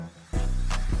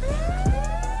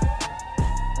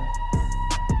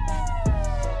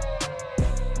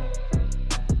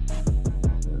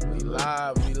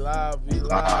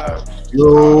Live.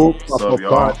 Yo, What's up,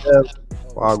 y'all? What's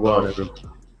Wagwan, up? everybody.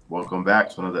 Welcome back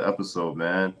to another episode,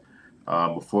 man.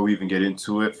 Before we even get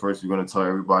into it, first we're going to tell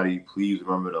everybody, please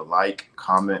remember to like,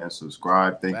 comment, and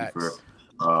subscribe. Thank you for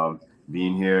Facts.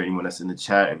 being here. Anyone that's in the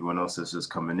chat, everyone else that's just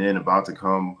coming in, about to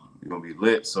come, we're going to be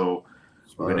lit. So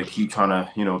we're going to keep trying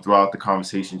to, throughout the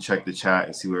conversation, check the chat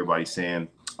and see what everybody's saying.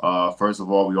 First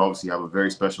of all, we obviously have a very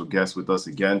special guest with us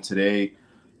again today.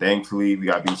 Thankfully, we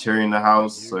got B Cherry in the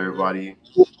house. So everybody,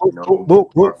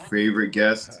 our favorite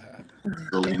guest.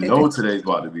 So we know today's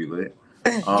about to be lit.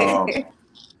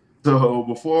 So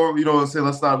before we're not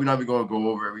even going to go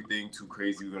over everything too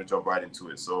crazy. We're going to jump right into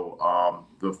it. So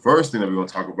the first thing that we're going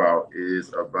to talk about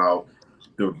is about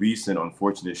the recent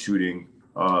unfortunate shooting.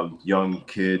 Young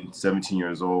kid, 17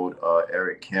 years old,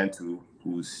 Eric Cantu,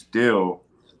 who's still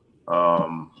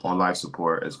on life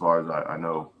support, as far as I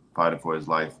know, fighting for his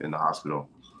life in the hospital.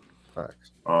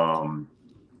 Facts.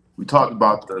 We talked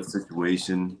about the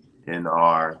situation in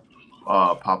our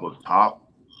pop-up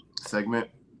top segment,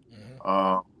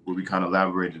 where we kind of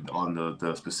elaborated on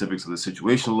the specifics of the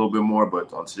situation a little bit more.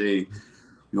 But on today,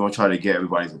 we want to try to get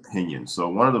everybody's opinion. So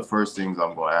one of the first things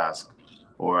I'm going to ask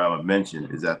or I would mention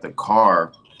is that the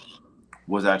car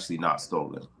was actually not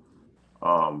stolen.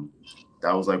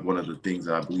 That was like one of the things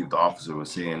that I believe the officer was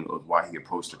saying of why he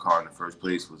approached the car in the first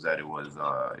place, was that it was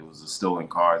a stolen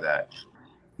car that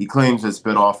he claims had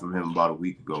sped off from him about a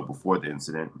week ago before the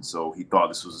incident. And so he thought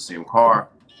this was the same car,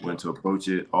 went to approach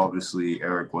it. Obviously,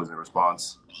 Eric wasn't or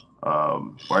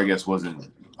I guess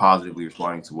wasn't positively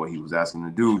responding to what he was asking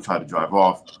him to do, tried to drive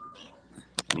off,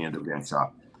 and he ended up getting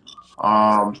shot.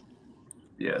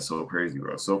 Yeah, so crazy,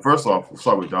 bro. So first off, we'll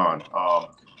start with Don.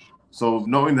 So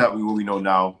knowing that what we know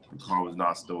now, the car was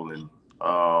not stolen,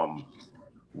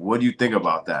 what do you think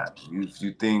about that?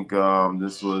 You think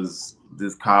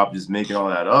this cop just making all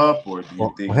that up, or do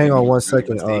you think hang maybe on he one was really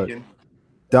second. mistaken?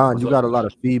 Don, What's you up? got a lot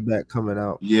of feedback coming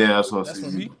out. Yeah, that's what I was That's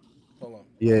saying. from me. Hold on.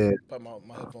 Yeah. Probably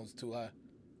my headphones too high.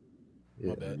 Yeah.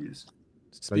 My bad. Yes.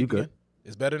 Speak you good? again.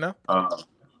 It's better now.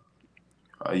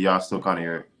 Yeah, I still kind of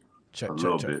hear it Check. a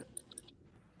little bit.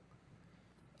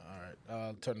 All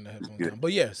right. Turning the headphones Good. down.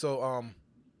 But yeah, so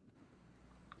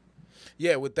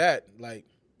yeah, with that, like,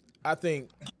 I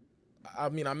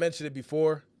mentioned it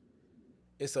before.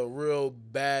 It's a real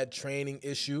bad training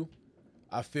issue.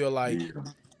 I feel like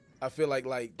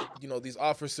these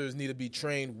officers need to be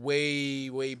trained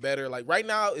way better. Like right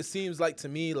now, it seems like to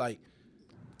me like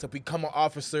to become an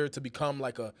officer, to become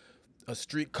like a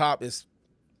street cop is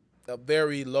a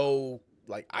very low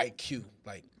like IQ.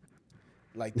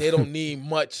 Like they don't need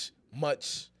much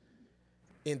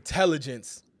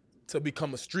intelligence to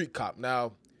become a street cop.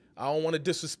 Now, I don't want to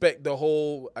disrespect the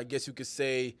whole, I guess you could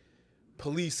say,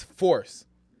 police force.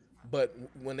 But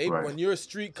when you're a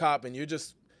street cop and you're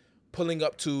just pulling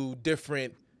up to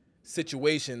different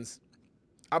situations,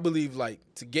 I believe like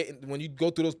when you go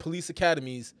through those police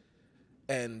academies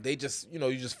and they just, you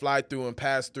just fly through and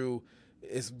pass through,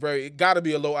 it gotta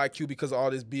be a low IQ because of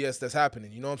all this BS that's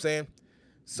happening. You know what I'm saying?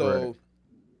 So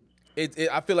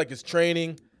I feel like it's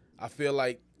training. I feel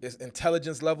like it's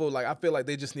intelligence level. Like I feel like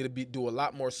they just need to do a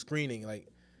lot more screening. Like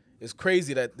it's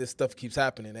crazy that this stuff keeps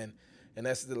happening. And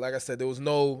that's, like I said, there was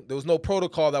no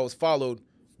protocol that was followed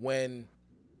when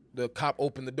the cop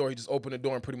opened the door. He just opened the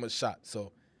door and pretty much shot.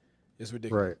 So it's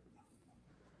ridiculous.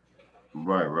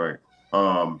 Right.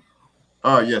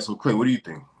 Yeah. So Clay, what do you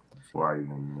think?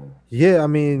 Yeah, I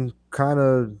mean, kind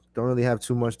of don't really have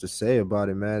too much to say about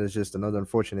it, man. It's just another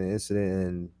unfortunate incident.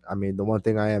 And I mean, the one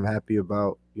thing I am happy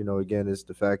about, again, is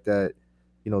the fact that,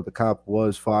 the cop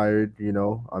was fired.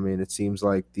 I mean, it seems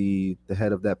like the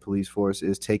head of that police force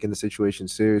is taking the situation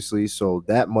seriously. So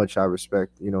that much I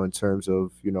respect, in terms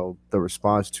of, the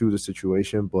response to the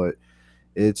situation. But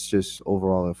it's just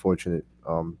overall unfortunate.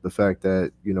 The fact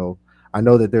that, I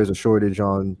know that there's a shortage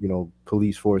on,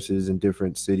 police forces in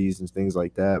different cities and things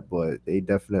like that, but they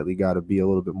definitely got to be a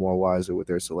little bit more wiser with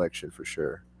their selection for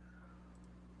sure.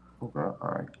 Okay, all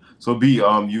right. So B,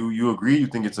 you agree? You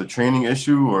think it's a training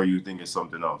issue, or you think it's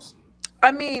something else?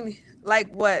 I mean, like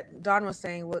what Don was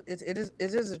saying, it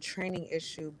is a training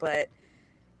issue, but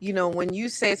when you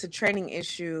say it's a training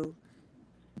issue,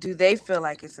 do they feel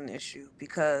like it's an issue?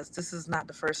 Because this is not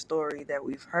the first story that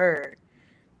we've heard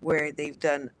where they've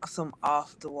done some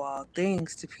off the wall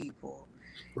things to people.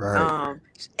 Right.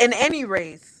 In any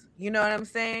race, you know what I'm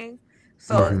saying?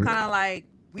 So it's kind of like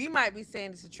we might be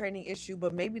saying it's a training issue,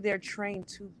 but maybe they're trained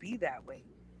to be that way.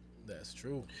 That's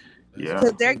true.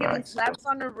 Because they're getting slaps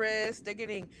on the wrist, they're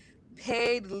getting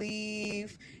paid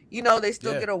leave. They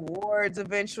still get awards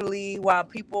eventually while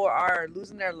people are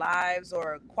losing their lives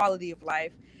or quality of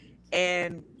life.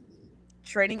 And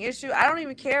training issue. I don't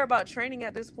even care about training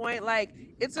at this point. Like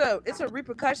it's a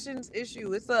repercussions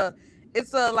issue. It's a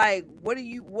like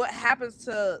what happens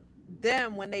to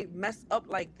them when they mess up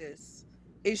like this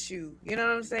issue. You know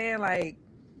what I'm saying? Like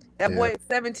that boy is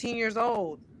 17 years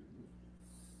old.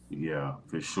 Yeah,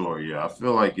 for sure. Yeah, I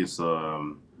feel like it's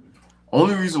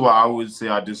only reason why I would say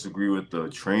I disagree with the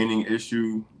training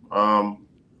issue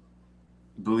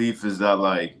belief is that,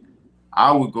 like,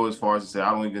 I would go as far as to say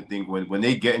I don't even think when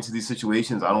they get into these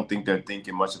situations, I don't think they're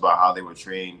thinking much about how they were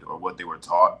trained or what they were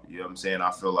taught. You know what I'm saying?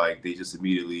 I feel like they just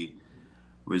immediately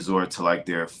resort to like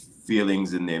their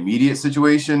feelings in the immediate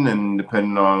situation, and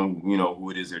depending on, you know,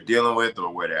 who it is they're dealing with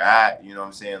or where they're at, you know what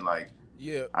I'm saying? Like,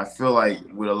 yeah, I feel like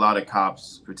with a lot of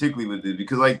cops, particularly with it,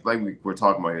 because like we're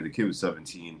talking about here, the kid was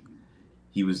 17.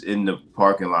 He was in the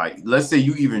parking lot. Let's say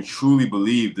you even truly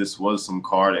believe this was some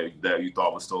car that you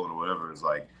thought was stolen or whatever. It's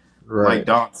like, like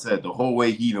Don said, the whole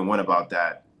way he even went about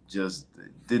that just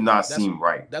did not seem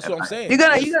right. That's what I'm saying. You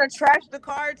gonna trash the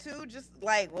car too? Just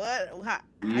like what?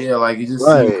 Yeah, like it just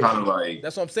seemed kind of like.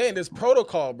 That's what I'm saying. There's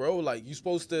protocol, bro. Like you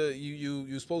supposed to,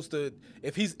 you supposed to.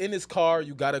 If he's in his car,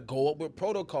 you gotta go up with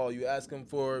protocol. You ask him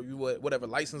for whatever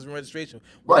license and registration,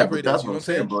 whatever it is. That's what I'm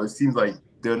saying, bro. It seems like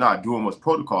they're not doing what's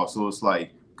protocol. So it's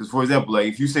like, because for example, like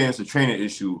if you're saying it's a training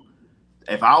issue,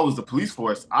 if I was the police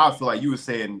force, I feel like you were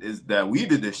saying is that we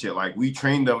did this shit. Like we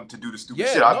trained them to do the stupid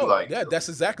shit. I'd be like, yeah, that's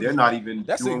exactly. They're not even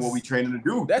doing what we trained them to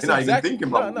do. That's they're not exactly, even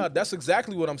thinking about. No, that's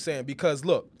exactly what I'm saying. Because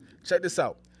look, check this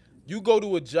out. You go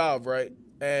to a job, right,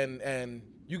 and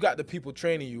you got the people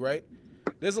training you, right.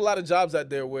 There's a lot of jobs out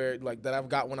there where like that I've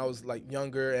got when I was like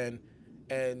younger, and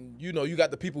you know you got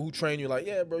the people who train you like,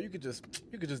 yeah, bro, you could just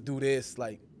do this,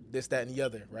 like this, that, and the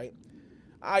other, right.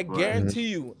 I guarantee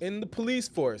you, in the police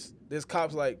force, there's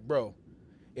cops like, bro,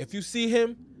 if you see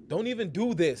him, don't even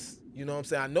do this. You know what I'm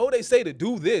saying? I know they say to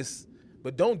do this,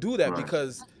 but don't do that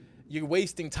because you're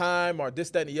wasting time or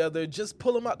this, that, and the other. Just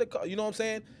pull him out the car. You know what I'm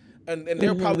saying? And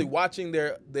they're probably watching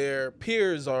their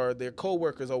peers or their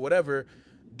coworkers or whatever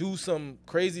do some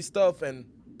crazy stuff and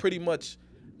pretty much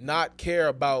not care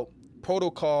about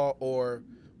protocol or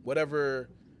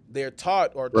whatever they're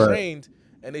taught or trained.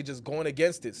 And they just going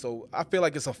against it. So I feel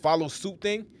like it's a follow suit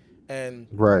thing, and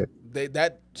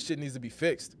that shit needs to be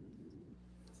fixed.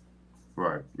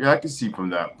 Right. Yeah, I can see from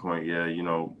that point. Yeah, you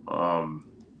know,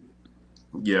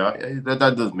 yeah,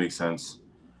 that does make sense.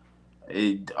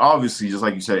 It obviously, just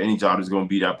like you said, any job is going to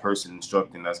be that person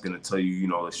instructing that's going to tell you, you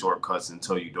know, the shortcuts and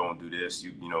tell you don't do this.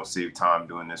 You know, save time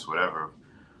doing this, whatever.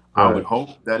 I would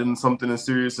hope that in something as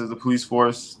serious as the police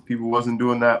force, people wasn't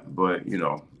doing that. But you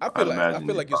know, I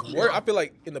feel like it's worse. I feel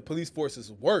like in the police force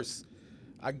is worse.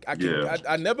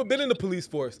 I never been in the police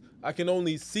force. I can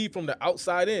only see from the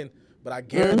outside in, but I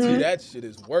guarantee that shit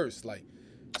is worse. Like,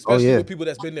 especially with people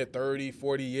that's been there 30,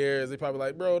 40 years, they probably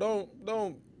like, bro,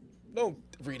 don't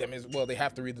read them as well. They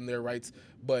have to read them their rights,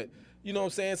 but you know what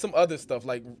I'm saying? Some other stuff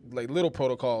like little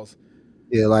protocols.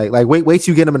 Yeah, like wait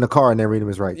till you get him in the car and then read him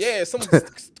his rights. Yeah, some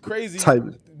crazy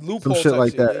loophole some shit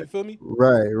like that. You feel me?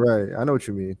 Right. I know what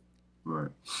you mean.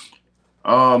 Right.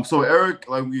 So Eric,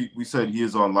 like we said, he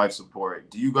is on life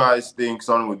support. Do you guys think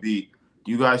do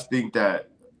you guys think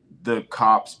that the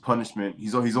cops' punishment,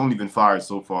 he's only been fired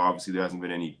so far. Obviously, there hasn't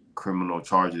been any criminal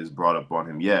charges brought up on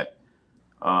him yet.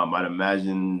 I'd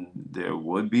imagine there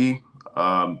would be.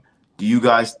 Do you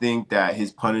guys think that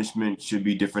his punishment should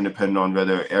be different depending on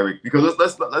whether Eric? Because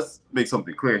let's make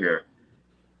something clear here.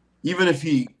 Even if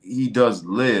he does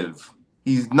live,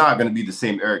 he's not going to be the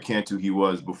same Eric Cantu he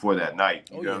was before that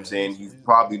night. You know what I'm saying? He's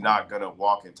probably not going to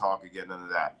walk and talk again, none of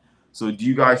that. So do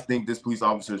you guys think this police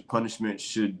officer's punishment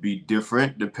should be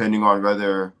different depending on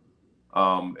whether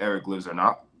Eric lives or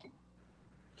not?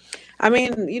 I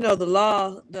mean, you know, the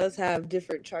law does have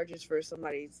different charges for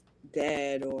somebody's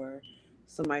dead or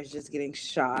somebody's just getting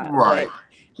shot. Right.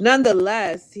 But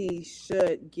nonetheless, he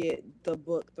should get the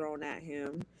book thrown at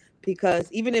him because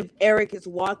even if Eric is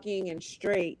walking and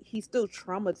straight, he still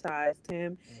traumatized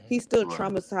him. He still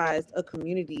traumatized a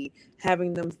community,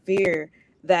 having them fear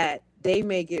that they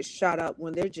may get shot up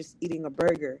when they're just eating a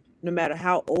burger, no matter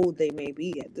how old they may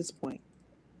be at this point.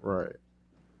 Right.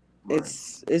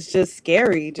 It's just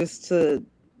scary just to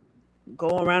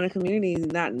go around a community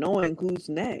not knowing who's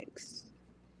next.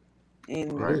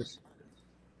 And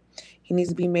he needs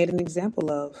to be made an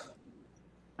example of.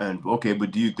 And okay,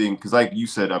 but do you think, because like you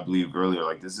said, I believe earlier,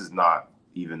 like this is not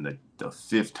even the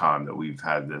fifth time that we've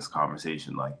had this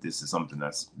conversation. Like this is something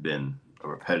that's been a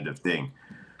repetitive thing.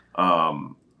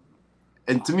 And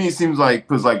to me, it seems like,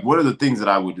 because like one of the things that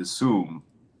I would assume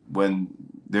when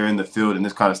they're in the field and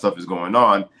this kind of stuff is going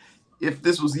on, if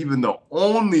this was even the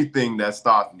only thing that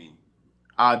stopped me,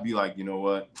 I'd be like, you know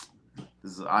what?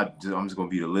 I'm just gonna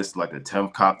be the list like a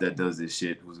 10th cop that does this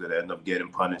shit who's gonna end up getting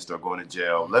punished or going to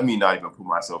jail. Let me not even put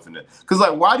myself in it. Cause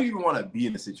like, why do you even want to be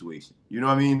in a situation? You know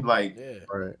what I mean? Like,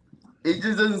 right. It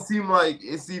just doesn't seem like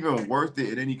it's even worth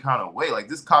it in any kind of way. Like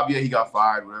this cop, yeah, he got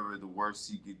fired, whatever. The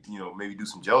worst he could, maybe do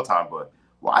some jail time. But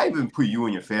why even put you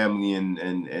and your family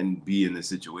and be in this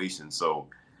situation? So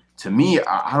to me,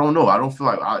 I don't know. I don't feel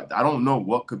like I don't know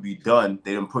what could be done.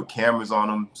 They didn't put cameras on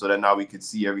them so that now we could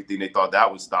see everything. They thought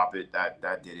that would stop it. That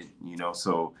didn't.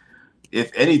 So if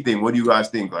anything, what do you guys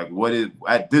think? Like, what is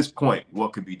at this point?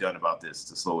 What could be done about this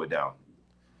to slow it down?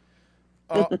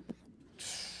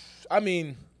 I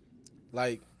mean.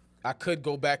 Like, I could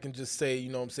go back and just say, you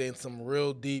know what I'm saying, some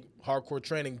real deep, hardcore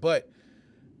training. But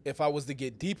if I was to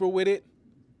get deeper with it,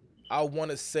 I want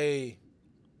to say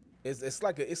it's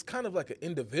kind of like an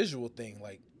individual thing.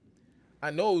 Like,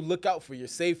 I know look out for your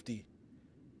safety.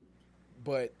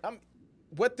 But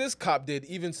what this cop did,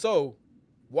 even so,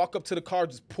 walk up to the car,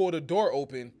 just pull the door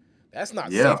open. That's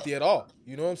not safety at all.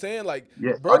 You know what I'm saying? Like,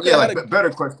 better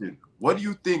question. What do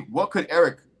you think? What could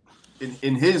Eric...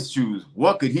 In his shoes,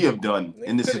 what could he have done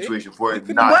in this situation for it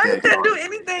not dead? He couldn't do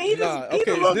anything. He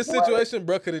just this situation,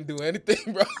 bro, couldn't do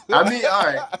anything, bro. I mean, all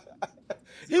right.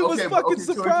 He was fucking surprised.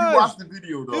 So if you watch the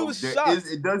video, though, he was shocked.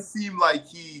 It does seem like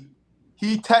he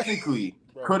technically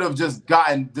could have just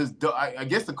gotten this. I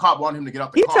guess the cop wanted him to get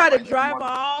out the car. He tried to drive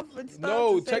off and stuff.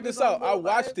 No, check this out. I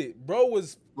watched it. Bro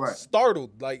was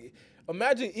startled. Like,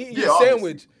 imagine eating your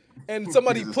sandwich and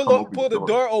somebody pull the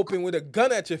door open with a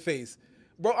gun at your face.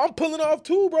 Bro, I'm pulling off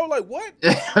too, bro. Like, what?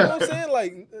 You know what I'm saying?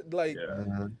 Like,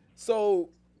 so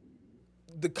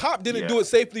the cop didn't do it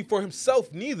safely for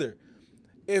himself neither.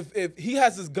 If he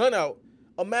has his gun out,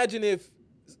 imagine if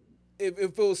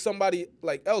it was somebody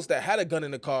like else that had a gun in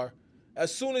the car.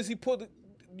 As soon as he pulled the,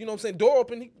 you know what I'm saying, door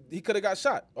open, he could have got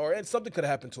shot and something could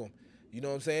have happened to him. You know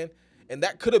what I'm saying? And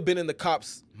that could have been in the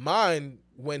cop's mind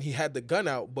when he had the gun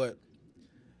out, but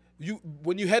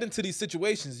when you head into these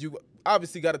situations, you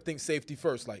obviously got to think safety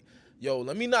first. Like, yo,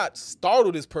 let me not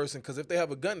startle this person because if they have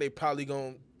a gun, they probably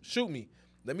going to shoot me.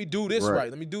 Let me do this right.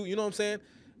 Let me do, you know what I'm saying?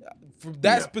 From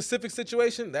that specific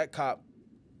situation, that cop,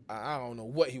 I don't know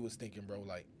what he was thinking, bro.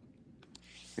 Like,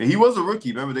 and he was a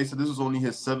rookie. Remember, they said this was only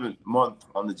his 7th month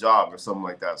on the job or something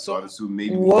like that. So I'd assume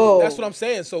maybe. That's what I'm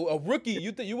saying. So a rookie,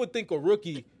 you would think a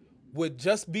rookie would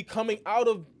just be coming out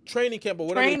of training camp or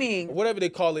whatever they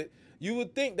call it. You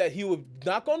would think that he would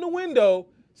knock on the window,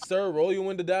 sir, roll your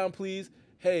window down, please.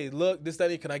 Hey, look, this,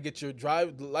 that, can I get your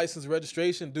license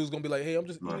registration? Dude's going to be like, hey, I'm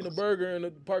just eating a burger in the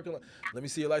parking lot. Let me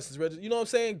see your license registration. You know what I'm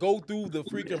saying? Go through the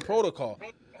freaking protocol.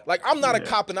 Like, I'm not a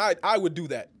cop, and I would do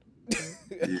that.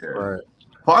 Right.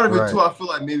 Part of it, too, I feel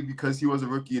like maybe because he was a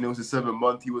rookie and it was his 7th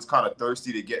month, he was kind of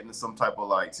thirsty to get into some type of,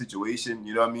 like, situation.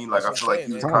 You know what I mean? Like, I feel like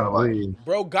he was kind of like,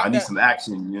 bro, I need some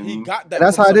action. You know he got that. And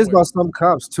that's how it is about some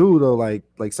cops, too, though. Like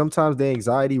sometimes the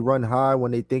anxiety run high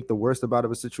when they think the worst about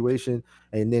a situation.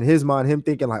 And in his mind, him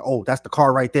thinking, like, oh, that's the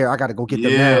car right there. I got to go get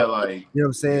them now. Like, you know what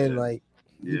I'm saying? Like,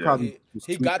 he probably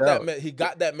he got that. He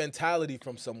got that mentality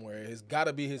from somewhere. It's got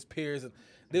to be his peers. And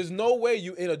there's no way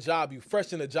you in a job, you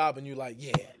fresh in a job, and you like,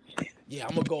 yeah,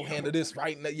 I'm gonna go handle this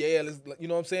right now. Yeah, you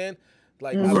know what I'm saying?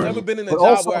 Like, I've never been in a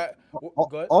job where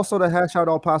also to hash out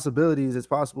all possibilities, it's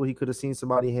possible he could have seen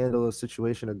somebody handle a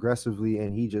situation aggressively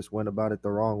and he just went about it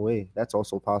the wrong way. That's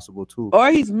also possible too.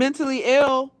 Or he's mentally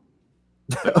ill.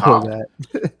 The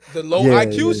low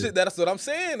IQ shit. That's what I'm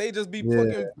saying. They just be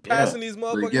fucking passing these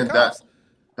motherfucking cops.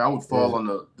 That would fall on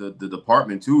the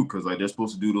department too, because like they're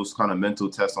supposed to do those kind of mental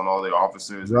tests on all their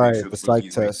officers. Right, the psych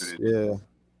tests.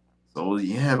 So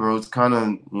bro, it's kind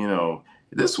of,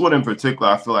 this one in particular,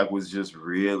 I feel like was just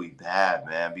really bad,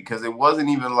 man, because it wasn't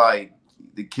even like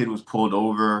the kid was pulled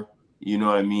over. You know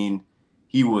what I mean?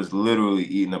 He was literally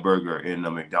eating a burger in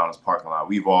a McDonald's parking lot.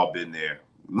 We've all been there,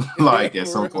 like at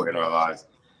some point in our lives.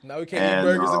 Now we can't eat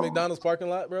burgers in McDonald's parking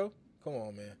lot, bro. Come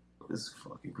on, man. It's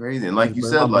fucking crazy. And like you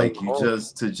said, like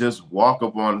just walk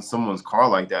up on someone's car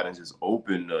like that and just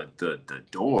open the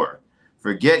door.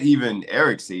 Forget even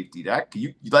Eric's safety. That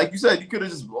like you said, you could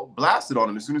have just blasted on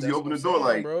him as soon as he opened the door,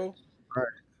 like, bro. Right.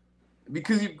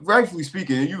 Because rightfully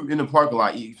speaking, you in the parking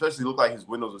lot, especially look like his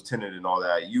windows was tinted and all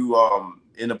that. You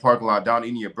in the parking lot down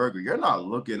eating your burger, you're not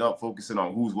looking up, focusing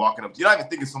on who's walking up. You're not even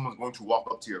thinking someone's going to walk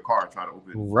up to your car and try to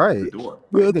open the door.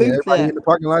 You think everybody in the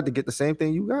parking lot to get the same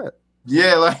thing you got.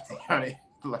 Yeah, like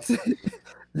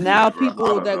now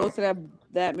people that go to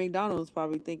that McDonald's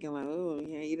probably thinking like, oh, you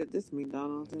can't eat at this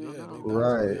McDonald's.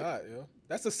 Right. Hot, yo.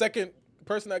 That's the second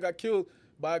person that got killed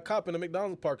by a cop in a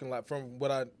McDonald's parking lot from what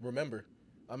I remember.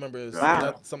 I remember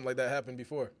something like that happened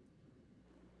before.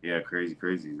 Yeah, crazy.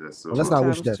 That's so. Well, let's not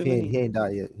wish Sometimes death. too He many. ain't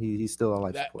died yet. He's still on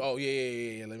life support. Oh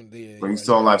yeah. But You're he's right.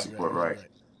 still on life support, right?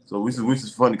 So which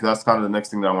is funny because that's kind of the next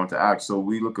thing that I want to ask. So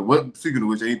we look at what. Speaking of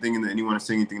which, anyone to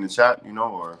say anything in the chat,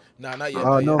 or Nah, not yet.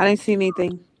 no? No. I didn't see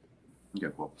anything. Yeah,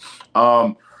 cool.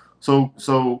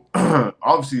 So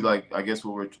obviously, like I guess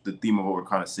the theme of what we're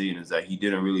kind of saying is that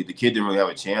the kid didn't really have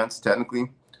a chance technically.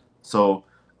 So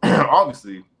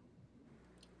obviously,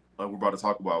 like we're about to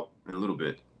talk about in a little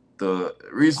bit,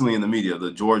 recently in the media,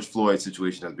 the George Floyd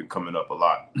situation has been coming up a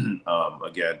lot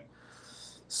again.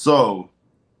 So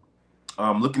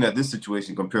looking at this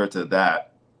situation compared to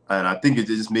that, and I think it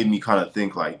just made me kind of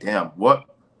think like, damn, what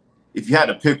if you had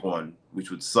to pick one, which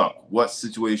would suck? What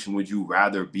situation would you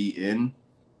rather be in?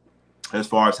 As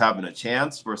far as having a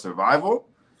chance for survival,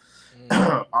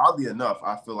 oddly enough,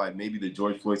 I feel like maybe the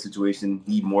George Floyd situation,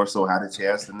 he more so had a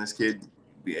chance than this kid.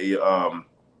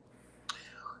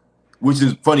 Which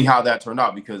is funny how that turned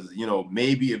out because,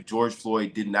 maybe if George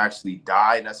Floyd didn't actually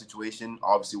die in that situation,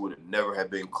 obviously would have never have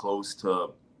been close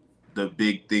to the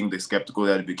big thing, the skeptical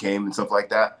that it became and stuff like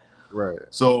that. Right.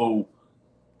 So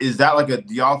is that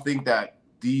do y'all think that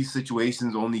these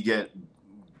situations only get,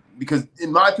 because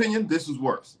in my opinion, this was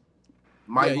worse.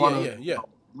 Might want to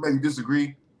maybe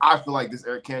disagree. I feel like this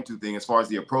Eric Cantu thing, as far as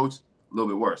the approach, a little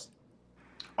bit worse.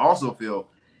 I also feel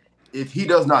if he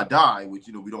does not die, which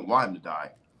we don't want him to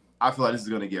die, I feel like this is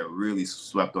going to get really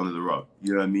swept under the rug.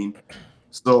 You know what I mean?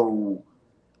 So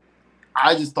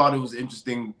I just thought it was an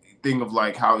interesting thing of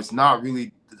like how it's not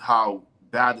really how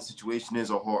bad the situation is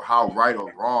or how right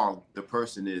or wrong the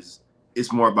person is.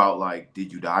 It's more about like,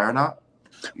 did you die or not?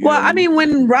 Well, I mean,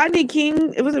 when Rodney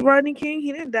King,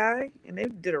 he didn't die, and they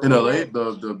did a in LA. I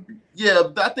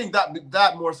think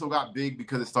that more so got big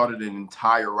because it started an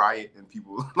entire riot and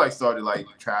people started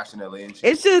trashing LA and shit.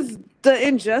 It's just the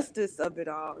injustice of it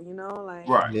all,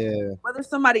 right? Yeah. Whether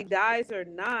somebody dies or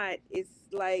not, it's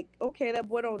like, okay, that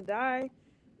boy don't die.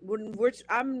 I don't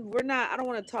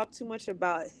want to talk too much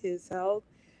about his health,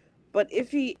 but if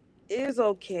he is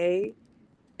okay,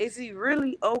 is he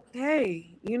really okay?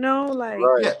 Right.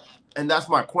 Yeah, and that's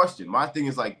my question. My thing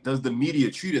is does the media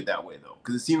treat it that way though?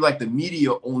 Because it seems like the media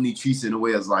only treats it in a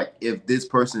way as if this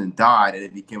person died and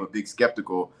it became a big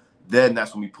skeptical, then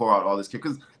that's when we pour out all this.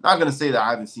 Because not gonna say that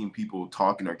I haven't seen people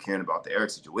talking or caring about the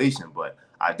Eric situation, but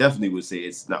I definitely would say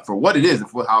it's not for what it is and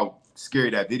for how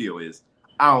scary that video is.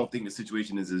 I don't think the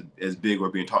situation is as big or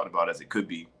being talked about as it could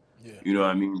be. Yeah. You know what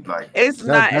I mean? It's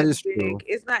not as big. True.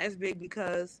 It's not as big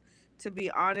because, to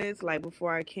be honest,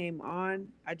 before I came on,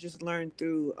 I just learned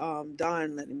through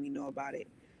Don letting me know about it.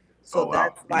 So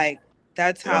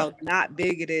that's how not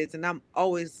big it is, and I'm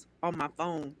always on my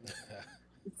phone.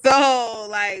 So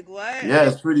what? Yeah,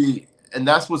 it's pretty, and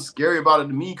that's what's scary about it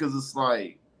to me because it's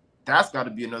that's got to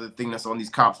be another thing that's on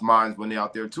these cops' minds when they're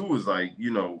out there too. Is I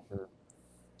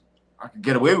could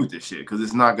get away with this shit because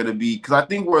it's not gonna be. Because I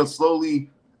think we're slowly.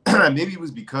 Maybe it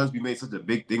was because we made such a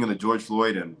big thing of the George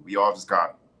Floyd and we all just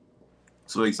got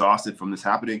so exhausted from this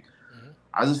happening.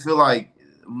 I just feel like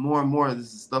more and more of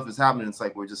this stuff is happening. It's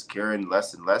we're just caring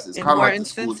less and less. It's kind of more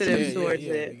insensitive towards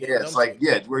it. Yeah, it's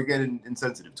we're getting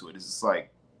insensitive to it. It's just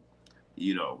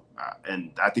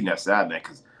and I think that's sad, man,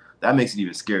 because that makes it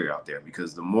even scarier out there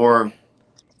because the more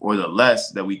or the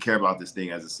less that we care about this thing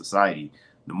as a society,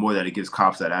 the more that it gives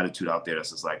cops that attitude out there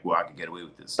that's just I can get away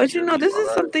with this. But this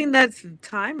is something that's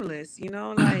timeless,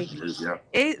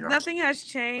 nothing has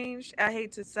changed. I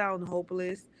hate to sound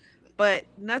hopeless, but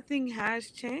nothing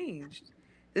has changed.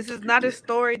 This is not a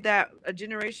story that a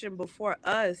generation before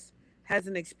us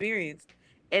hasn't experienced.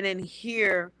 And then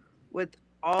here with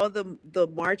all the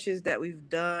marches that we've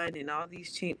done and all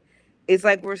these changes, it's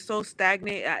we're so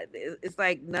stagnant. It's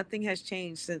nothing has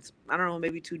changed since, I don't know,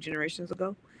 maybe 2 generations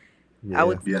ago. Yeah. I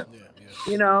would, and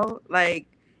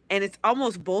it's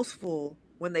almost boastful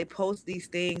when they post these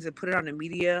things and put it on the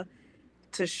media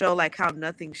to show how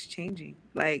nothing's changing.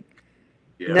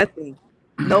 Nothing.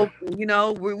 Nope.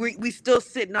 We still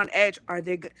sitting on edge. Are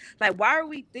they good? Why are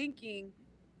we thinking,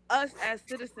 us as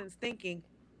citizens thinking,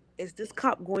 is this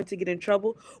cop going to get in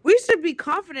trouble? We should be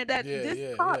confident that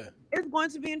this cop is going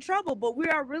to be in trouble, but we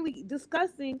are really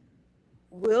discussing,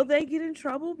 will they get in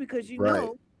trouble? Because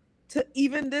to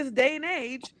even this day and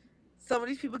age, some of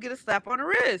these people get a slap on the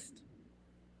wrist,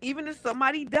 even if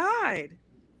somebody died.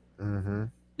 Mm-hmm.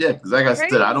 Yeah, because like I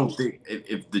said, I don't think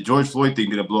if the George Floyd thing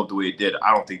didn't blow up the way it did,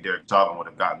 I don't think Derek Chauvin would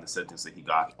have gotten the sentence that he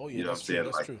got. Oh yeah, you know what I'm saying?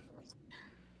 That's true.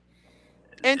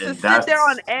 And to sit there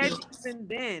on edge even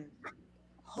then,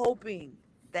 hoping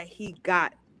that he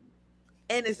got,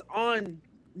 and it's on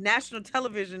national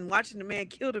television watching the man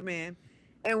kill the man,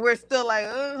 and we're still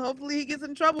hopefully he gets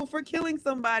in trouble for killing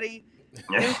somebody.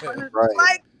 in front of, Right.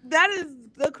 like, that is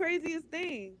the craziest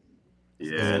thing.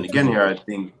 Yeah, and again here, I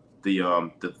think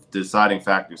the deciding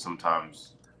factor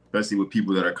sometimes, especially with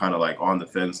people that are kind of like on the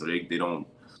fence, so they don't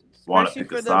want to Especially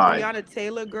pick a for the side. Breonna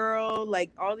Taylor girl, like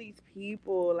all these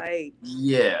people, like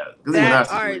Yeah, because even that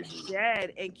that are situation.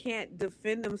 dead and can't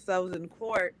defend themselves in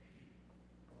court,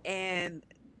 and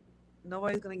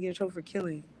nobody's gonna get in trouble for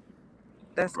killing.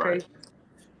 That's Right. crazy.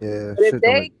 Yeah, But if shit don't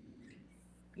they, make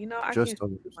I just can't don't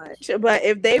say make too much. But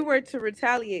if they were to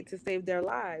retaliate to save their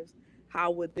lives,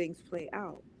 how would things play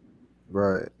out?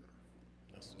 right.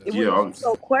 It Yeah, wouldn't be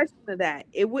no question of that.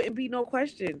 It wouldn't be no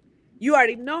question. You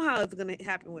already know how it's gonna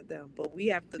happen with them, but we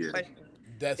have to yeah, question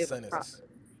Death if sentence.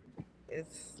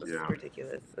 it's yeah,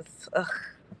 ridiculous. It's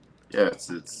yeah.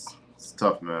 It's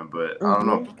tough, man. But I don't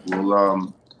know. mm-hmm.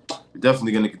 We're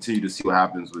definitely gonna continue to see what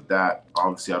happens with that.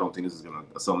 Obviously, I don't think this is gonna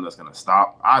something that's gonna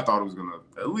stop. I thought it was gonna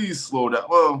at least slow down.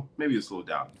 Well, maybe it slowed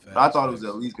down. But I thought it was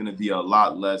at least gonna be a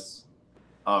lot less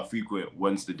frequent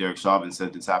once the Derek Chauvin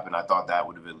sentence happened. I thought that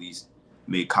would have at least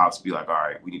made cops be like, all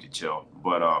right, we need to chill.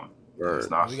 But it's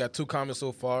not. We got 2 comments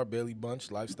so far. Bailey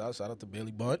Bunch, lifestyle. Shout out to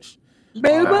Bailey Bunch.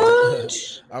 Baby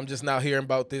Bunch. I'm just now hearing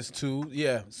about this too.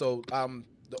 Yeah. So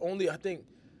the only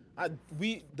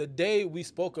the day we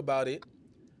spoke about it,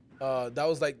 that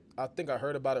was like I think I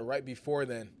heard about it right before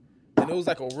then. And it was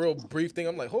like a real brief thing.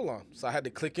 I'm like, hold on. So I had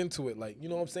to click into it. Like, you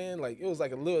know what I'm saying? Like it was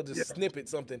like a little just snippet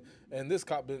something. And this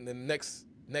cop in the next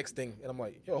thing. And I'm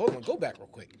like, yo, hold on, go back real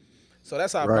quick. So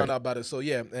that's how I found out about it. So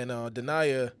yeah, and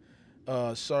Denia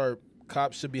Sharp,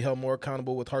 cops should be held more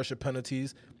accountable with harsher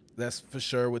penalties. That's for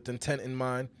sure, with intent in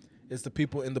mind. It's the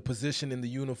people in the position, in the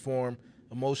uniform,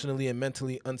 emotionally and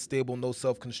mentally unstable, no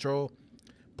self-control,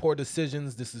 poor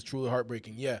decisions. This is truly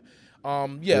heartbreaking. Yeah. A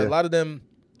lot of them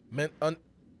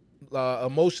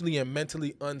emotionally and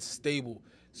mentally unstable.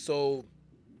 So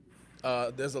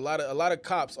there's a lot of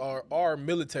cops are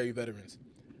military veterans.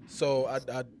 So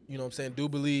I you know what I'm saying, do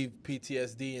believe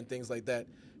PTSD and things like that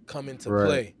come into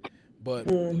play.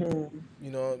 But you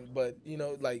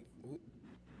know, like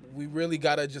we really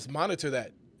gotta just monitor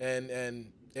that.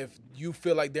 And if you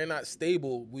feel like they're not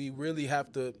stable, we really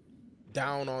have to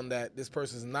down on that. This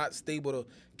person's not stable to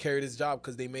carry this job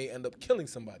because they may end up killing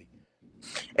somebody.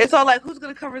 It's all like, who's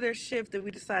gonna cover their shift if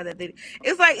we decide that they?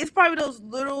 It's like it's probably those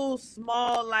little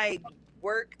small like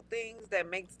work things that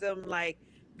makes them like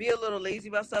be a little lazy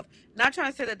about stuff. Not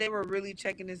trying to say that they were really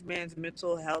checking this man's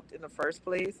mental health in the first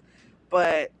place,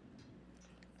 but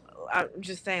I'm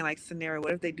just saying, like, scenario.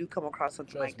 What if they do come across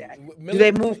something like that? Do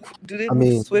they move? Do they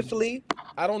move swiftly?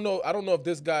 I don't know if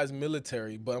this guy's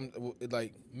military, but I'm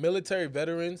like military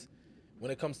veterans. When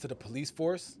it comes to the police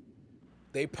force,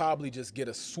 they probably just get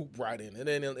a swoop right in. It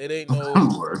ain't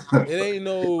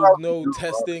no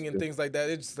testing and things like that.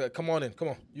 It's just like, come on,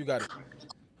 you got it.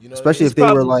 You know, especially if they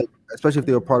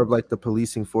were part of like the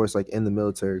policing force, like in the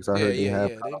military. Because I heard they have.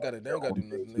 They ain't got to do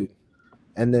nothing.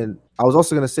 And then I was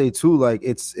also gonna say too, like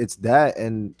it's that,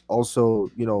 and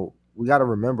also, you know, we got to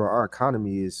remember our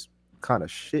economy is kind of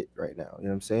shit right now. You know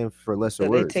what I'm saying? For lesser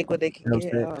words, they take what they can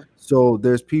get. So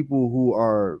there's people who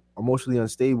are emotionally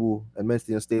unstable and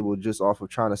mentally unstable just off of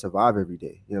trying to survive every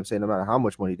day. You know what I'm saying? No matter how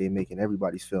much money they making,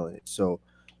 everybody's feeling it. So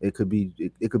it could be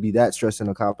that stressing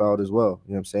a cop out as well.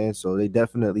 You know what I'm saying? So they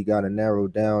definitely got to narrow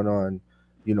down on,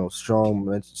 you know, strong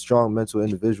mental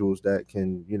individuals that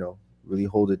can, you know, really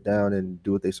hold it down and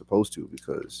do what they're supposed to,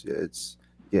 because it's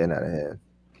getting out of hand.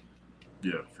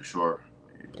 Yeah, for sure.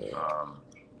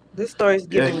 This story's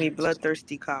giving me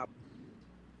bloodthirsty cop.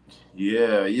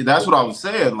 Yeah, that's what I was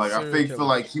saying. Like, I feel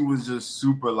like he was just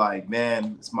super like,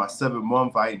 man, it's my 7th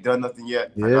month. I ain't done nothing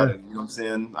yet. I gotta, you know what I'm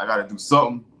saying? I gotta do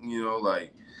something, you know,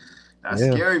 like that's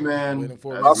scary, man. That's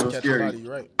real scary.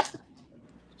 You're right.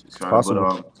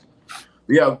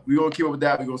 But yeah, we're gonna keep up with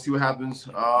that. We're gonna see what happens.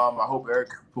 I hope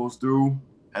Eric pulls through,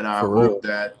 and I hope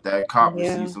that cop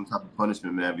receives some type of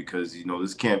punishment, man, because you know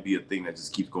this can't be a thing that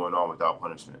just keeps going on without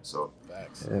punishment. So,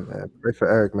 yeah, man, pray for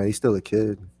Eric, man. He's still a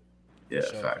kid. Yeah,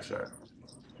 facts.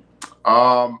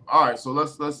 All right, so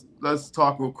let's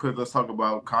talk real quick. Let's talk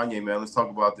about Kanye, man. Let's talk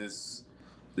about this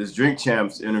Drink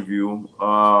Champs interview. Did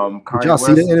y'all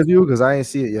see the interview? Because I ain't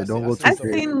see it yet. Don't go too crazy.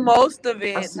 I've seen most of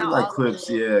it. I seen like clips,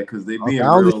 because they being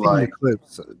real like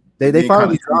clips. They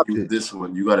finally dropped it. This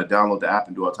one, you got to download the app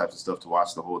and do all types of stuff to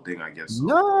watch the whole thing, I guess. So.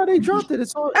 No, they dropped it.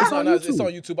 It's on YouTube. It's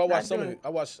on YouTube. I watched some of it. I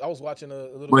was watching a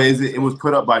little. But it was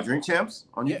put up by Drink Champs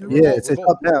on YouTube? Yeah, it's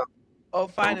up now. Oh,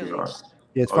 finally. Okay,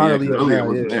 yeah, it's finally up earlier now. It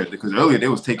wasn't there, because earlier they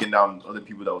was taking down other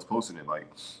people that was posting it, like.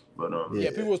 But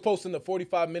people was posting the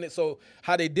 45 minutes. So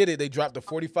how they did it, they dropped the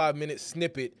 45-minute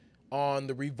snippet on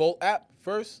the Revolt app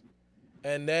first,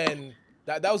 and then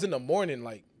that was in the morning,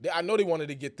 like I know they wanted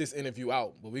to get this interview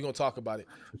out, but we're gonna talk about it.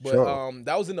 But Sure.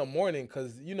 that was in the morning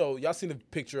because y'all seen the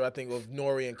picture I think of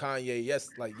Nori and Kanye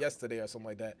yesterday or something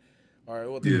like that. All right,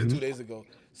 well, I think it was 2 days ago.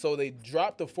 So they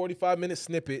dropped a 45-minute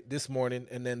snippet this morning,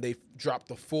 and then they dropped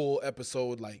the full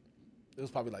episode. Like it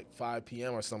was probably like 5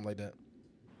 p.m. or something like that.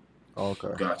 Okay.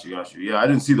 Got you. Yeah, I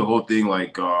didn't see the whole thing.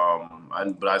 Like,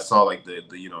 but I saw like the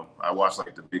I watched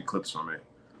like the big clips from it.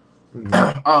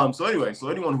 So anyway, so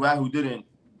anyone who didn't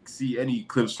see any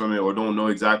clips from it or don't know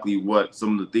exactly what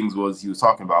some of the things he was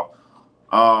talking about,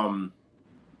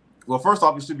 well, first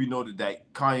off, it should be noted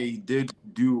that Kanye did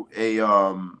do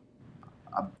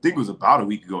I think it was about a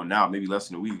week ago now, maybe less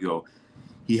than a week ago.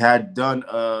 He had done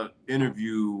a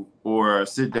interview or a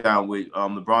sit down with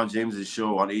LeBron James's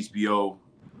show on HBO,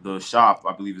 The Shop,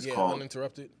 I believe it's called.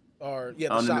 Uninterrupted. Or The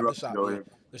Shop.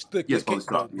 The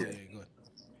Shop. Yeah, good.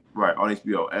 Right, on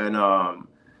HBO. And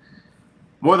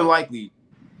more than likely,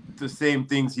 the same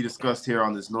things he discussed here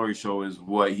on this Nori show is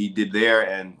what he did there.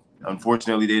 And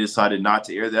unfortunately, they decided not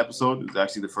to air the episode. It was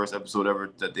actually the first episode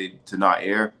ever that they to not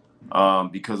air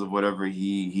because of whatever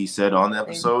he said on the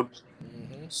episode.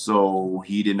 So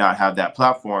he did not have that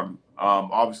platform.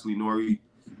 Obviously, Nori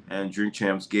and Drink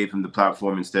Champs gave him the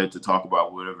platform instead to talk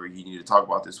about whatever he needed to talk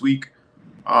about this week.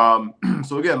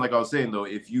 So again, like I was saying, though,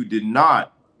 if you did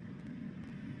not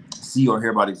see or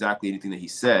hear about exactly anything that he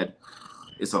said,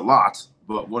 it's a lot.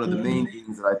 But one of the main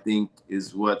things that I think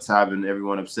is what's having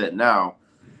everyone upset now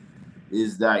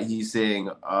is that he's saying,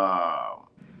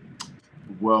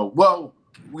 well,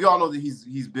 we all know that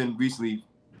he's been recently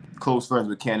close friends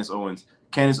with Candace Owens.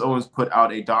 Candace Owens put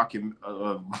out a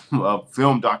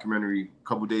film documentary a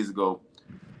couple days ago,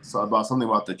 about something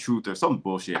about the truth or some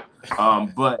bullshit.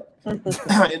 But in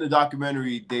the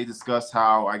documentary, they discussed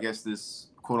how, I guess, this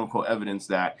quote unquote evidence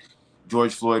that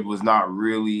George Floyd was not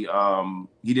really,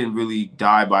 he didn't really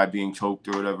die by being choked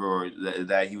or whatever, or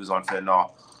that he was on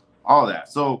fentanyl, all that.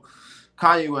 So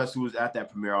Kanye West, who was at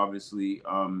that premiere, obviously,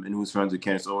 and who was friends with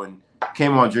Candace Owens,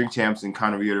 came on Drink Champs and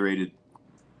kind of reiterated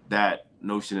that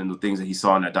notion and the things that he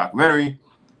saw in that documentary.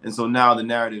 And so now the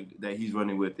narrative that he's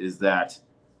running with is that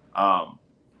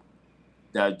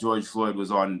that George Floyd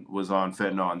was on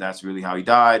fentanyl, and that's really how he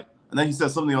died. And then he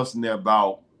said something else in there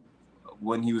about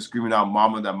when he was screaming out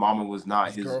 "Mama," that Mama was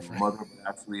not his mother, but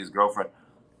actually his girlfriend.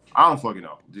 I don't fucking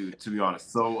know, dude, to be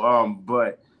honest. So,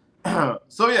 but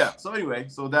so yeah. So anyway,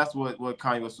 so that's what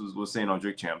Kanye West was saying on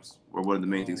Drink Champs, or one of the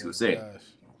main things he was saying. Gosh.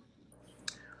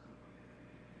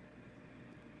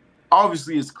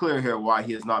 Obviously, it's clear here why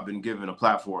he has not been given a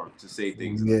platform to say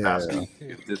things in the past week,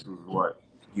 if this was what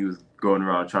he was going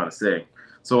around trying to say.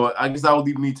 So I guess that will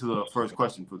lead me to the first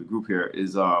question for the group here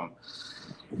is,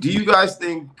 do you guys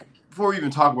think, before we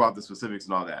even talk about the specifics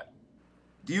and all that,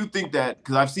 do you think that,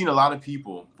 because I've seen a lot of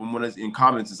people from when it's in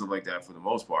comments and stuff like that for the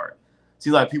most part, it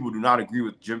seems like people do not agree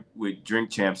with Drink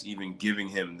Champs even giving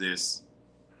him this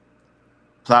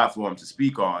platform to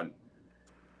speak on.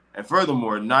 And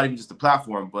furthermore, not even just the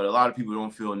platform, but a lot of people don't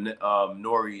feel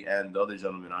Nori and the other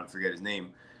gentleman, I forget his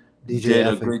name, DJ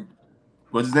EFN.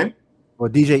 What's his name? Or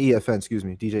DJ EFN, excuse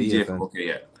me. DJ EFN. Okay,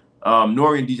 yeah.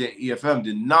 Nori and DJ EFM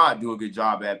did not do a good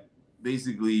job at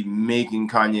basically making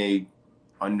Kanye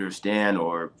understand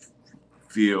or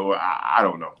feel, or I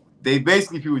don't know.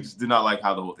 People just did not like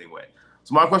how the whole thing went.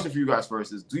 So my question for you guys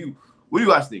first is, what do you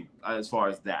guys think as far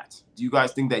as that? Do you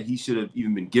guys think that he should have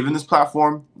even been given this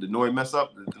platform? Did Nori mess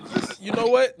up? You know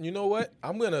what?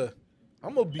 I'm gonna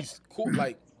be cool.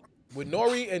 Like with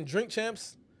Nori and Drink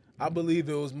Champs, I believe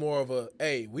it was more of a,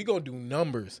 hey, we gonna do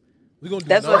numbers.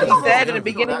 That's what he said in the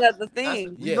beginning of the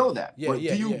thing. We know that.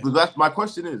 But that's my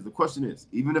question is. The question is,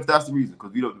 even if that's the reason,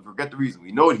 because we don't forget the reason,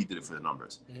 we know he did it for the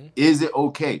numbers. Mm-hmm. Is it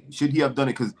okay? Should he have done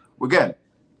it? Because again,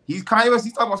 he's talking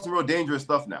about some real dangerous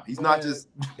stuff now. He's not just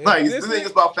like this ain't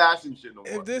just about fashion shit no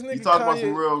more. If this nigga he's talking about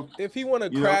some real. If he want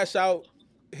to crash out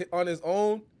on his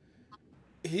own,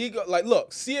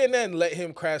 look, CNN let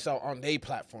him crash out on their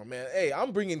platform, man. Hey,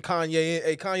 I'm bringing Kanye in.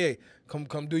 Hey, Kanye,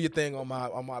 come do your thing on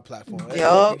my platform. Hey,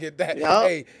 yep. Get that. Yep.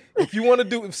 Hey, if you want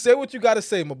to say what you got to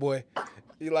say, my boy.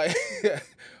 You like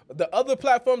the other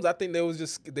platforms? I think they was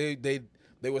just they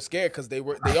were scared because they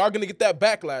are gonna get that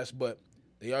backlash, but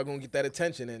they are gonna get that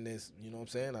attention in this. You know what I'm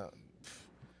saying?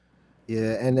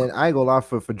 Yeah, and then I ain't gonna lie,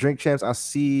 for Drink Champs, I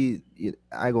ain't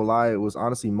gonna lie, it was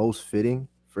honestly most fitting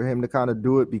for him to kind of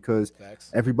do it because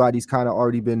everybody's kind of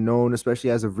already been known,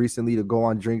 especially as of recently, to go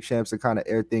on Drink Champs to kind of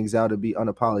air things out and be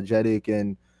unapologetic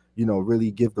and,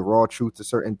 really give the raw truth to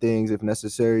certain things if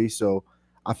necessary. So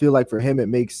I feel like for him, it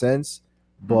makes sense.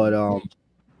 But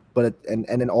But and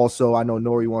then also I know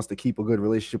Nori wants to keep a good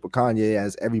relationship with Kanye,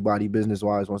 as everybody business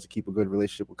wise wants to keep a good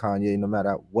relationship with Kanye, no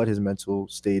matter what his mental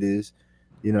state is.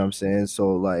 You know what I'm saying?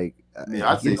 So like,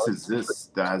 Yeah, I'd say since this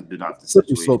that has been not the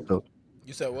slippery situation. slope though.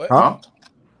 You said what? Huh?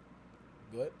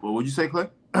 What? What would you say, Clay?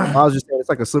 I was just saying it's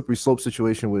like a slippery slope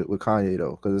situation with Kanye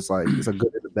though, because it's like it's a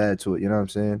good and a bad to it. You know what I'm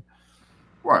saying?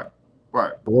 Right.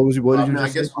 But What did you I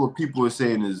just guess say? what people are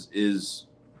saying is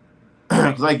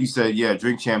because, like you said, yeah,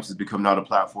 Drink Champs has become now the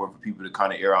platform for people to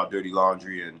kind of air out dirty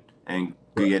laundry and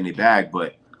get in their bag.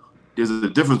 But there's a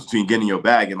difference between getting your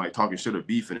bag and like talking shit or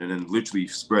beefing and then literally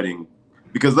spreading.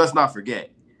 Because let's not forget,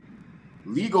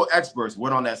 legal experts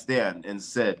went on that stand and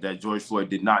said that George Floyd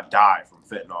did not die from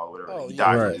fentanyl or whatever. He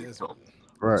died from it.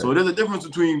 Right. So there's a difference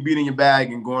between beating your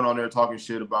bag and going on there talking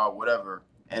shit about whatever,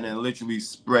 and then literally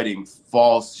spreading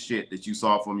false shit that you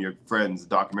saw from your friend's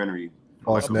documentary.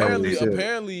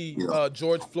 Apparently,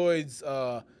 George Floyd's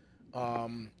or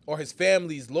his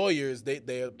family's lawyers,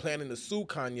 they are planning to sue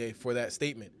Kanye for that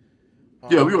statement.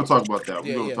 Yeah, we're gonna talk about that.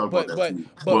 We're gonna talk about that too.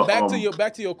 But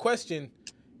back to your question,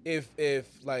 if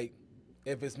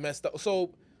it's messed up.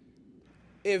 So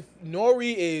if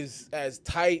Nori is as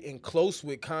tight and close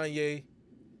with Kanye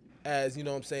as, you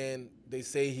know what I'm saying, they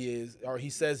say he is, or he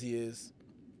says he is,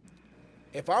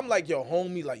 if I'm like your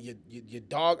homie, like your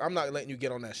dog, I'm not letting you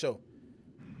get on that show.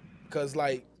 Because,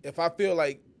 like, if I feel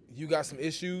like you got some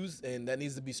issues and that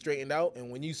needs to be straightened out,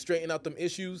 and when you straighten out them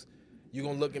issues, you're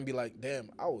going to look and be like, damn,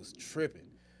 I was tripping.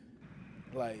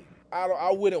 Like,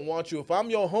 I wouldn't want you. If I'm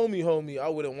your homie, I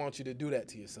wouldn't want you to do that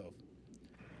to yourself.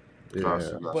 Yeah.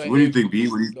 What do you think, B?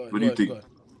 What do you think?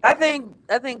 I think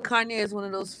Kanye is one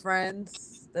of those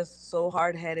friends that's so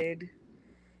hard-headed.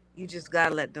 You just got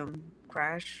to let them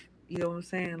crash. You know what I'm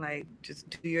saying? Like, just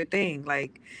do your thing.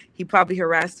 Like, he probably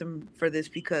harassed him for this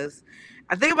because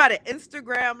I think about it,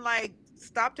 Instagram, like,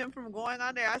 stopped him from going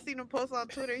on there. I seen him post on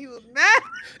Twitter. He was mad.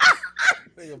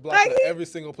 They blocked like every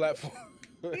single platform.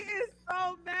 He is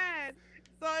so mad.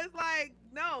 So it's like,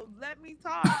 no, let me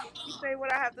talk. Let me say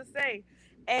what I have to say.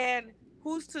 And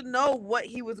who's to know what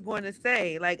he was going to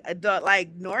say? Like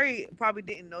Nori probably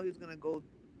didn't know he was going to go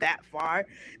that far.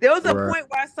 There was a point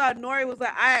where I saw Nori was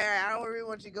like, I don't really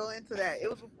want you to go into that. It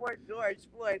was before George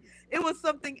Floyd. It was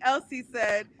something else he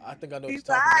said. I think I know. He's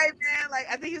like, man, like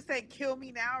I think he was saying "kill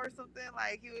me now" or something.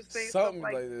 Like he was saying something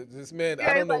like this. Man,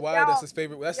 I don't know why that's his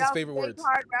favorite. That's his favorite words.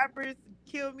 Hard rappers,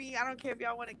 kill me. I don't care if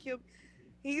y'all want to kill me.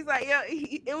 He's like, yeah.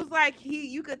 It was like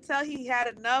you could tell he had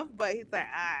enough, but he's like,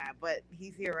 but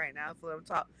he's here right now, so let him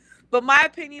talk. But my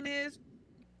opinion is,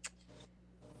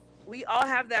 we all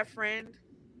have that friend.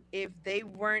 If they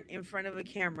weren't in front of a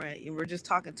camera and we're just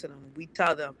talking to them, we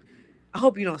tell them, I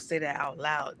hope you don't say that out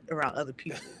loud around other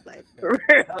people. Like, for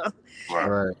real.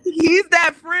 Right. He's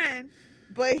that friend,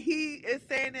 but he is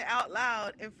saying it out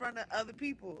loud in front of other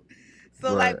people.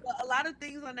 So like a lot of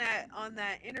things on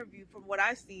that interview from what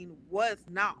I've seen was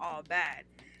not all bad.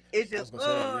 It's just, come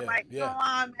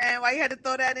on, man, why you had to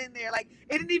throw that in there? Like,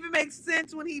 it didn't even make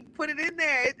sense when he put it in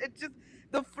there. It just,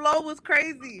 the flow was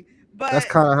crazy. But that's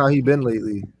kind of how he been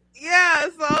lately. Yeah,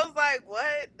 so I was like,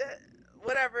 what?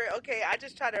 Whatever. Okay, I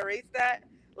just try to erase that.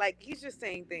 Like, he's just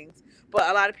saying things. But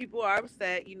a lot of people are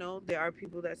upset. You know, there are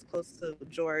people that's close to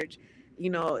George. You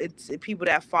know, it's people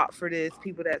that fought for this,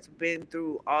 people that's been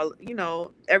through all, you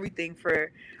know, everything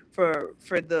for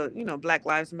the, you know, Black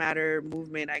Lives Matter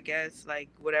movement, I guess, like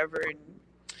whatever. And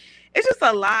it's just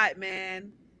a lot,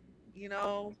 man. You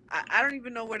know, I don't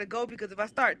even know where to go, because if I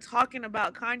start talking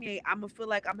about Kanye, I'm going to feel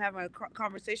like I'm having a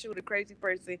conversation with a crazy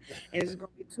person, and it's going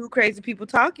to be two crazy people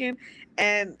talking.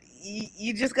 And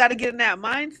you just got to get in that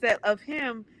mindset of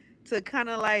him to kind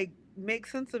of like make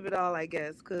sense of it all, I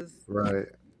guess. Cause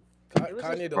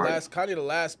Kanye the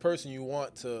last person you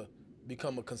want to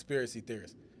become a conspiracy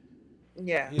theorist.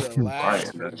 Yeah. He's the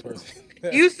last person.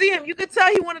 You see him, you could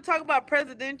tell he want to talk about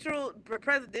presidential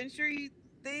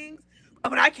things.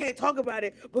 But I can't talk about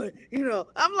it. But, you know,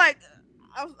 I'm like,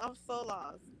 I'm so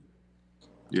lost.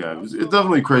 Yeah, it's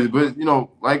definitely crazy. But, you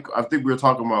know, like I think we were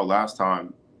talking about last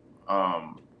time,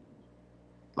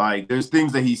 like there's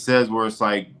things that he says where it's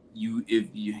like you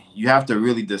have to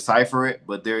really decipher it,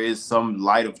 but there is some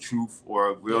light of truth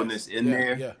or realness in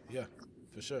there. Yeah,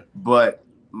 for sure. But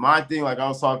my thing, like I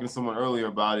was talking to someone earlier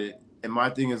about it, and my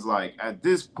thing is like at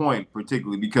this point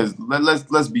particularly, because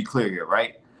let's be clear here,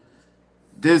 right?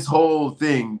 This whole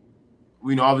thing,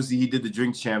 you know, obviously he did the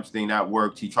Drink Champs thing, that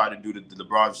worked. He tried to do the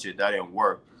LeBron shit, that didn't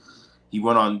work. He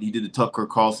did the Tucker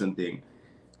Carlson thing.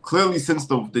 Clearly, since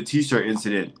the T-shirt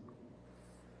incident,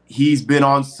 he's been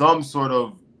on some sort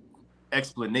of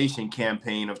explanation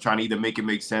campaign of trying to either make it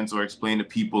make sense or explain to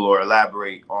people or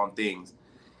elaborate on things.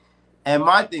 And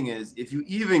my thing is, if you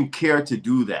even care to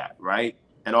do that, right?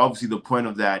 And obviously the point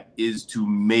of that is to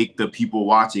make the people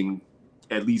watching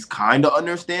at least kind of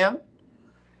understand.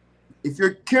 If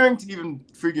you're caring to even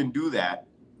freaking do that,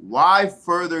 why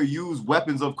further use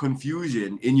weapons of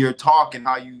confusion in your talk and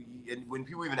how you, and when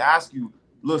people even ask you,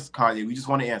 look, Kanye, we just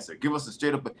want to answer. Give us a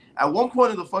straight up. At one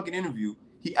point of the fucking interview,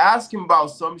 he asked him about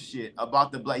some shit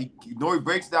about the black. Nori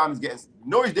breaks down,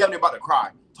 Nori's damn near about to cry,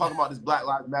 talking about this Black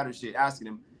Lives Matter shit, asking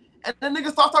him. And then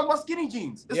niggas start talking about skinny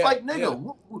jeans. It's like,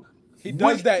 nigga. Yeah. He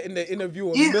does that in the interview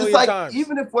a million times.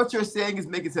 Even if what you're saying is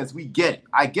making sense, we get it.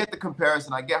 I get the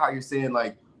comparison. I get how you're saying,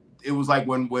 like, it was like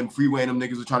when Freeway and them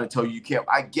niggas were trying to tell you can't.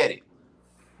 I get it.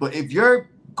 But if your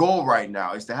goal right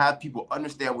now is to have people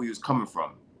understand where he was coming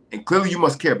from, and clearly you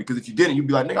must care, because if you didn't, you'd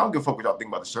be like, nigga, I don't give a fuck what y'all think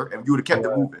about the shirt, and you would have kept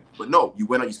it moving. But no, you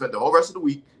went on, you spent the whole rest of the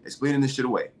week explaining this shit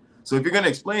away. So if you're going to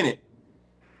explain it,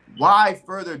 why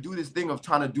further do this thing of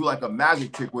trying to do like a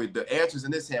magic trick where the answer's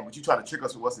in this hand, but you trying to trick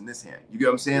us with what's in this hand? You get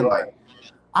what I'm saying? Like,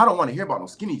 I don't want to hear about no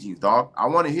skinny jeans, dog. I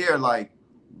want to hear, like,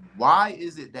 why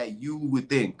is it that you would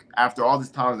think after all this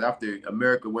time, after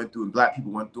America went through and black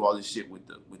people went through all this shit with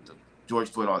the George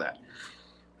Floyd and all that,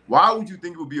 why would you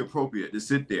think it would be appropriate to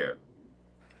sit there?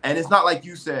 And it's not like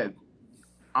you said,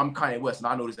 I'm Kanye West and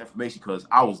I know this information because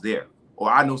I was there,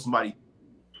 or I know somebody.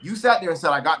 You sat there and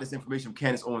said, I got this information from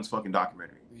Candace Owens' fucking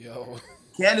documentary. Yo.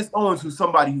 Candace Owens, who's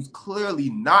somebody who's clearly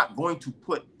not going to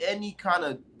put any kind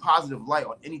of positive light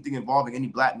on anything involving any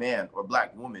black man or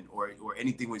black woman or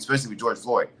anything, especially with George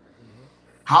Floyd. Mm-hmm.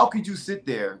 How could you sit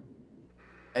there?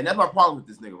 And that's my problem with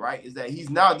this nigga, right? Is that he's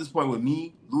now at this point with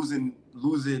me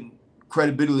losing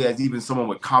credibility as even someone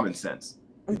with common sense.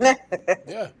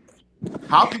 Yeah.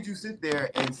 How could you sit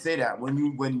there and say that when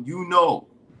you know,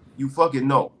 you fucking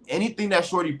know anything that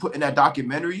Shorty put in that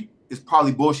documentary is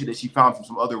probably bullshit that she found from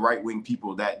some other right-wing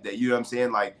people that you know what I'm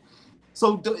saying? Like,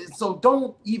 so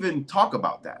don't even talk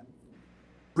about that.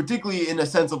 Particularly in the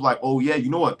sense of like, oh yeah, you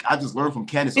know what? I just learned from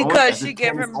Candace Owens. Because she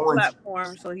gave him a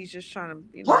platform, so he's just trying to,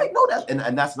 you know. Right, no,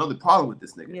 and that's another problem with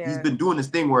this nigga. Yeah. He's been doing this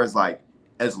thing where it's like,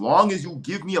 as long as you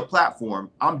give me a platform,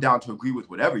 I'm down to agree with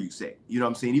whatever you say. You know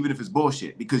what I'm saying? Even if it's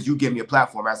bullshit, because you give me a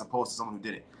platform as opposed to someone who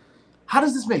didn't. How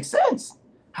does this make sense?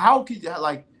 How could you,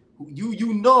 like,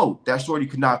 you know that Shorty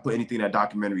could not put anything in that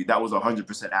documentary that was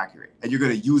 100% accurate, and you're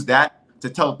gonna use that to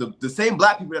tell the same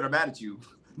black people that are mad at you,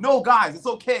 no, guys, it's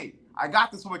okay. I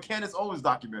got this from a Candace Owens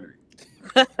documentary.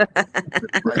 Right,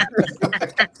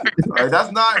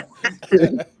 that's not.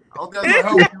 I don't think that's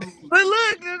gonna help you. But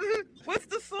look, what's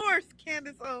the source,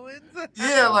 Candace Owens?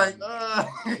 Yeah, like, gosh,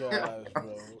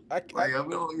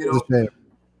 bro.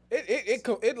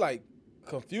 It like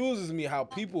confuses me how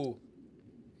people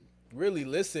really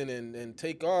listen and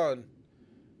take on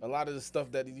a lot of the stuff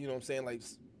that, you know what I'm saying, like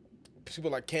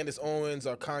people like Candace Owens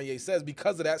or Kanye says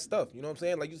because of that stuff. You know what I'm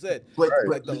saying? Like you said, but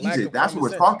that's what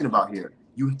we're talking about here.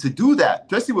 You to do that,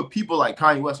 especially with people like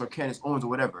Kanye West or Candace Owens or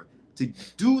whatever, to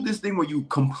do this thing where you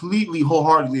completely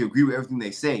wholeheartedly agree with everything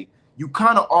they say, you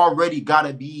kind of already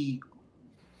gotta be,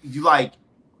 you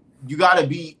gotta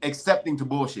be accepting to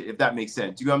bullshit, if that makes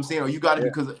sense. You know what I'm saying? Or you gotta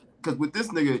because with this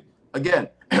nigga, again,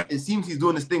 it seems he's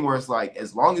doing this thing where it's like,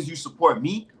 as long as you support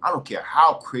me, I don't care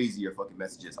how crazy your fucking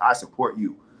message is, I support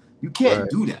you. You can't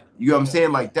do that. You know what I'm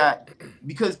saying? Like that,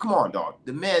 because come on, dog.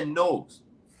 The man knows.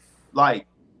 Like,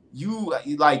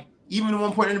 even in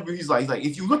one point in the interview, he's like,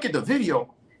 if you look at the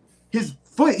video, his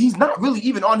foot, he's not really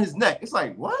even on his neck. It's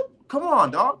like, what? Come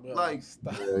on, dog. Like,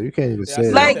 you can't even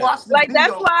say like that's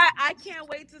why I can't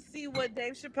wait to see what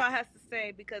Dave Chappelle has to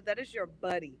say, because that is your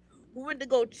buddy who went to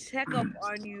go check up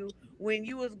on you when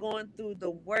you was going through the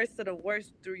worst of the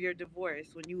worst through your divorce,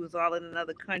 when you was all in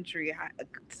another country,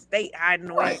 state, hiding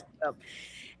away stuff.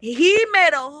 He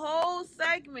made a whole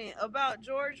segment about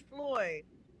George Floyd,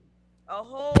 a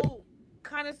whole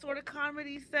kind of sort of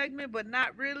comedy segment, but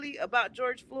not really, about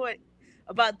George Floyd,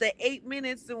 about the 8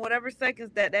 minutes and whatever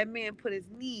seconds that man put his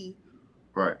knee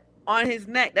on his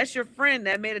neck. That's your friend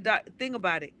that made a thing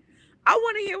about it. I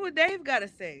want to hear what Dave got to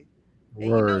say.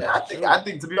 I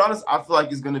think to be honest, I feel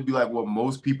like it's gonna be like what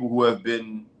most people who have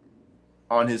been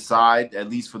on his side, at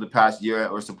least for the past year,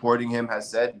 or supporting him, has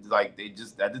said. Like,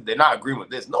 they're not agreeing with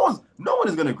this. No one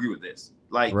is gonna agree with this.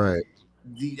 Like,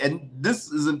 and this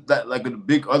isn't that like a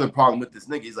big other problem with this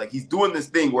nigga. He's like, he's doing this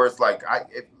thing where it's like,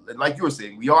 like you were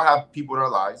saying, we all have people in our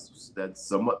lives that's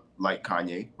somewhat like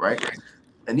Kanye, right?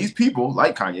 And these people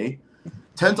like Kanye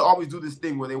tend to always do this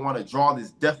thing where they want to draw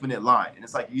this definite line, and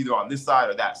it's like either on this side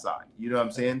or that side. You know what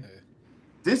I'm saying?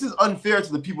 This is unfair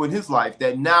to the people in his life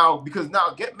that now,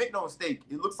 make no mistake,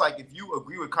 it looks like if you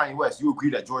agree with Kanye West, you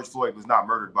agree that George Floyd was not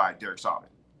murdered by Derek Chauvin.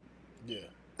 Yeah.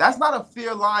 that's not a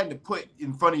fair line to put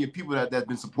in front of your people that's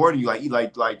been supporting you.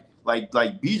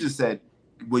 Like B just said,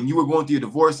 when you were going through your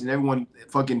divorce and everyone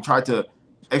fucking tried to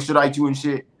extradite you and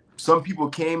shit, some people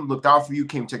came, looked out for you,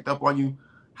 came, checked up on you.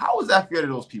 How is that fair to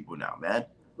those people now, man?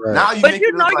 Right. Now you but make you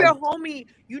it know look your like, homie.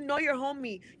 You know your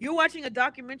homie. You're watching a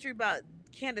documentary about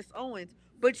Candace Owens,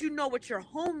 but you know what your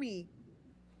homie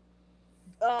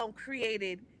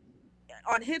created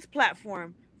on his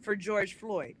platform for George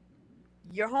Floyd.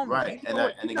 Your homie. right. You know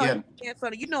what, And again,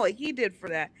 you know what he did for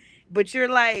that. But you're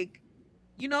like,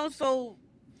 so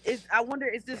I wonder,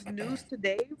 is this news to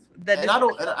Dave? and I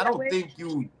don't think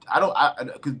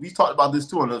because we talked about this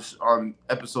too on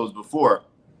episodes before.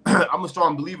 I'm a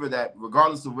strong believer that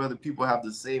regardless of whether people have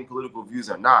the same political views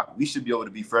or not, we should be able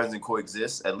to be friends and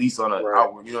coexist, at least on an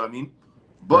outward, you know what I mean?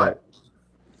 But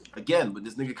again, with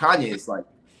this nigga Kanye, it's like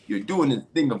you're doing this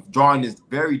thing of drawing this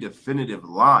very definitive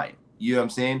line. You know what I'm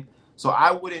saying? So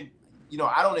I wouldn't,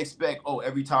 I don't expect,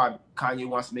 every time Kanye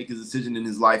wants to make his decision in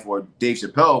his life or Dave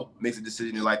Chappelle makes a decision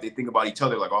in his life, they think about each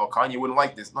other like, Kanye wouldn't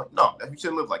like this. No, you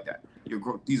shouldn't live like that.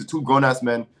 These are two grown-ass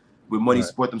men with money to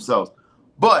support themselves.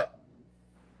 But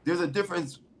there's a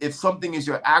difference if something is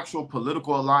your actual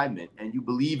political alignment and you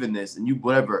believe in this and you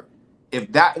whatever.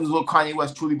 If that is what Kanye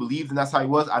West truly believed and that's how he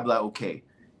was, I'd be like, okay.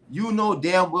 You know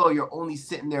damn well you're only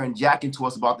sitting there and jacking to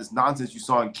us about this nonsense you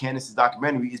saw in Candace's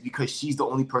documentary is because she's the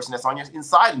only person that's on your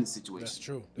inside in this situation. That's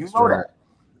true. You know that.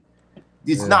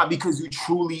 It's not because you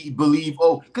truly believe,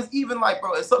 because even like,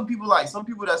 bro, some people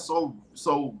that's so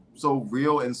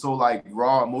real and so like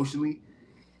raw emotionally,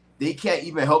 they can't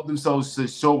even help themselves to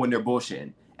show when they're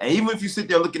bullshitting. And even if you sit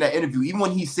there looking at interview, even when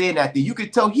he's saying that thing, you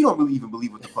could tell he don't really even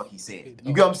believe what the fuck he's saying.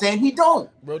 You get what I'm saying? He don't.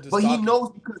 But he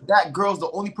knows because that girl's the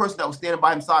only person that was standing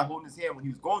by his side holding his hand when he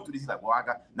was going through this. He's like, well,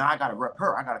 I gotta rep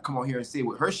her. I gotta come on here and say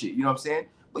with her shit. You know what I'm saying?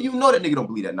 But you know that nigga don't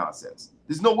believe that nonsense.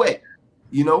 There's no way.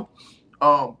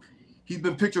 He's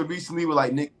been pictured recently with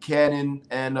like Nick Cannon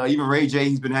and even Ray J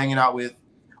he's been hanging out with,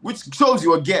 which shows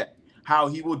you again how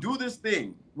he will do this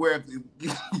thing where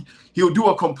he'll do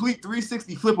a complete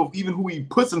 360 flip of even who he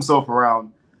puts himself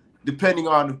around, depending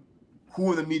on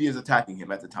who in the media is attacking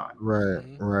him at the time.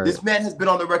 Right. This man has been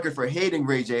on the record for hating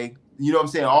Ray J. You know what I'm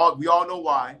saying? We all know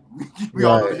why. We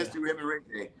all know the history with him and Ray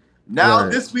J. Now,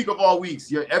 this week of all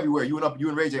weeks, you're everywhere. You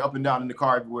and Ray J up and down in the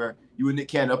car everywhere. You and Nick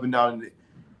Cannon up and down.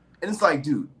 And it's like,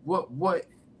 dude, what?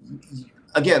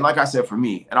 Again, like I said, for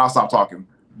me, and I'll stop talking,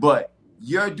 but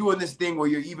you're doing this thing where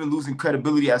you're even losing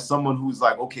credibility as someone who's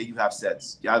like, okay, you have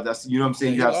sense. Yeah, that's, you know what I'm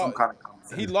saying? You have some kind of common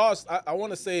sense. He lost, I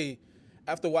want to say,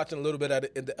 after watching a little bit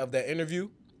of that interview,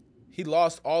 he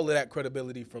lost all of that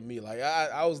credibility from me. Like,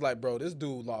 I was like, bro, this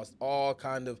dude lost all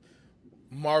kind of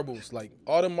marbles. Like,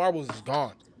 all the marbles is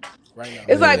gone right now.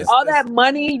 It's like all that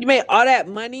money, you made all that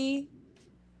money,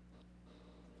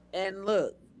 and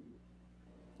look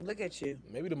at you.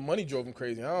 Maybe the money drove him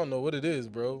crazy. I don't know what it is,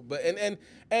 bro. But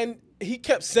and he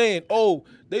kept saying, "Oh,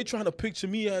 they trying to picture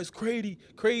me as crazy."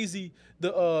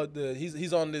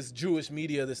 He's on this Jewish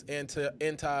media, this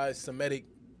anti-Semitic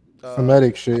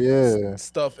Semitic shit,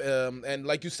 stuff. And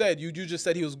like you said, you just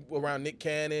said he was around Nick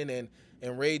Cannon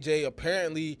and Ray J.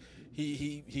 Apparently,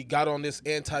 he got on this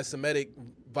anti-Semitic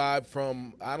vibe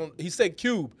from he said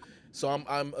Cube, so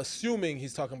I'm assuming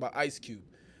he's talking about Ice Cube.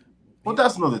 Well,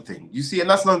 that's another thing. You see, and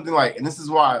that's another thing, and this is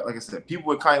why, like I said, people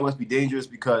with Kanye West be dangerous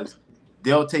because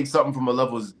they'll take something from a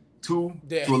level 2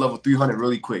 to a level 300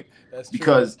 really quick. That's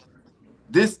because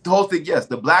this whole thing, yes,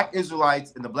 the Black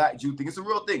Israelites and the Black Jew thing, it's a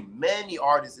real thing. Many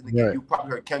artists in the game, you probably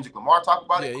heard Kendrick Lamar talk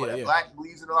about it, that Black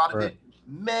believes in a lot of it.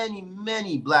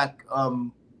 Many Black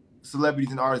celebrities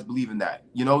and artists believe in that.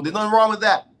 You know, there's nothing wrong with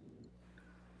that.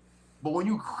 But when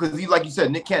because like you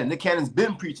said, Nick Cannon's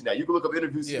been preaching that. You can look up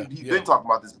interviews. He's been talking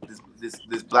about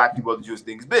this Black people, the Jewish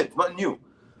thing. It's been nothing new.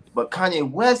 But Kanye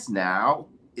West now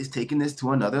is taking this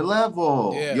to another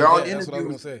level. You're on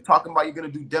interviews talking about you're gonna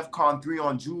do DEFCON 3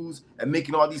 on Jews and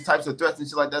making all these types of threats and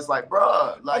shit like that. It's like,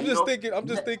 bruh. Like, I'm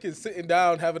just thinking, sitting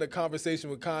down, having a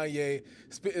conversation with Kanye,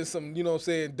 spitting some,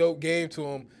 dope game to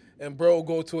him. And bro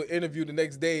go to an interview the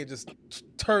next day and just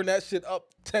turn that shit up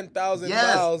 10,000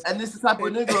 miles. And this is the type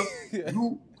of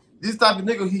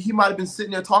nigga he might have been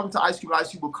sitting there talking to Ice Cube.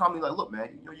 Ice Cube will come like, look,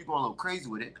 man, you're going a little crazy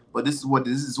with it, but this is what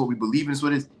we believe in. This is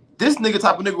what it is. This nigga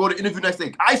type of nigga go to interview next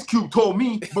day. Ice Cube told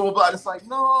me, blah blah blah. It's like,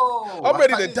 no, I'm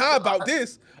ready to die about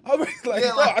this. I'm ready,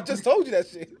 I just told you that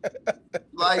shit.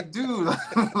 Like, dude,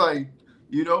 like,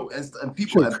 and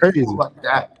people like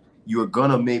that, you're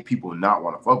gonna make people not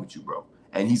want to fuck with you, bro.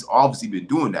 And he's obviously been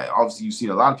doing that. Obviously, you've seen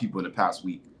a lot of people in the past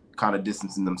week kind of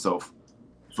distancing themselves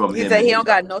from him. He said he don't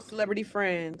got no celebrity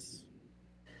friends.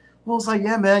 Well, it's like,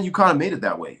 yeah, man, you kind of made it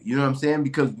that way. You know what I'm saying?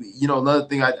 Because, you know, another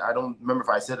thing, I don't remember if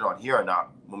I said it on here or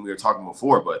not when we were talking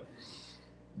before, but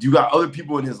you got other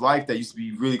people in his life that used to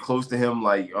be really close to him,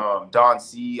 like Don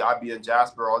C, IB and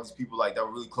Jasper, all these people like that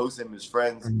were really close to him as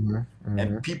friends.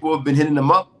 And people have been hitting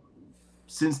him up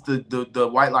since the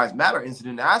White Lives Matter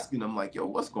incident, asking him like, yo,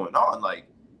 what's going on? Like,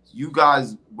 you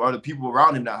guys are the people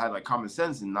around him that had like common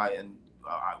sense, and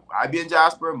IB and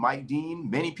Jasper, Mike Dean,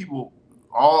 many people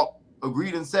all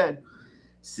agreed and said,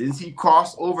 since he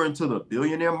crossed over into the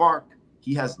billionaire mark,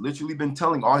 he has literally been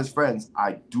telling all his friends,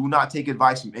 I do not take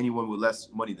advice from anyone with less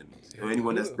money than me. Or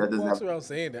anyone that doesn't have. around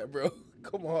saying that, bro.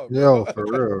 Come on, bro. Yo, for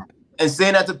real. And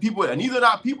saying that to people, and these are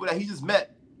not people that he just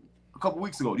met a couple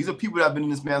weeks ago. These are people that have been in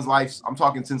this man's life. I'm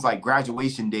talking since like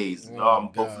graduation days,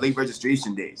 both late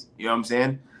registration days. You know what I'm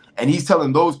saying? And he's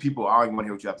telling those people, I don't even want to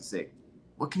hear what you have to say.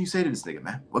 What can you say to this nigga,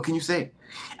 man? What can you say?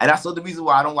 And that's the reason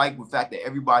why I don't like the fact that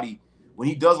everybody, when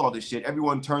he does all this shit,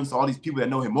 everyone turns to all these people that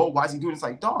know him. Oh, why is he doing this?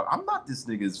 Like, dog, I'm not this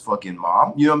nigga's fucking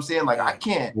mom. You know what I'm saying? Like, I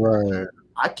can't. Right.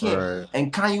 I can't. Right.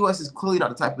 And Kanye West is clearly not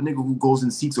the type of nigga who goes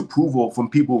and seeks approval from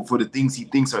people for the things he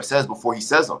thinks or says before he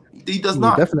says them. He does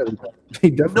not. Definitely.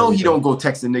 No, he don't go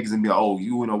texting niggas and be like, oh,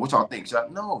 you know, what y'all think?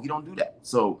 No, he don't do that.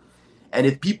 So, and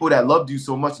if people that loved you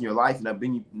so much in your life and have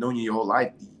been known you your whole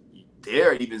life,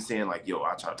 they're even saying like, yo,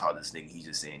 I try to talk to this nigga. He's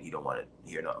just saying he don't want to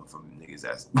hear nothing from niggas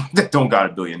that don't got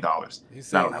 $1 billion. He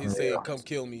said, come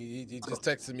kill me. He just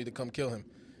texted me to come kill him.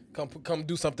 Come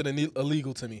do something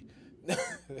illegal to me.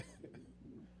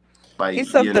 Like,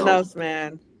 he's something else,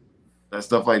 man. That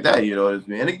stuff like that, you know what I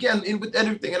mean? And again, with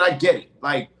everything, and I get it.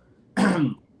 Like,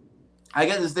 I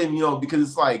get this thing, you know, because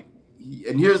it's like,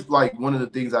 and here's like one of the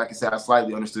things I can say I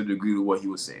slightly understood the agree with what he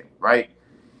was saying, right?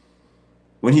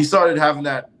 When he started having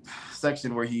that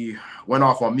section where he went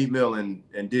off on Meat Mill and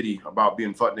Diddy about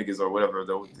being fuck niggas or whatever.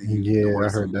 I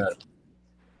heard that.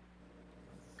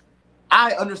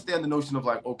 I understand the notion of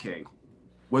like, okay,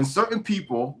 when certain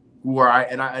people who are,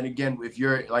 and again, if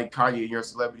you're like Kanye, you're a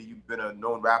celebrity, you've been a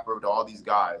known rapper to all these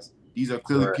guys. These are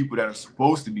clearly people that are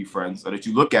supposed to be friends, or that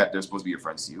you look at, they're supposed to be your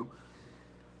friends to you.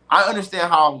 I understand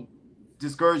how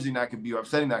discouraging that could be or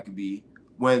upsetting that could be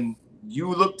when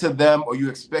you look to them or you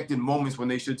expect in moments when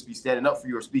they should be standing up for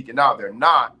you or speaking out, they're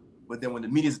not. But then when the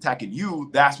media's attacking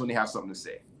you, that's when they have something to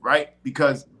say, right?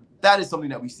 Because that is something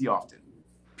that we see often.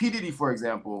 P. Diddy, for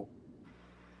example,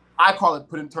 I call it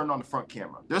turn on the front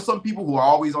camera. There's some people who are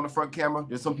always on the front camera.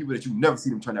 There's some people that you never see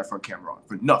them turn that front camera on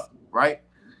for nothing, right?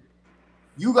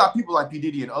 You got people like P.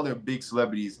 Diddy and other big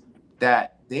celebrities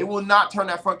that they will not turn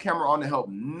that front camera on to help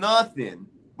nothing.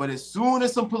 But as soon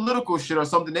as some political shit or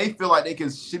something they feel like they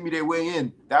can shimmy their way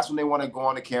in, that's when they want to go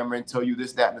on the camera and tell you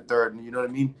this, that, and the third. And you know what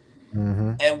I mean?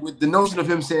 Mm-hmm. And with the notion of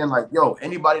him saying like, yo,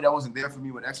 anybody that wasn't there for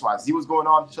me when X, Y, Z was going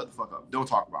on, shut the fuck up. Don't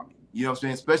talk about me. You know what I'm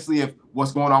saying? Especially if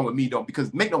what's going on with me don't,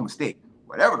 because make no mistake,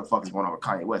 whatever the fuck is going on with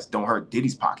Kanye West don't hurt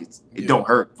Diddy's pockets. It don't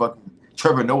hurt fucking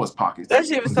Trevor Noah's pockets.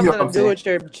 Especially if it's something to do with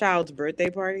your child's birthday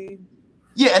party.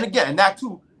 Yeah, and again, and that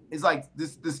too is like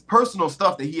this personal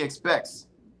stuff that he expects.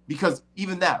 Because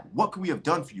even that, what could we have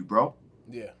done for you, bro?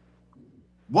 Yeah.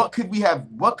 What could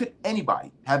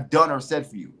anybody have done or said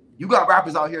for you? You got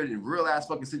rappers out here in real ass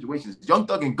fucking situations. Young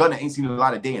Thug and Gunna ain't seen a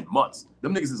lot of day in months.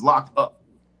 Them niggas is locked up.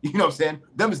 You know what I'm saying?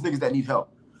 Them is niggas that need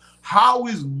help. How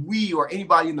is we or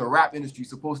anybody in the rap industry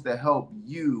supposed to help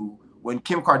you when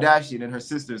Kim Kardashian and her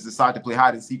sisters decide to play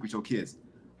hide and seek with your kids?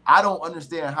 I don't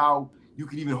understand how you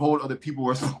can even hold other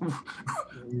people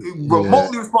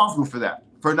remotely responsible for that.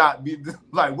 For not being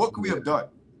like, what could we have done?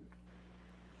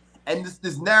 And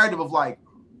this narrative of like,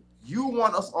 you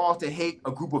want us all to hate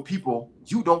a group of people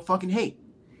you don't fucking hate.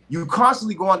 You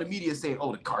constantly go on the media saying,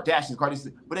 oh, the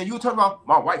Kardashians, but then you turn around,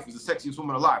 my wife is the sexiest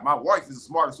woman alive. My wife is the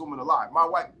smartest woman alive. My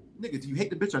wife, nigga, do you hate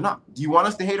the bitch or not? Do you want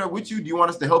us to hate her with you? Do you want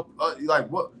us to help? Like,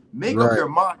 what? Make up your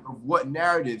mind of what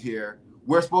narrative here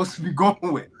we're supposed to be going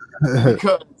with.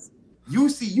 Because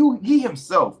he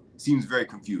himself seems very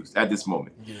confused at this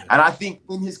moment. Yeah. And I think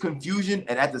in his confusion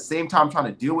and at the same time trying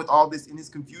to deal with all this in his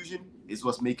confusion is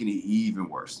what's making it even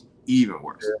worse. Even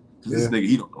worse. This nigga,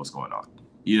 he don't know what's going on.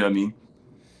 You know what I mean?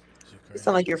 It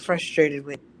sounds like you're frustrated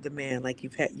with the man, like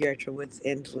you're at your wits'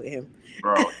 end with him.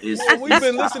 Bro, we've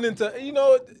been listening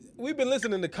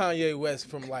to Kanye West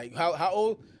from like how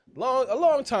old? A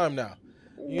long time now.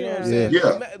 You know what I'm saying?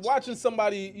 Yeah. Watching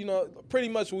somebody, pretty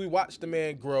much we watched the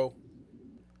man grow,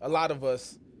 a lot of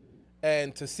us,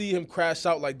 and to see him crash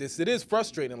out like this, it is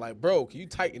frustrating. Like, bro, can you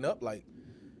tighten up? Like,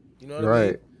 you know what I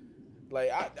mean?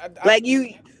 Like, like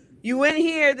you went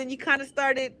here, then you kind of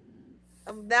started.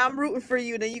 Now I'm rooting for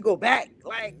you, then you go back.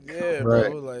 Like, yeah, bro.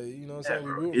 Like, you know what I'm saying?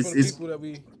 We're rooting for the people that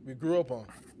we grew up on.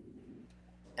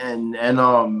 and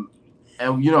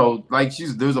you know, like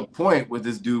there's a point with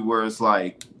this dude where it's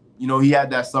like, you know, he had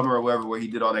that summer or whatever where he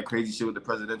did all that crazy shit with the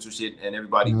presidential shit, and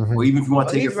everybody. Well, even if you want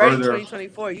to take it further,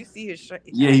 2024. You see his shirt.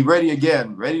 Yeah, he ready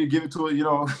again, ready to give it to it, you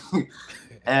know.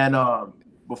 And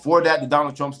before that, the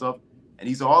Donald Trump stuff, and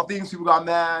he said all things people got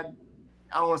mad.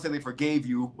 I don't want to say they forgave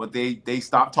you, but they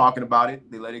stopped talking about it.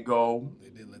 They let it go. They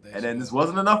did let that and then this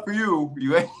wasn't enough for you.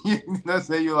 Let's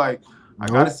say you're like, I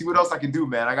gotta see what else I can do,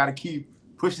 man. I gotta keep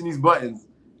pushing these buttons.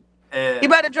 And he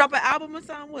about to drop an album or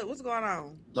something? What's going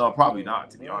on? No, probably not,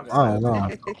 to be honest. I don't know.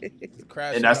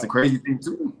 And that's the crazy thing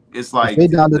too. It's like they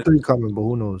down to 3 coming, but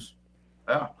who knows?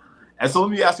 Yeah. And so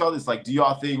let me ask y'all this: like, do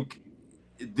y'all think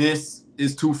this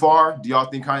is too far? Do y'all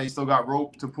think Kanye still got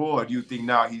rope to pull, or do you think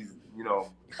now he's, you know?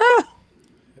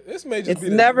 This may just be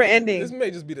never ending. This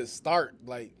may just be the start.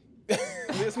 Like,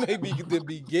 this may be the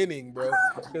beginning, bro.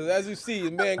 Because as you see,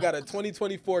 the man got a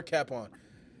 2024 cap on.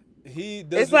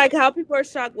 It's like how people are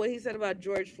shocked what he said about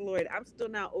George Floyd. I'm still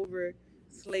not over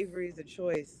slavery is a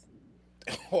choice.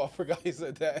 Oh, I forgot he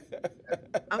said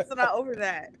that. I'm still not over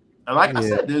that. And like I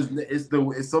said,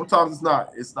 sometimes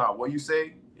it's not what you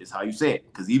say, it's how you say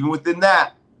it. Because even within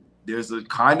that, there's a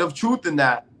kind of truth in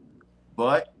that,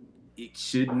 but it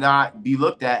should not be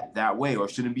looked at that way, or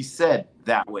shouldn't be said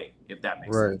that way, if that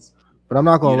makes sense. But I'm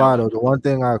not gonna lie though, the one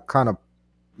thing I kind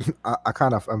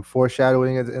of am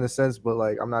foreshadowing it in a sense, but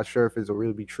like I'm not sure if it's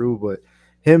really be true, but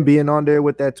him being on there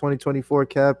with that 2024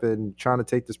 cap and trying to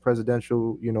take this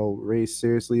presidential, you know, race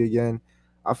seriously again,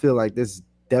 I feel like this is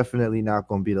definitely not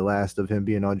going to be the last of him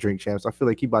being on Drink Champs. I feel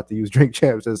like he about to use Drink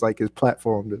Champs as like his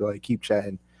platform to like keep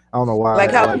chatting. I don't know why.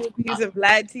 Like how he's using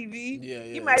Vlad TV?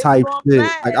 Yeah. Type shit.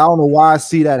 Like I don't know why I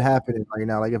see that happening right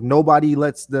now. Like if nobody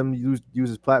lets them use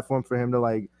his platform for him to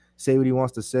like say what he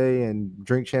wants to say, and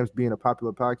Drink Champs being a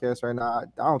popular podcast right now, I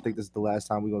don't think this is the last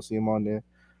time we're going to see him on there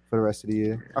for the rest of the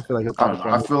year. I feel like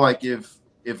I feel like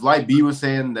if Light B was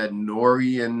saying that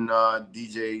Nori and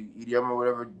DJ EDM or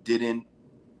whatever didn't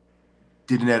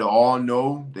at all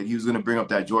know that he was going to bring up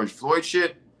that George Floyd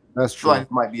shit, that's true. I feel like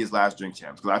it might be his last Drink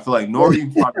Champs, because I feel like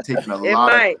Nori probably taking a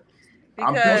lot of.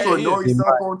 I'm pretty sure Nori's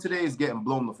cell phone today is getting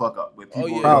blown the fuck up with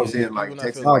people saying like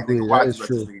texting like they why let this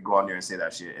nigga go on there and say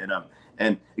that shit.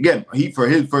 And again, he for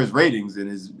his ratings and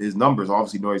his numbers,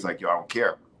 obviously Nori's like, yo, I don't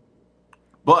care.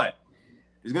 But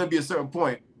there's gonna be a certain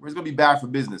point where it's gonna be bad for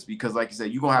business, because like you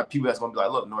said, you're gonna have people that's gonna be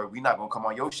like, look, Nori, we're not gonna come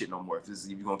on your shit no more if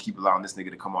you're gonna keep allowing this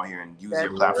nigga to come on here and use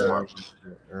your platform.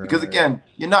 Because again,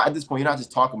 you're not at this point, you're not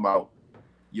just talking about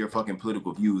your fucking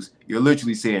political views. You're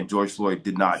literally saying George Floyd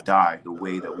did not die the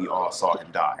way that we all saw him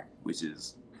die, which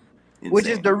is insane. Which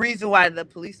is the reason why the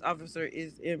police officer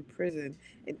is in prison.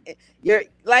 And you're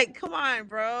like, come on,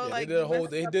 bro. Yeah, like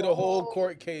they did a whole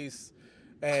court case,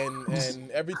 and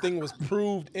everything was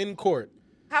proved in court.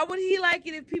 How would he like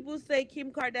it if people say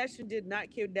Kim Kardashian did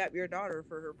not kidnap your daughter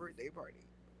for her birthday party?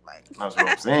 Like, that's what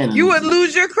I'm saying. You would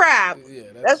lose your crap. Yeah,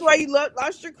 that's why you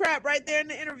lost your crap right there in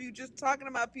the interview, just talking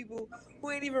about people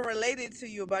who ain't even related to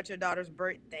you about your daughter's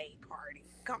birthday party.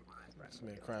 Come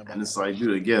on, bro. And it's like,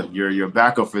 dude, again, your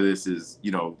backup for this is,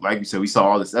 you know, like you said, we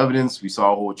saw all this evidence. We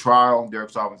saw a whole trial.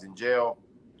 Derek Chauvin was in jail.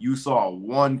 You saw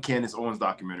one Candace Owens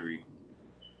documentary,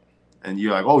 and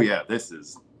you're like, oh yeah, this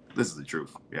is the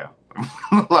truth. Yeah.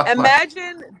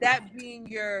 Imagine that being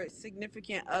your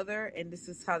significant other, and this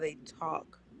is how they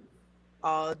talk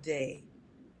all day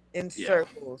in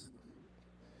circles.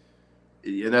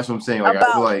 Yeah, that's what I'm saying. Like,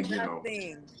 I feel like, you know,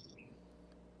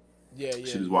 yeah,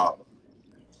 shit is wild.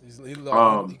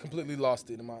 He completely lost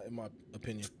it in my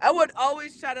opinion. I would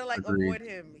always try to like avoid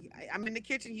him. I'm in the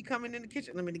kitchen. He coming in the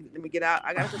kitchen. Let me get out.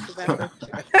 I gotta put the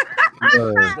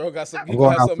bathroom. Bro got some. He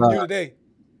gonna have something new today.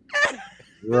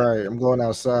 Right, I'm going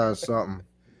outside. Something.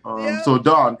 So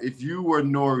Don, if you were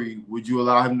Nori, would you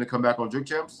allow him to come back on Drink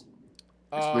Champs?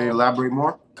 Elaborate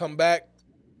more. Come back.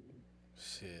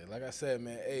 Shit, like I said,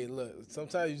 man. Hey, look.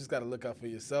 Sometimes you just gotta look out for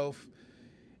yourself.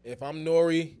 If I'm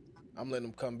Nori, I'm letting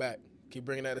him come back. Keep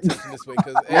bringing that attention this way,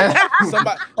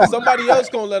 because somebody else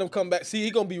gonna let him come back. See, he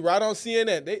gonna be right on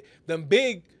CNN. Them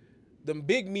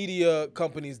big media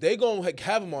companies, they gonna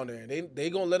have him on there. They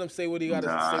gonna let him say what he got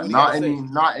to say.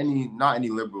 Not any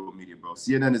liberal media, bro.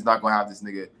 CNN is not gonna have this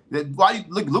nigga. Why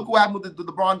look what happened with the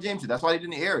LeBron James shit. That's why they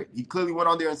didn't air it. He clearly went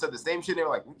on there and said the same shit. They were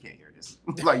like, we can't hear this.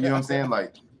 Like, you know what I'm saying?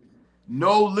 Like,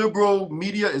 no liberal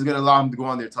media is gonna allow him to go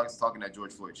on there talking that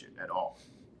George Floyd shit at all.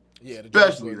 Yeah,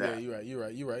 especially that. Yeah, you're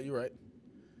right.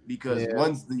 Because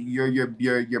once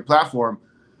your platform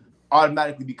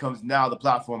automatically becomes now the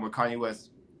platform where Kanye West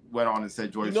went on and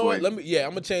said George Floyd. What?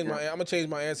 I'm gonna change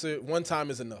my answer. One time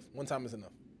is enough.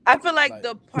 I feel like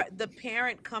the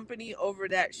parent company over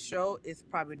that show is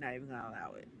probably not even gonna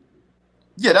allow it.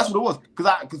 Yeah, that's what it was.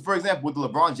 Because for example, with the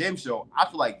LeBron James show, I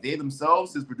feel like they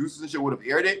themselves, his producers and shit, would have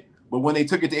aired it. But when they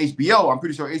took it to HBO, I'm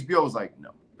pretty sure HBO was like, no,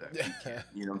 you can't.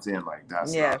 You know what I'm saying? Like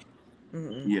that's not,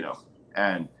 you know,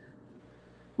 and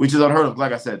which is unheard of.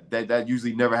 Like I said, that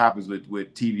usually never happens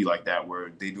with TV like that,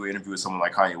 where they do an interview with someone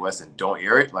like Kanye West and don't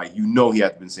air it. Like he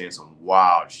had been saying some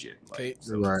wild shit. Like,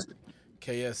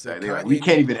 KS said, like, we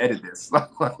can't even edit this.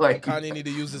 Like Kanye need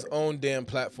to use his own damn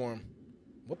platform.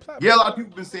 What platform? Yeah, a lot of people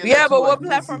have been saying. Yeah, that but too. what Like,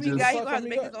 platform he got? He gonna have to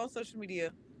make his own social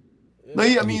media. No,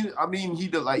 I mean, he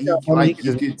did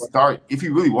he could start if he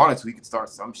really wanted to. He could start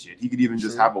some shit. He could even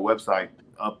just have a website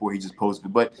up where he just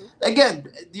posted. But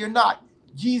again,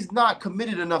 he's not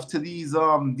committed enough to these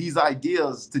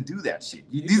ideas to do that shit.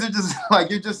 These are just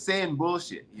like you're just saying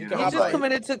bullshit. You know? He's just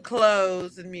committed to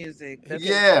clothes and music. Like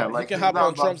he can hop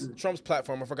on Trump's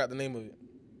platform. I forgot the name of it.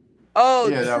 Oh,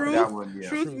 yeah, that one, yeah.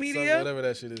 Truth Media, whatever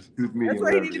that shit is. Truth Media, that's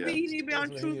where he need to be. He need to be on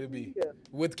Truth Media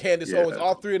with Candace Owens.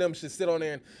 All three of them should sit on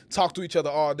there and talk to each other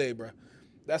all day, bro.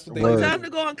 That's what they need. Time to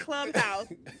go on Clubhouse.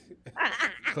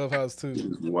 Clubhouse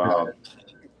too. Wow.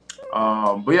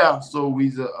 But yeah, so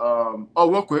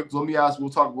real quick, so let me ask. We'll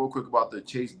talk real quick about the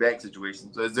Chase Bank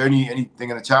situation. So, is there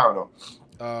anything in the chat or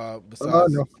no?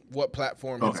 Besides, what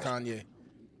platform is Kanye?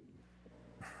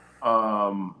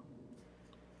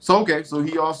 So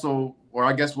he also, or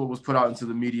I guess what was put out into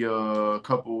the media a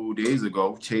couple days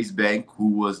ago, Chase Bank, who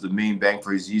was the main bank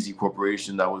for his Yeezy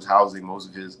Corporation that was housing most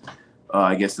of his,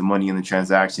 I guess, the money in the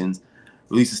transactions,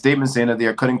 released a statement saying that they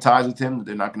are cutting ties with him, that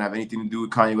they're not going to have anything to do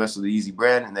with Kanye West or the Yeezy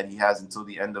brand, and that he has until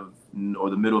the end of or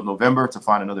the middle of November to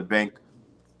find another bank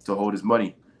to hold his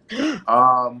money.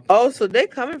 So they're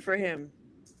coming for him.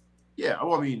 Yeah,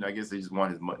 well, I mean, I guess they just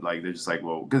want his money. Like they're just like,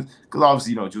 well, because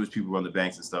obviously, Jewish people run the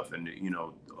banks and stuff, and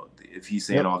if he's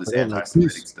saying all this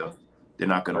anti-Semitic stuff, they're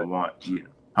not gonna want,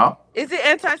 huh? Is it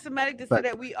anti-Semitic to say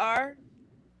that we are?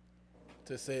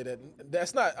 To say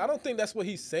that's not. I don't think that's what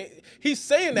he's saying. He's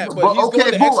saying that, but he's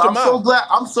going the extra mile.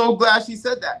 I'm so glad she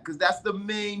said that because that's the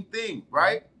main thing,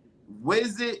 right?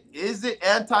 Is it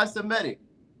anti-Semitic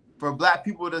for Black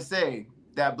people to say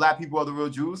that Black people are the real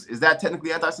Jews? Is that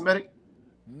technically anti-Semitic?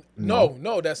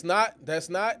 No, that's not.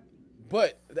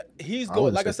 But he's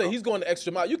going, like I said, he's going the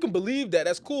extra mile. You can believe that.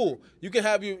 That's cool. You can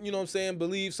have your,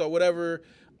 beliefs or whatever.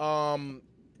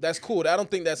 That's cool. I don't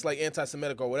think that's like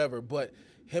anti-Semitic or whatever. But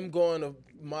him going a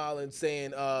mile and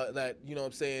saying that,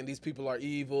 these people are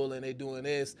evil and they're doing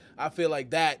this, I feel like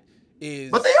that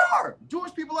is. But they are.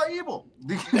 Jewish people are evil.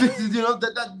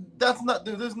 That's not.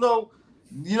 There's no.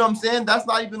 You know what I'm saying? That's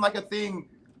not even like a thing.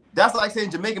 That's like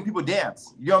saying Jamaican people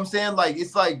dance. You know what I'm saying? Like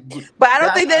it's like. But I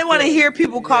don't think they want to hear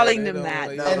people calling them that.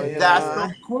 And that's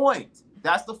the point.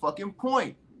 That's the fucking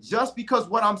point. Just because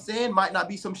what I'm saying might not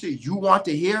be some shit you want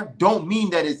to hear, don't mean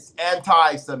that it's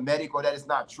anti-Semitic or that it's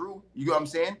not true. You know what I'm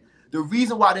saying? The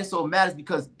reason why they're so mad is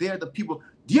because they're the people.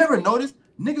 Do you ever notice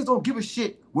niggas don't give a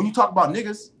shit when you talk about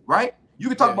niggas, right? You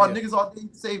can talk about niggas all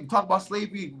day, talk about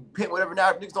slavery, pimp, whatever.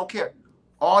 Now niggas don't care.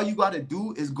 All you got to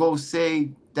do is go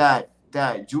say that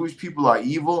Jewish people are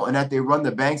evil and that they run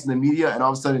the banks and the media, and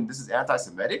all of a sudden this is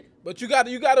anti-Semitic. But you got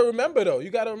to remember though.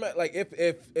 You got to remember, like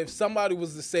if somebody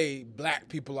was to say Black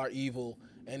people are evil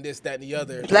and this, that, and the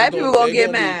other, Black people gonna get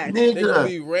mad. They're gonna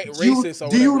be racist.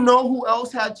 Do you know who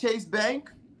else had Chase Bank?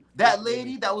 That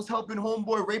lady that was helping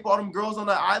homeboy rape all them girls on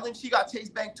the island. She got Chase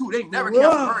Bank too. They never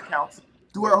canceled her accounts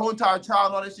through her whole entire trial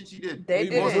and all that shit she did. They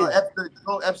did.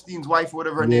 Epstein's wife or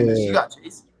whatever her name is. She got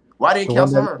Chase. Why didn't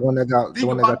cancel her?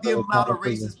 Think about the amount of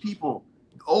racist people,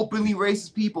 openly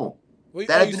racist people. You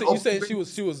saying she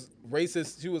was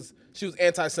racist? She was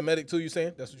anti-Semitic too. You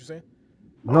saying that's what you're saying?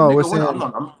 No,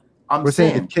 we're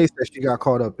saying the case that she got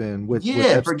caught up in with.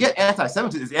 Forget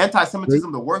anti-Semitism. Is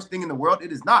anti-Semitism the worst thing in the world?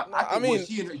 It is not. I mean, what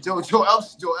she and Joe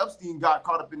Epstein got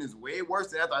caught up in is way worse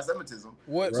than anti-Semitism.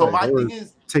 So my thing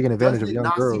is taking advantage of young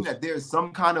girls. Does it not seem that there's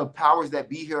some kind of powers that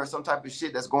be here or some type of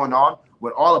shit that's going on?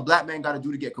 What all a Black man got to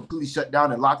do to get completely shut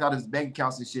down and locked out of his bank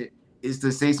accounts and shit is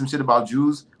to say some shit about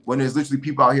Jews when there's literally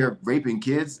people out here raping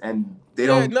kids and they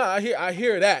don't. No, I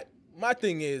hear that. My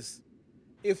thing is,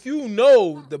 if you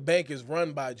know the bank is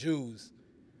run by Jews,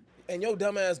 and your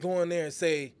dumb ass go in there and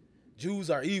say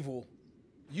Jews are evil,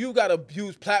 you got a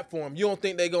huge platform. You don't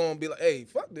think they gonna be like, hey,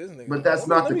 fuck this nigga. But that's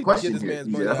not the question here.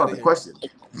 That's not the question.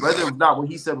 Whether or not what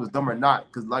he said was dumb or not,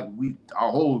 because like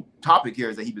our whole topic here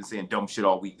is that he's been saying dumb shit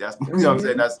all week. That's you know what I'm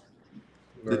saying. That's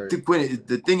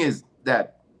the thing is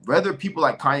that whether people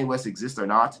like Kanye West exist or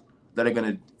not, that are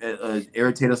gonna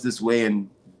irritate us this way and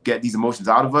get these emotions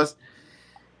out of us,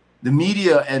 the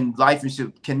media and life and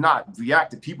shit cannot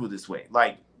react to people this way.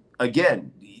 Like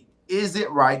again, is it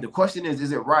right? The question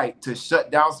is it right to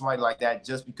shut down somebody like that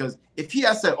just because if he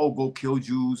had said, "Oh, go kill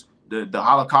Jews," the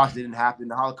Holocaust didn't happen,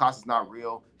 the Holocaust is not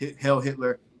real, hell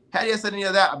Hitler. Had he said any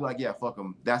of that, I'd be like, yeah, fuck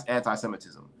him. That's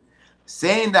anti-Semitism.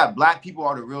 Saying that black people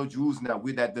are the real Jews and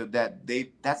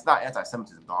that's not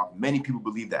anti-Semitism, dog. Many people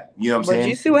believe that. You know what I'm saying?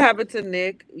 You see what happened to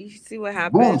Nick. You see what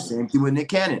happened. Boom, same thing with Nick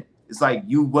Cannon. It's like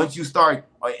once you start,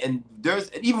 and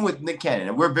even with Nick Cannon,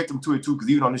 and we're victim to it too, because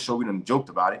even on this show we done joked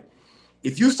about it.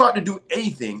 If you start to do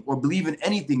anything or believe in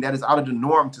anything that is out of the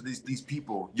norm to these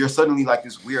people, you're suddenly like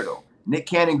this weirdo. Nick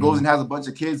Cannon goes and has a bunch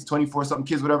of kids, 24 something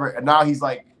kids, whatever, and now he's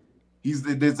like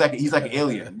an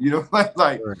alien, you know,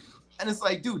 like. And it's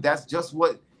like, dude, that's just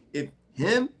what, if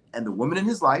him and the woman in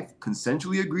his life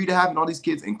consensually agree to having all these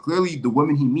kids, and clearly the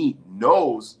woman he meet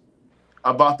knows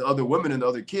about the other women and the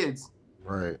other kids.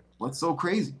 Right. What's so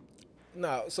crazy?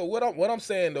 No, so what I'm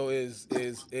saying though is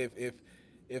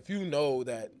if you know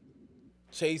that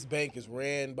Chase Bank is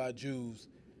ran by Jews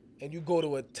and you go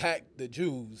to attack the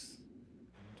Jews,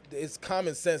 it's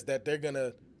common sense that they're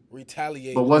gonna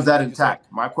retaliate. But was that an attack?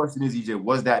 My question is, EJ,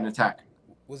 was that an attack?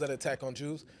 Was that an attack on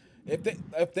Jews?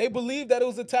 If they believe that it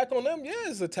was an attack on them, yeah,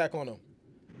 it's an attack on them.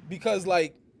 Because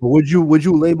like, would you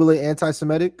label it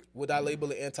anti-Semitic? Would I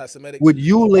label it anti-Semitic? Would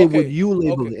you label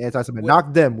it anti-Semitic?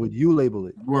 Not them. Would you label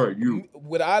it? You.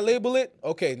 Would I label it?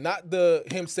 Okay, not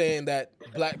him saying that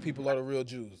black people are the real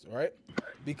Jews, right?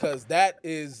 Because that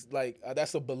is like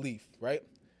that's a belief, right?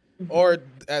 Or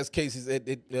as Casey said,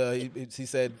 he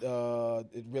said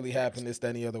it really happened, this, that,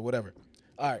 and the other, whatever.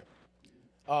 All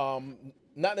right.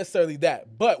 Not necessarily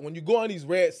that, but when you go on these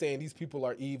rants saying these people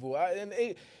are evil, and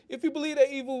if you believe they're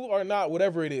evil or not,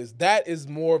 whatever it is, that is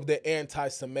more of the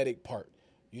anti-Semitic part.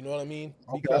 You know what I mean?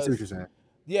 Because, I see what you're saying.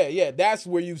 Yeah, that's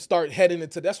where you start heading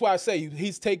into. That's why I say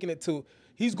he's taking it to.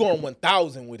 He's going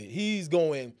 1,000 with it. He's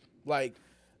going like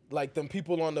them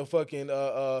people on the fucking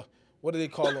what do they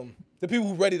call them? The people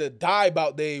who ready to die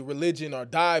about their religion or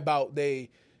die about their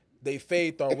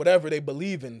faith or whatever they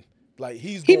believe in. Like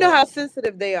he know how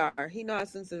sensitive they are. He know how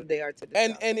sensitive they are to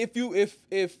this. And if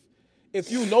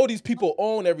you know these people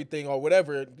own everything or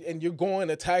whatever, and you're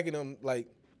going attacking them, like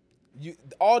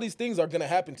all these things are gonna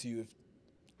happen to you.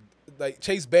 If like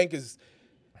Chase Bank is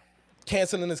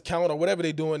canceling his account or whatever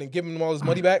they're doing and giving him all his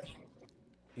money back,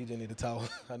 he didn't need a towel.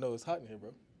 I know it's hot in here,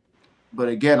 bro. But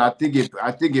again, I think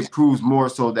it proves more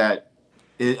so that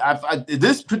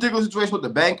this particular situation with the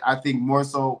bank, I think more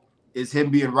so is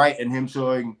him being right and him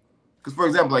showing. Because, for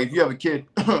example, like if you have a kid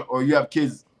or you have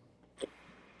kids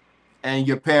and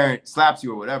your parent slaps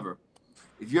you or whatever,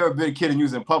 if you're a big kid and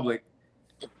you're in public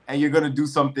and you're going to do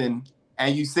something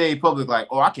and you say in public, like,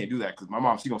 oh, I can't do that because my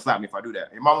mom, she's going to slap me if I do that.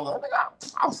 And your mom will like,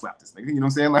 I'll slap this nigga. You know what I'm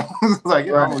saying? Like, I don't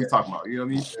know what you're talking about. You know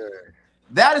what I mean? Sure.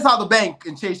 That is how the bank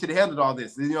and Chase should have handled all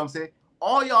this. You know what I'm saying?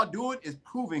 All y'all doing is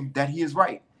proving that he is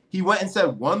right. He went and said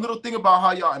one little thing about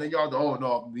how y'all, and then y'all go, oh,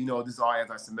 no, you know, this is all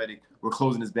anti-Semitic. We're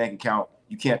closing his bank account.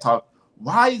 You can't talk.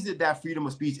 Why is it that freedom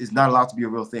of speech is not allowed to be a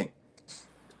real thing?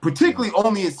 Particularly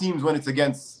only it seems when it's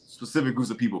against specific groups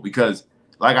of people. Because,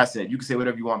 like I said, you can say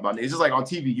whatever you want about it. It's just like on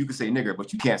TV, you can say nigger,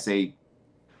 but you can't say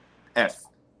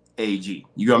F-A-G.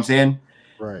 You know what I'm saying?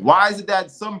 Right. Why is it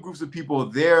that some groups of people,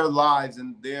 their lives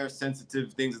and their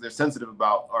sensitive things that they're sensitive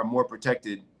about are more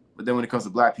protected, but then when it comes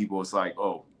to black people, it's like,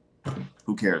 oh,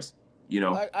 who cares? You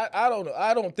know? I don't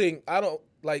know.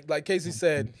 Like Casey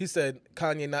said, he said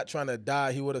Kanye not trying to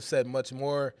die. He would have said much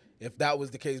more if that was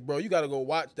the case, bro. You got to go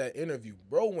watch that interview.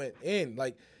 Bro went in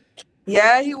like.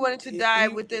 Yeah, he wanted to die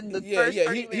within the first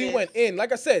 30 minutes. He went in.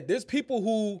 Like I said, there's people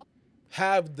who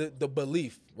have the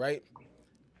belief, right,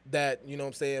 that, you know what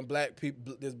I'm saying, black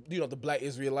people, you know, the black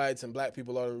Israelites and black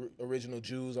people are original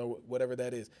Jews or whatever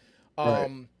that is.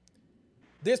 Right.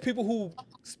 There's people who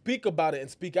speak about it and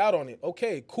speak out on it.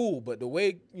 Okay, cool. But the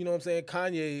way, you know what I'm saying,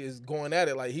 Kanye is going at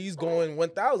it, like he's going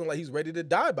 1,000, like he's ready to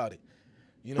die about it.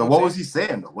 You know what was he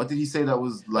saying though? What did he say that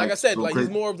was like? Like I said, so like crazy?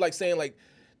 He's more of like saying like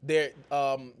they're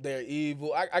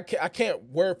evil. I can't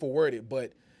word for word it,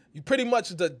 but you pretty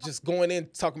much just going in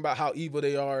talking about how evil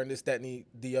they are and this, that, and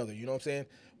the other. You know what I'm saying?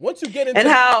 Once you get into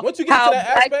how that black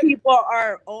aspect, people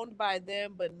are owned by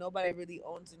them, but nobody really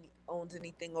owns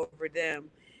anything over them.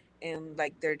 And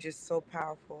like they're just so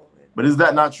powerful. But is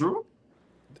that not true?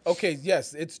 Okay,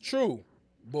 yes, it's true.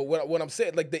 But what I'm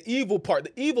saying, like the evil part,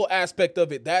 the evil aspect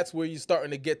of it, that's where you're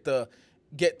starting to get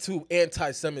to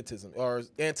anti-Semitism or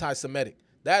anti-Semitic.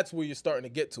 That's where you're starting to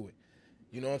get to it.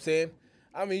 You know what I'm saying?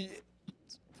 I mean,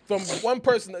 from one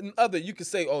person to another, you can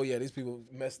say, oh yeah, these people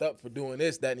messed up for doing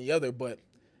this, that, and the other. But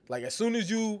like as soon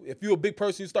as if you're a big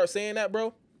person, you start saying that,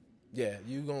 bro, yeah,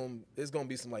 it's gonna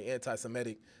be some like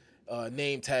anti-Semitic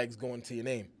name tags going to your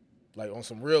name. like on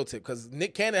some real tip. Because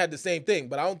Nick Cannon had the same thing,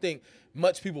 but I don't think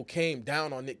much people came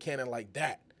down on Nick Cannon like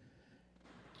that.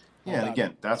 Yeah, and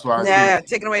again, that's why.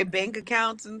 Taking away bank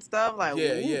accounts and stuff. Like,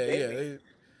 and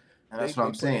that's what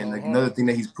I'm saying. Like, another thing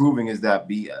that he's proving is that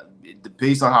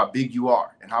based on how big you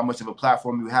are and how much of a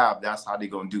platform you have, that's how they're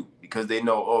gonna do. Because they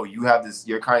know, oh, you have this.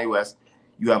 You're Kanye West.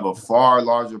 You have a far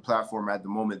larger platform at the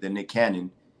moment than Nick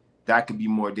Cannon. That could be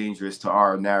more dangerous to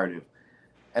our narrative.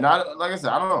 And like I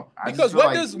said, I don't know. Because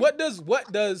what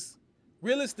does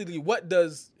realistically, what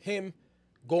does him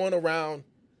going around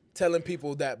telling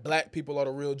people that black people are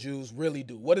the real Jews really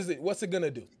do? What's it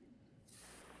gonna do?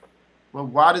 Well,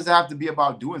 why does it have to be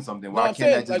about doing something? Why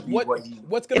can't that just be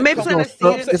what's gonna maybe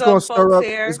it's gonna stir up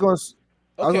I was gonna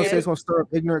say it's gonna stir up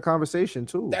ignorant conversation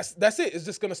too. That's it. It's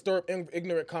just gonna stir up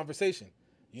ignorant conversation.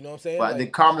 You know what I'm saying? But the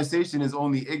conversation is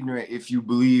only ignorant if you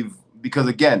believe, because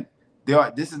again,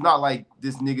 this is not like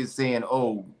this nigga saying,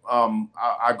 oh,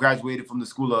 I graduated from the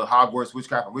school of Hogwarts,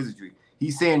 witchcraft, and wizardry.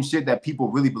 He's saying shit that people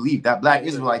really believe. That Black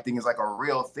Israelite thing is like a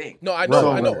real thing. No, I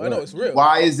know, I know, it's real.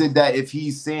 Why is it that if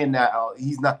he's saying that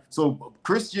he's not? So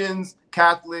Christians,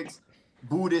 Catholics,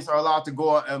 Buddhists are allowed to go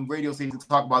on radio stations to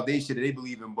talk about their shit that they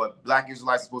believe in, but Black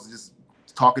Israelites are supposed to just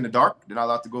talk in the dark. They're not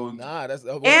allowed to go. Nah, that's.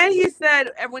 And he said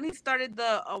when he started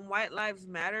the White Lives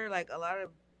Matter, like a lot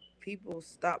of people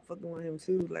stopped fucking with him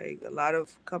too, like a lot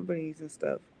of companies and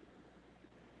stuff.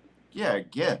 Yeah,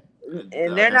 again.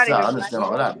 And they're not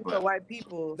even white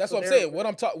people. That's what I'm saying.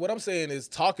 What I'm saying is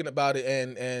talking about it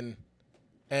and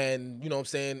you know what I'm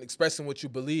saying, expressing what you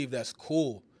believe. That's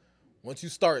cool. Once you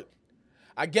start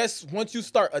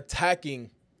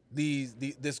attacking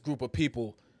this group of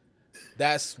people,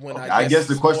 that's when I guess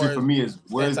the question for me is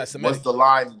what's the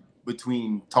line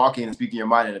between talking and speaking your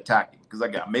mind and attacking? Because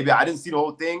maybe I didn't see the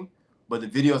whole thing, but the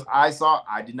videos I saw,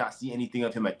 I did not see anything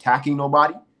of him attacking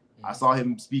nobody. I saw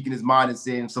him speaking his mind and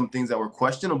saying some things that were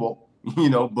questionable,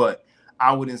 but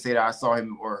I wouldn't say that I saw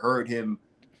him or heard him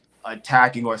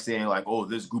attacking or saying like, oh,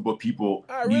 this group of people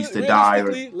needs to die.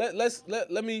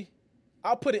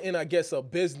 I'll put it in, I guess, a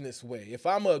business way. If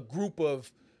I'm a group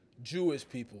of Jewish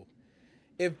people,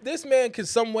 if this man can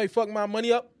some way fuck my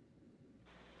money up,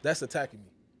 that's attacking me.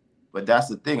 But that's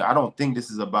the thing. I don't think this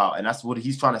is about, and that's what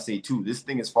he's trying to say too. This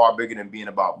thing is far bigger than being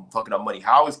about fucking up money.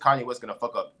 How is Kanye West going to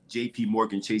fuck up JP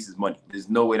Morgan Chase's money? There's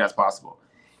no way that's possible.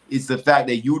 It's the fact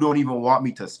that you don't even want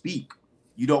me to speak.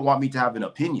 You don't want me to have an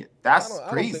opinion. That's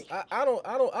crazy. I don't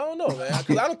know, man.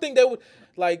 Because I don't think they would,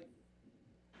 like,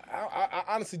 I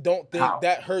honestly don't think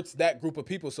that hurts that group of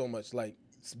people so much. Like,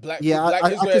 Black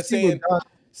Israel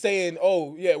saying,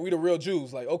 oh, yeah, we the real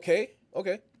Jews. Like, okay.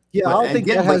 Yeah, I don't think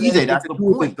that has anything to do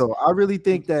with it, though. I really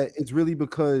think that it's really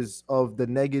because of the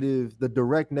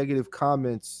direct negative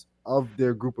comments of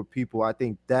their group of people. I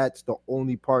think that's the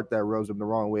only part that rubs them the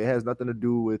wrong way. It has nothing to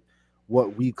do with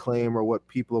what we claim or what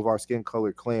people of our skin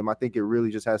color claim. I think it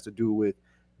really just has to do with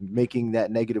making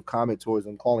that negative comment towards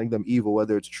them, calling them evil,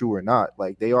 whether it's true or not.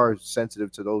 Like, they are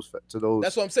sensitive to those.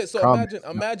 That's what I'm saying. So comments.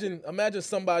 imagine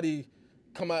somebody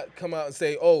come out and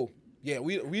say, "Oh, yeah,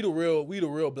 we the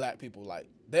real black people." Like,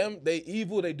 them, they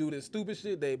evil, they do this stupid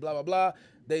shit, they blah, blah, blah.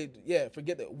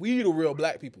 Forget that. We the real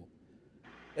black people.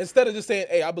 Instead of just saying,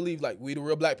 hey, I believe, like, we the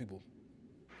real black people.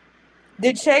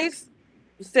 Did Chase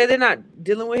say they're not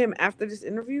dealing with him after this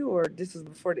interview, or this was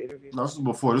before the interview? No, this was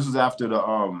before. This was after the,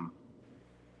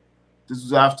 it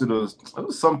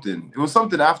was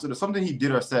something after something he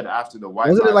did or said after the White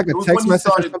House. Wasn't it like a text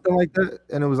message or something like that?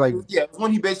 And it was like, yeah, it was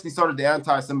when he basically started the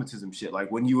anti-Semitism shit.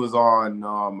 Like when he was on,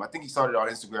 I think he started on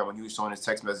Instagram when he was showing his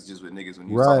text messages with niggas when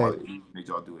he was talking about it, made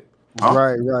y'all do it. Huh?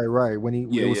 Right. When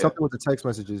it was something with the text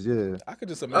messages, yeah. I could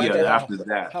just imagine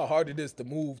how hard it is to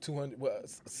move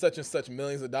such and such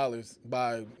millions of dollars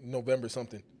by November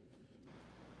something.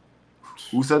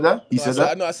 Who said that?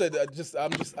 I said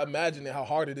I'm just imagining how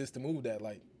hard it is to move that.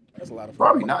 Like, that's a lot of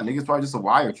probably not. Niggas probably just a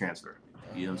wire transfer.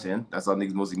 You know what I'm saying? That's how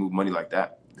niggas mostly move money like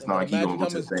that. It's not like he don't go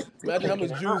to the bank. Imagine how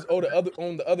much Jews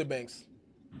own the other banks.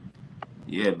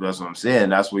 Yeah, that's what I'm saying.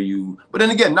 That's where you. But then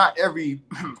again, not every,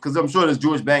 because I'm sure there's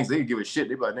Jewish banks. They can give a shit.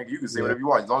 They be like, nigga, you can say whatever you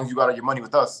want as long as you got your money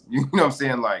with us. You know what I'm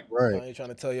saying? Like, right. Kanye trying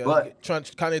to tell you,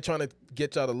 Kanye trying to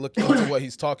get y'all to look into what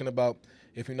he's talking about.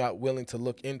 If you're not willing to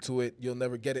look into it, you'll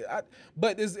never get it.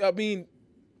 What is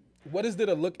there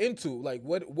to look into? Like,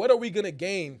 what are we gonna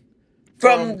gain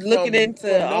from looking into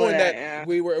knowing that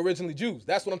we were originally Jews?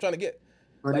 That's what I'm trying to get.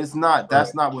 But it's not.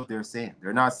 That's not what they're saying.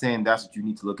 They're not saying that's what you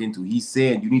need to look into. He's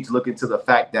saying you need to look into the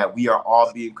fact that we are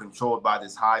all being controlled by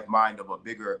this hive mind of a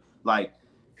bigger, like,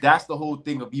 that's the whole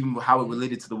thing of even how it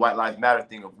related to the White Lives Matter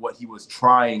thing of what he was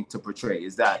trying to portray.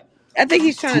 Is that I think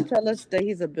he's trying to tell us that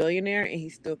he's a billionaire and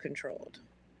he's still controlled.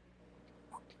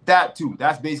 That too.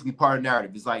 That's basically part of the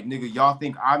narrative. It's like, nigga, y'all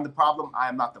think I'm the problem. I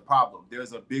am not the problem.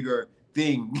 There's a bigger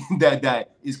thing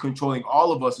that is controlling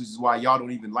all of us, which is why y'all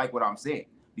don't even like what I'm saying.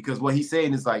 Because what he's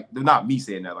saying is like, they're not me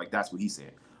saying that, like that's what he's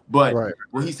saying. But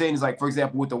what he's saying is like, for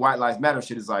example, with the White Lives Matter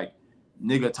shit is like,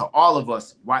 nigga, to all of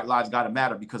us, white lives gotta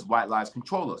matter because white lives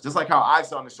control us. Just like how I've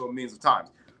said on the show millions of times.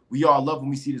 We all love when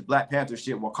we see this Black Panther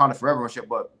shit, Wakanda Forever and shit,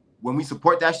 but when we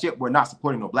support that shit, we're not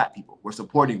supporting no black people. We're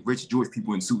supporting rich Jewish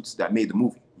people in suits that made the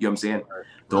movie. You know what I'm saying? Right.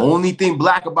 The only thing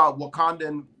black about Wakanda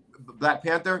and Black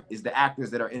Panther is the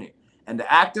actors that are in it. And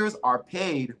the actors are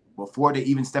paid before they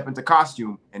even step into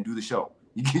costume and do the show.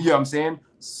 You know what I'm saying?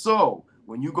 So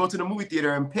when you go to the movie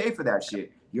theater and pay for that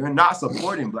shit, you're not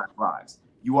supporting black lives.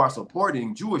 You are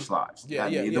supporting Jewish lives. Yeah.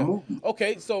 The movie.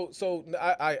 Okay, so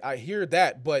I hear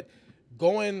that, but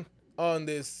going on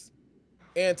this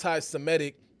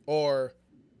anti-Semitic or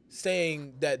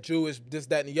saying that Jewish, this,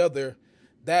 that, and the other,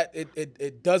 that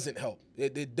it doesn't help.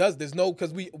 It does. There's no,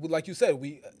 because we, like you said,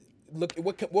 we look,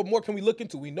 what more can we look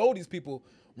into? We know these people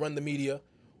run the media.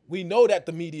 We know that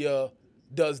the media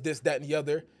does this, that, and the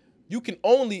other. You can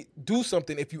only do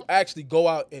something if you actually go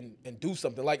out and do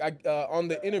something. Like on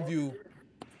the interview,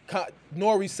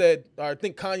 Nori said, or I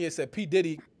think Kanye said, P.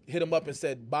 Diddy hit him up and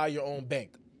said, buy your own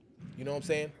bank. You know what I'm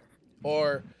saying?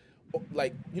 Or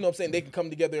like, you know what I'm saying? They can come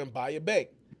together and buy a bank.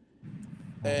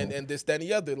 And this, that, and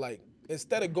the other. Like,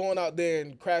 instead of going out there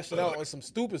and crashing out on some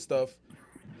stupid stuff,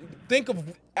 think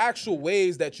of actual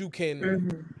ways that you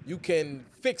can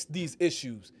fix these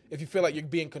issues if you feel like you're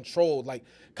being controlled. Like,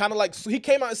 kind of like, so he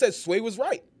came out and said Sway was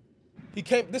right.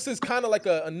 This is kind of like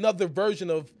another version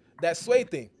of that Sway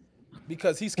thing,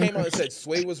 because he's came out and said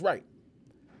Sway was right.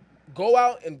 Go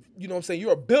out and, you know what I'm saying,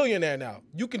 you're a billionaire now.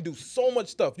 You can do so much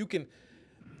stuff.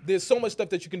 There's so much stuff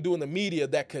that you can do in the media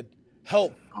that could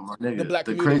help the black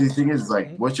community. The crazy thing is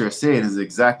like, what you're saying is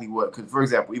exactly what, because for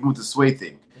example, even with the Sway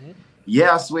thing,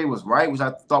 yeah, Sway was right, which I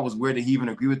thought was weird that he even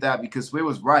agreed with that, because Sway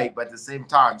was right, but at the same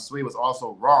time, Sway was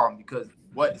also wrong, because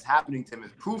what is happening to him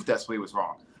is proof that Sway was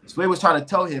wrong. Sway was trying to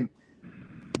tell him,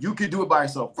 you can do it by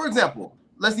yourself. For example,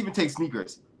 let's even take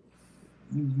sneakers.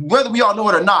 Whether we all know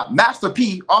it or not, Master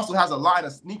P also has a line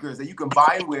of sneakers that you can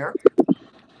buy and wear.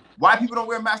 Why people don't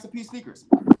wear Master P sneakers?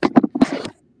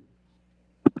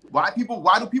 Why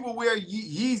do people wear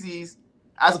Yeezys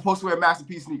as opposed to wear Master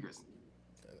P sneakers?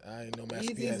 I ain't know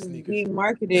Master P has sneakers. Being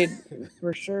marketed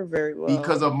for sure very well.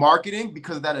 Because of marketing,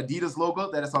 because of that Adidas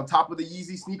logo that is on top of the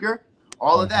Yeezy sneaker,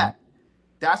 all of that.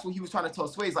 That's what he was trying to tell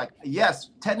Sway. He's like,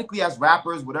 yes, technically as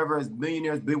rappers, whatever, as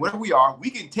millionaires, whatever we are, we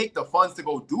can take the funds to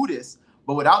go do this,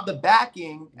 but without the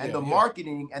backing and the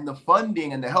marketing and the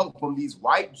funding and the help from these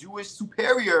white Jewish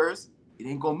superiors, it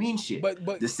ain't gonna mean shit.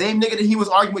 But the same nigga that he was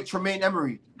arguing with, Tremaine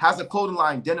Emory, has a clothing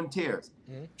line, Denim Tears.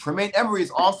 Tremaine Emory is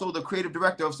also the creative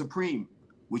director of Supreme,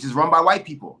 which is run by white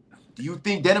people. Do you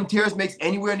think Denim Tears makes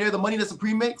anywhere near the money that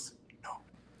Supreme makes? No,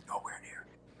 nowhere near.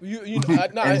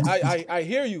 I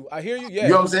hear you. Yeah. You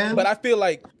know what I'm saying? But I feel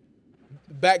like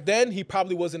back then he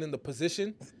probably wasn't in the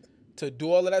position to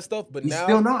do all of that stuff. But he's now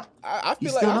still not. I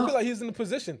feel like he's in the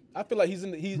position. I feel like he's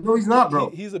in the No, he's not, bro.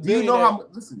 He's a Do billionaire. you know how?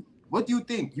 Listen. What do you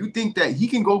think? You think that he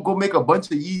can go make a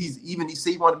bunch of Yeezys, even he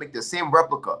say he want to make the same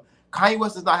replica? Kanye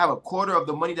West does not have a quarter of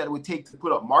the money that it would take to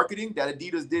put up marketing that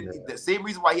Adidas did. Yeah. The same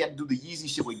reason why he had to do the Yeezy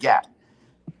shit with Gap.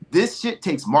 This shit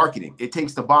takes marketing. It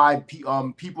takes to buy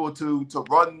people to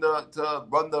run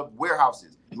the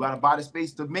warehouses. You got to buy the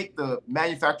space to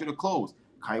manufacture the clothes.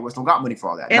 Kanye West don't got money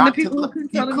for all that. And the people who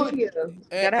control the media, you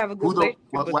gotta have a good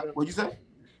relationship. What'd you say?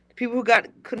 People who got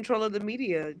control of the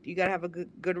media, you gotta have a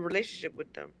good relationship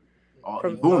with them.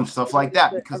 Boom, stuff like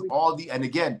that. Because and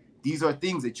again, these are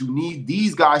things that you need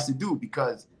these guys to do,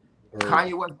 because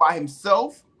Kanye West by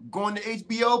himself going to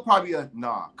HBO, probably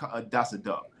that's a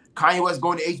dub. Kanye West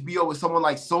going to HBO with someone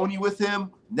like Sony with him,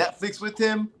 Netflix with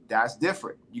him, that's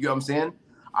different. You get what I'm saying?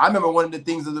 I remember one of the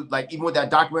things, like even with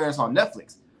that documentary that's on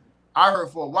Netflix, I heard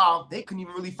for a while, they couldn't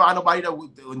even really find nobody that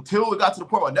would, until it got to the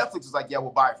point where Netflix was like, yeah,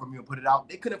 we'll buy it from you and put it out.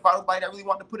 They couldn't find nobody that really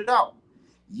wanted to put it out.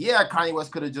 Yeah, Kanye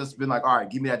West could have just been like, all right,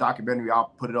 give me that documentary.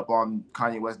 I'll put it up on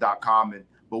KanyeWest.com.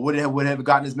 But would it have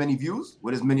gotten as many views?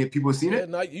 Would as many people seen it?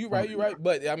 No, you're right.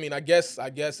 But I mean, I guess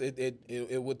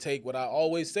it would take what I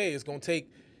always say. It's gonna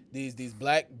take these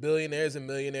black billionaires and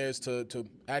millionaires to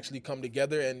actually come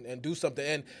together and do something.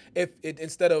 And if it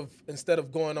instead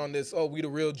of going on this, oh, we the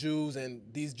real Jews and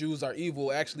these Jews are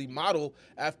evil, actually model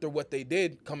after what they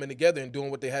did, coming together and doing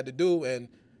what they had to do and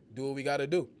do what we got to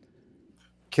do.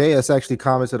 KS actually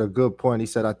commented a good point. He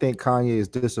said, I think Kanye is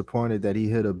disappointed that he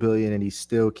hit $1 billion and he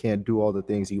still can't do all the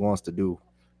things he wants to do.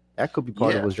 That could be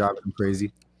part of what's driving him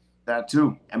crazy. That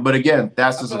too. But again,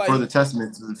 that's just a like further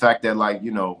testament to the fact that, like,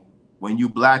 you know, when you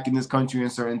black in this country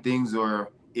and certain things,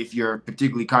 or if you're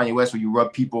particularly Kanye West, where you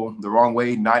rub people the wrong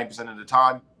way 90% of the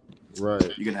time,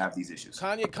 right, you're gonna have these issues.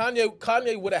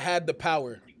 Kanye would have had the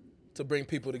power to bring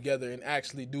people together and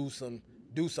actually do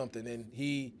something, and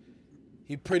he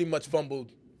pretty much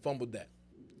fumbled that.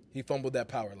 He fumbled that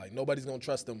power. Like, nobody's gonna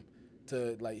trust him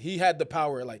to, like, he had the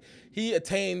power. Like, he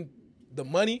attained the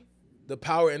money, the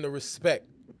power, and the respect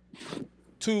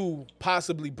to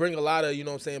possibly bring a lot of, you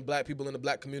know what I'm saying, black people in the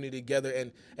black community together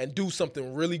and do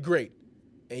something really great.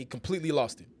 And he completely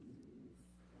lost it.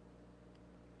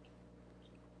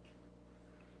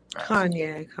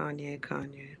 Kanye.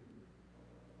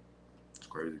 It's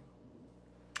crazy.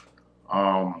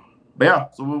 But yeah,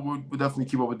 so we'll definitely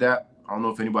keep up with that. I don't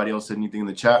know if anybody else said anything in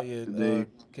the chat today.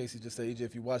 Casey just said, EJ,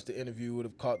 if you watched the interview, you would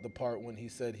have caught the part when he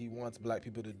said he wants black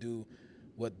people to do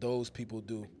what those people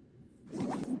do.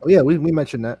 Oh yeah, we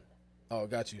mentioned that. Oh,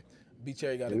 got you. B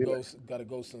Cherry gotta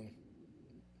go soon.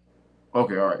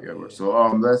 Okay, all right, yeah. So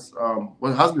let's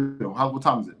what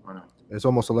time is it right now? It's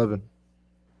almost 11.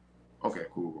 Okay,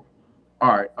 cool.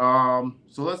 All right.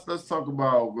 So let's talk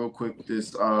about real quick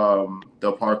this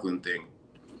the Parkland thing.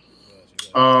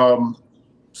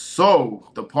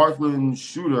 So the Parkland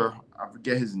shooter, I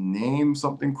forget his name,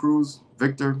 something Cruz,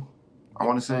 Victor, I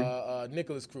want to say.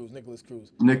 Nicholas Cruz.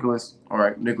 Nicholas. All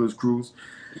right, Nicholas Cruz.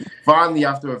 Finally,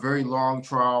 after a very long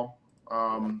trial,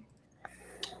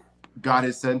 got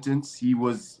his sentence.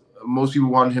 Most people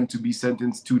wanted him to be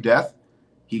sentenced to death.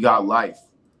 He got life.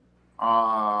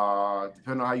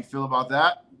 Depending on how you feel about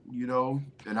that, you know,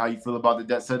 and how you feel about the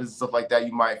death sentence and stuff like that,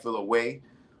 you might feel a way.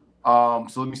 So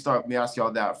let me ask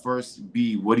y'all that first.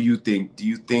 B, what do you think?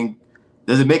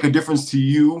 Does it make a difference to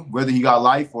you whether he got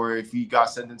life or if he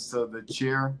got sentenced to the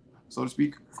chair, so to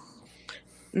speak?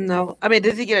 No. I mean,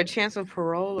 does he get a chance of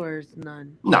parole or is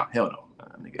none? No, hell no.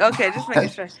 Okay, just making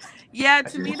sure. Yeah,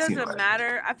 to me, it doesn't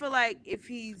matter. I feel like if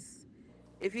he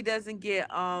doesn't get,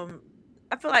 I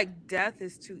feel like death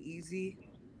is too easy.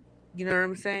 You know what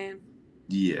I'm saying?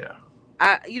 Yeah.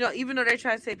 Even though they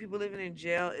try to say people living in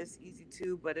jail is easy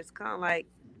too, but it's kind of like,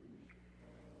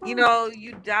 you know,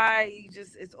 you die,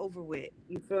 it's over with.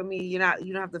 You feel me? You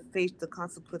don't have to face the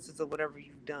consequences of whatever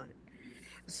you've done.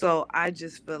 So I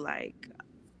just feel like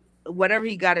whatever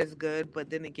he got is good,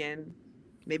 but then again,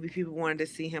 maybe people wanted to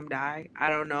see him die. I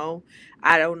don't know.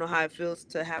 I don't know how it feels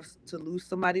to have to lose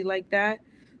somebody like that.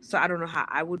 So I don't know how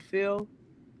I would feel.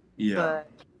 Yeah.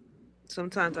 But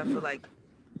sometimes I feel like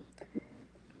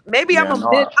maybe I'm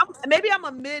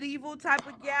a medieval type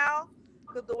of gal,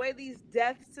 because the way these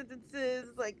death sentences,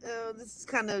 like, this is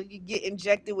kind of, you get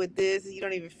injected with this and you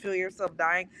don't even feel yourself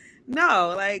dying.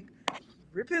 No, like,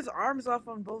 rip his arms off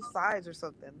on both sides or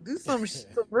something. Do some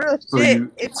real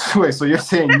shit. So you're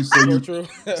saying true.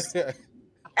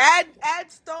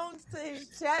 Add stones to his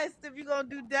chest if you're gonna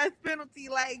do death penalty.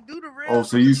 Like, do the real. Oh,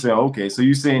 so you say, okay. So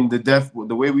you saying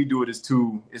the way we do it is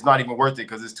it's not even worth it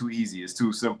because it's too easy. It's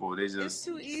too simple. It's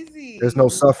too easy. There's no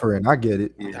suffering. I get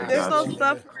it. Yeah, there's no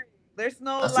suffering. There's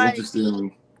no That's an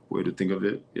interesting way to think of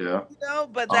it. Yeah. You know,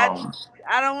 but that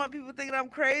I don't want people thinking I'm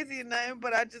crazy or nothing,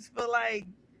 but I just feel like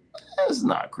it's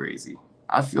not crazy.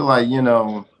 I feel like, you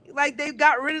know, like they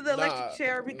got rid of the electric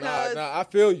chair because I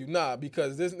feel you.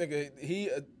 Because this nigga, he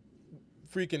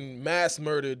freaking mass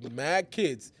murdered mad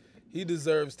kids. He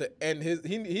deserves to end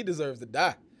he deserves to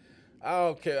die. I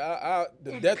don't care.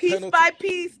 The death piece penalty, by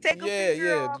piece, take a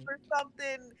finger off or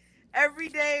something. Every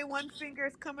day, one finger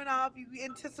is coming off. You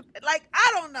anticipate, like, I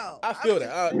don't know. I feel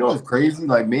that. You know what's crazy?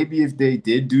 Like, maybe if they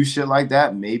did do shit like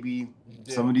that, maybe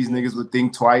some of these niggas would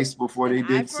think twice before they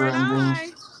did certain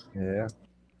things. Yeah.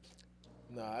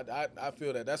 No, I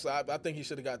feel that. That's why I think he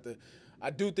should have got I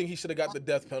do think he should have got the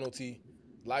death penalty.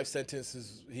 Life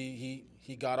sentences, he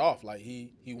got off. Like,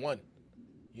 he won.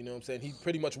 You know what I'm saying? He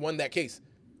pretty much won that case.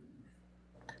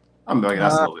 I'm like,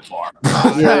 that's a little bit far.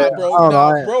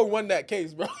 Bro won that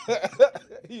case, bro.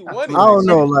 He won it. I don't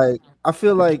know. Like, I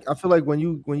feel like when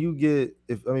you get,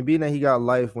 being that he got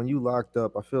life, when you locked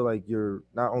up, I feel like you're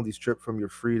not only stripped from your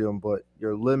freedom, but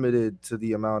you're limited to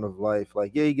the amount of life.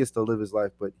 Like, yeah, he gets to live his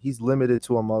life, but he's limited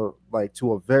to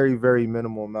a very, very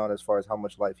minimal amount as far as how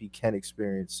much life he can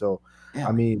experience. So, yeah.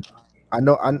 I mean, I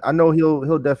know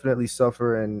he'll definitely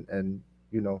suffer and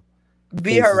you know,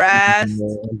 be harassed,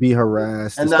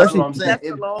 and that's what I'm saying.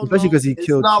 Especially because he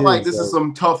killed. It's not kids, like this is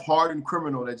some tough, hardened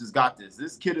criminal that just got this.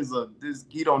 This kid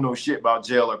he don't know shit about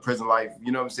jail or prison life.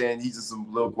 You know what I'm saying? He's just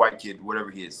some little white kid, whatever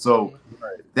he is. So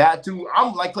that too,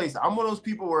 I'm like Clay said, I'm one of those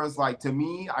people where it's like, to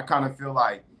me, I kind of feel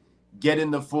like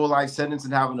getting the full life sentence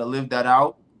and having to live that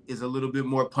out is a little bit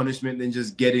more punishment than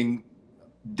just getting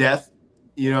death.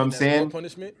 You know what I'm saying? More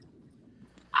punishment.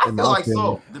 I feel like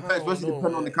so. Especially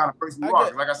depending on the kind of person you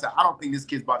are. Like I said, I don't think this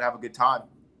kid's about to have a good time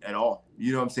at all.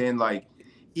 You know what I'm saying? Like,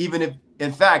 even if,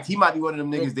 in fact, he might be one of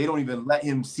them niggas, they don't even let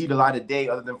him see the light of day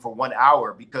other than for 1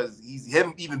 hour because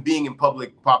him even being in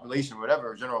public population,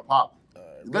 whatever, general pop,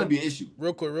 it's going to be an issue.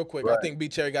 Real quick. Right. I think B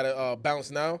Cherry got to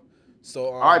bounce now. So,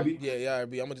 all right, B. Yeah,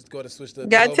 B. I'm going to just go ahead and switch the.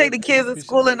 Gotta take the kids to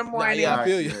school in the morning. Yeah, I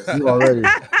feel you. You already.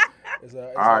 It's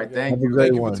all right, thank you.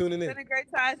 Thank you for tuning in. It's been a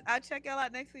great time. I'll check y'all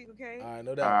out next week, okay? All right,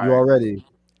 no doubt. You already.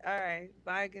 All right.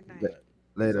 Bye. Good night.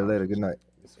 Later. Good night.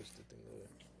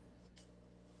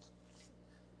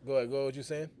 Go ahead. What you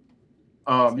saying?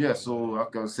 Yeah. So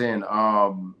like I was saying,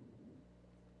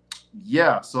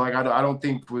 yeah. So like I don't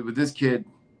think with this kid,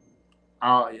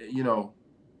 you know,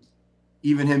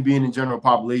 even him being in general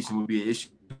population would be an issue.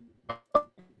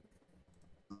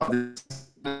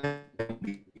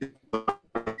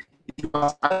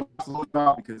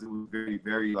 Because it was very,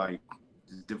 very like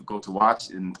difficult to watch,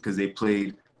 and because they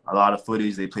played a lot of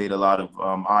footage, they played a lot of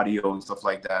audio and stuff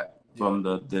like that from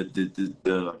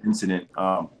the incident.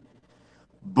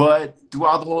 But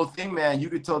throughout the whole thing, man, you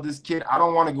could tell this kid. I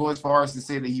don't want to go as far as to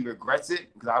say that he regrets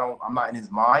it because I'm not in his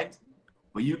mind,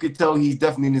 but you could tell he's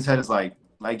definitely in his head. Is like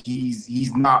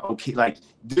he's not okay. Like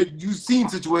you've seen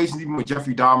situations even with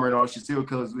Jeffrey Dahmer and all shit serial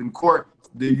killers in court.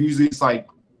 They usually it's like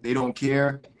they don't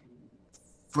care.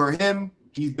 For him,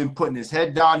 he's been putting his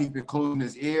head down. He's been closing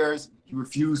his ears. He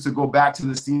refused to go back to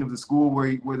the scene of the school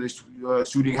where the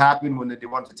shooting happened when they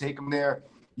wanted to take him there.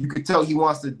 You could tell he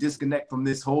wants to disconnect from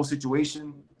this whole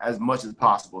situation as much as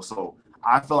possible. So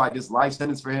I feel like this life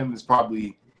sentence for him is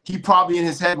he probably in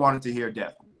his head wanted to hear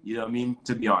death. You know what I mean?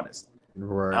 To be honest.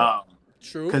 Right.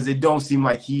 True. Because it don't seem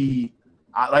like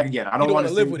I don't want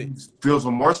to live with it. Feels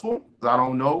remorseful. I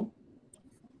don't know.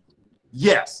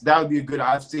 Yes, that would be a good.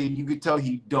 I'd say you could tell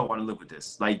he don't want to live with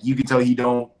this. Like you could tell he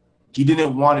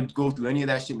didn't want to go through any of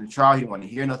that shit in the trial. He didn't want to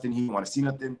hear nothing. He didn't want to see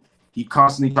nothing. He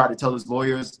constantly tried to tell his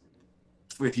lawyers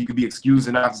if he could be excused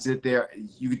and not to sit there.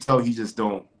 You could tell he just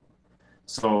don't.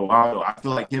 So I don't know. I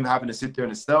feel like him having to sit there in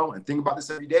his cell and think about this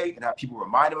every day and have people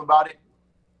remind him about it.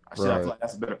 I feel like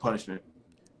that's a better punishment.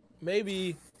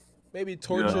 Maybe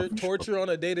torture on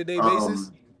a day-to-day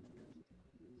basis.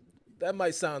 That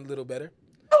might sound a little better.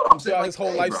 I'm saying like, his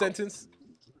whole life sentence.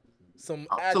 I'm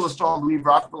still a strong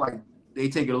believer. I feel like they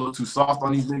take it a little too soft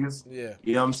on these niggas. Yeah.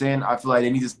 You know what I'm saying? I feel like they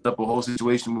need to set up a whole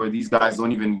situation where these guys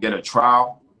don't even get a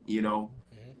trial, you know.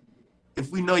 Mm-hmm.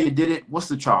 If we know you did it, what's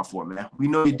the trial for, man? We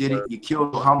know you did it. You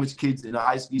killed how much kids in the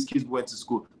high school, these kids went to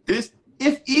school. If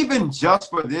even just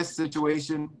for this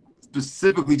situation,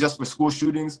 specifically just for school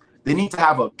shootings, they need to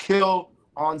have a kill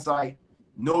on site,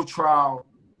 no trial,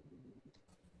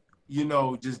 you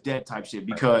know, just dead type shit.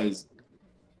 Because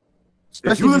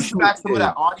if you listen back some of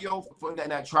that audio from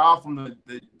that trial from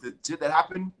the shit that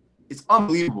happened, it's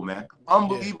unbelievable, man.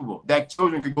 Unbelievable that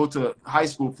children could go to high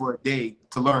school for a day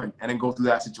to learn and then go through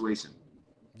that situation.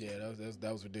 Yeah,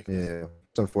 that was ridiculous. Yeah,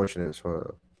 it's unfortunate as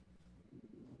well.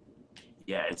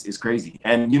 Yeah, it's crazy.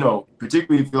 And, you know,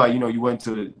 particularly if you went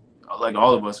to, like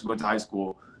all of us, we went to high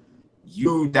school,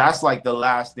 that's like the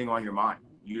last thing on your mind.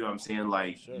 You know what I'm saying?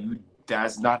 Like, sure.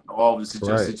 That's not all the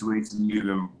situations you've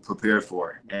been prepared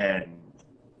for. And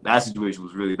that situation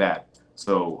was really bad.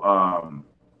 So,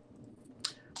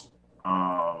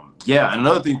 yeah. And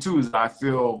another thing, too, is I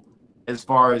feel as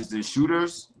far as the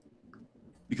shooters,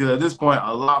 because at this point,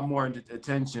 a lot more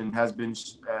attention has been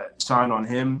shined on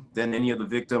him than any of the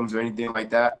victims or anything like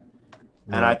that.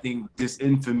 Yeah. And I think this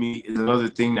infamy is another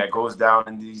thing that goes down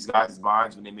in these guys'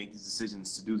 minds when they make these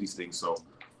decisions to do these things. So,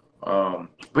 but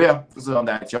yeah, this is on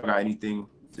that. Y'all got anything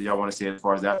that y'all want to say as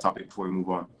far as that topic before we move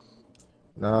on?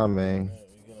 Nah, man.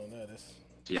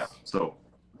 Yeah, so.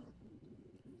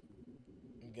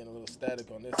 I'm getting a little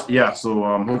static on this. Yeah, so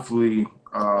hopefully,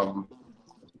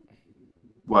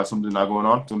 something not going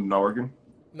on? Something not working?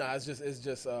 Nah, it's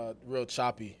just real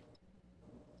choppy.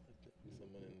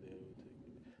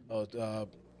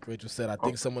 Rachel said, I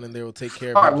think someone in there will take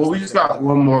care of it. All right, well, we just got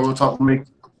one more. We'll talk.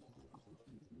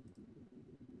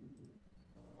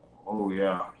 Oh,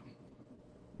 yeah.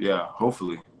 Yeah,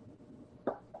 hopefully.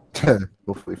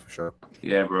 Hopefully, for sure.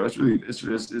 Yeah, bro.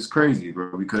 It's crazy,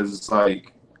 bro, because it's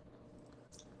like,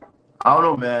 I don't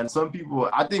know, man. Some people,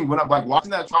 I think when I'm like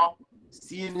watching that trial,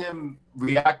 seeing him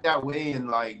react that way and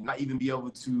like not even be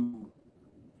able to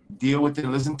deal with it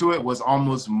and listen to it was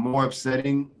almost more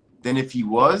upsetting than if he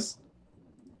was,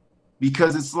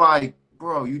 because it's like,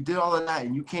 bro, you did all of that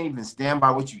and you can't even stand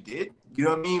by what you did. You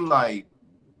know what I mean? Like,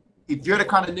 if you're the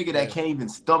kind of nigga that can't even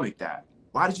stomach that,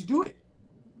 why did you do it?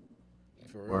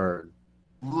 Word.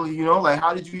 You know, like,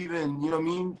 how did you even, you know what I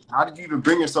mean? How did you even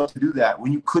bring yourself to do that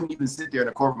when you couldn't even sit there in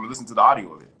the courtroom and listen to the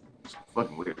audio of it? It's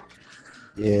fucking weird.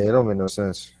 Yeah, it don't make no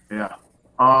sense. Yeah.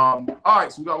 All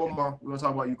right, so we got one more. We're gonna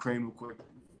talk about Ukraine real quick.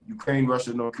 Ukraine,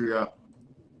 Russia, North Korea.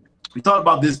 We talked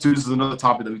about this too. This is another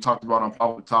topic that we talked about on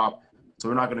Pop the Top. So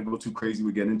we're not gonna go too crazy.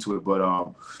 We get into it,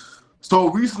 but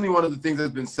so recently, one of the things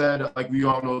that's been said, like we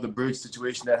all know, the bridge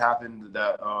situation that happened,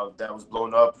 that was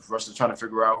blown up. Russia's trying to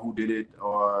figure out who did it,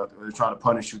 or they're trying to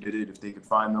punish who did it if they could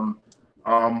find them.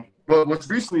 But what's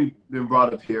recently been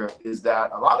brought up here is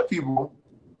that a lot of people,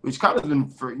 which kind of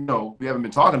been we haven't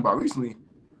been talking about recently,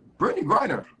 Brittany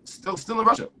Griner still in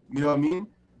Russia. You know what I mean?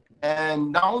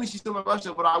 And not only is she still in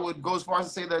Russia, but I would go as far as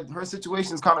to say that her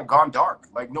situation has kind of gone dark.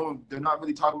 Like, they're not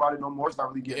really talking about it no more. It's not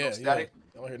really getting static.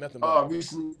 I don't hear nothing about it.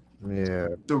 Recently,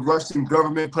 the Russian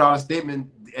government put out a statement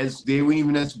as they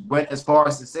went as far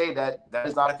as to say that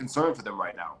is not a concern for them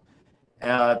right now.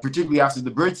 Particularly after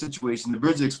the bridge situation, the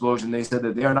bridge explosion, they said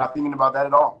that they are not thinking about that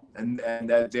at all, and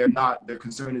that their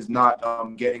concern is not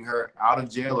getting her out of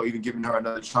jail or even giving her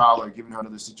another trial or giving her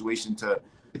another situation to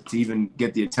even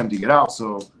get the attempt to get out.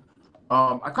 So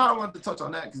I kind of wanted to touch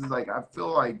on that because it's like, I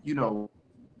feel like,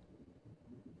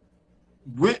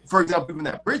 for example, even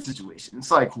that bridge situation,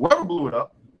 it's like whoever blew it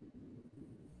up,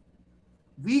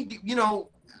 we got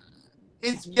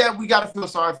to feel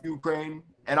sorry for Ukraine.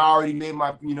 And I already made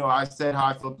my, I said how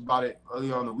I felt about it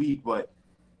earlier on the week, but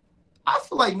I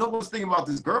feel like nobody's thinking about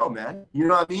this girl, man. You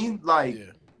know what I mean? Like,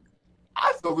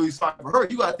 I feel really sorry for her.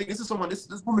 You got to think, this woman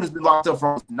has been locked up for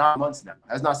almost 9 months now,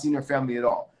 has not seen her family at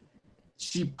all.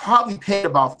 She probably paid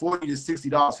about $40 to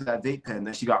 $60 for that vape pen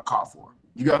that she got caught for.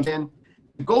 You know what I'm saying?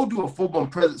 To go do a full-blown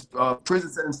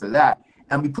prison sentence for that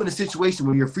and be put in a situation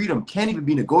where your freedom can't even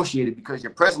be negotiated because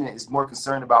your president is more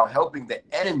concerned about helping the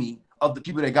enemy of the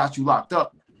people that got you locked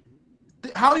up.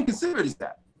 How inconsiderate is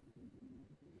that?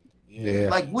 Yeah.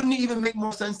 Like, wouldn't it even make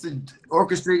more sense to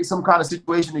orchestrate some kind of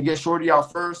situation to get Shorty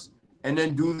out first and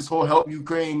then do this whole help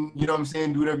Ukraine, you know what I'm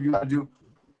saying, do whatever you got to do?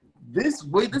 This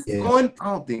way this is going, I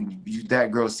don't think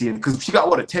that girl's seeing it because she got,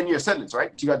 what, a 10-year sentence,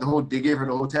 right? She got they gave her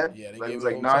the whole 10? Yeah, like, it was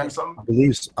like 9 or something?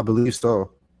 I believe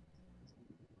so.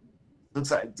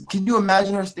 Looks like, can you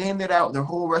imagine her staying there the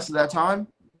whole rest of that time?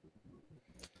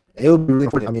 It would be really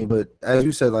funny. I mean, but as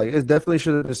you said, like, it definitely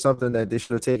should have been something that they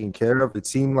should have taken care of. It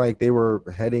seemed like they were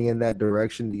heading in that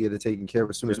direction to get it taken care of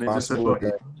as soon as possible.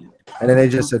 And then they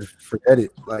just said, forget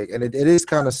it. Like, and it is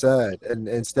kind of sad. And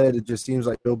instead, it just seems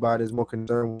like Joe Biden is more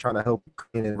concerned with trying to help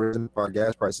Ukraine and raising our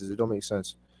gas prices. It don't make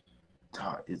sense.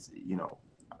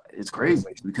 It's crazy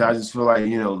because I just feel like,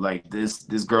 like this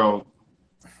girl,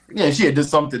 she had done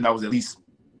something that was at least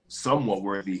somewhat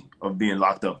worthy of being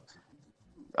locked up.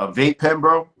 A vape pen,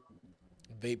 bro.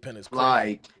 Vape pen is crazy.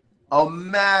 Like,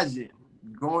 imagine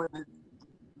going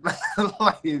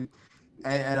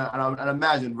and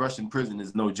imagine Russian prison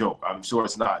is no joke. I'm sure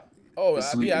it's not. Oh,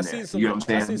 I seen some. You know what I'm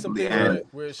saying? I seen some things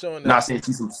where it's showing that. Not saying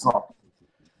she's some soft.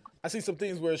 I see some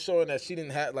things where it's showing that she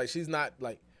didn't have, like, she's not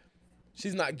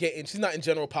in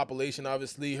general population.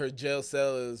 Obviously, her jail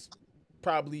cell is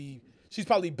she's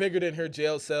probably bigger than her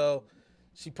jail cell.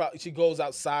 She goes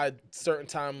outside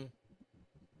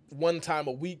one time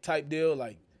a week type deal.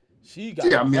 Like, she got.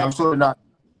 Yeah, I mean, I'm sure they're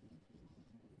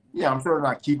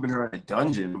not keeping her in a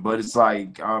dungeon, but it's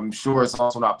like, I'm sure it's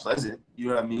also not pleasant. You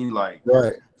know what I mean? Like,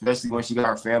 right. Especially when she got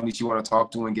her family she want to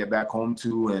talk to and get back home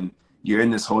to, and you're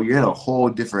in a whole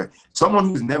different. Someone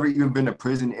who's never even been to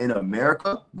prison in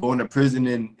America going to prison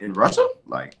in Russia,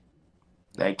 like,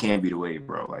 that can't be the way,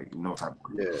 bro. Like, no type of.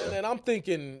 Yeah. And I'm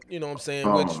thinking, you know what I'm saying,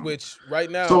 which right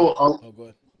now. So, go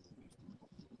ahead.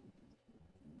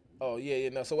 Oh yeah.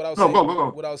 No. So what I was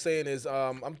what I was saying is,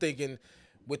 I'm thinking,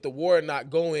 with the war not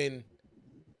going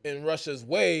in Russia's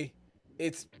way,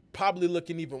 it's probably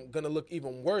gonna look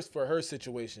even worse for her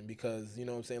situation because, you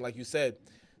know what I'm saying, like you said,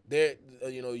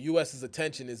 U.S.'s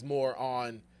attention is more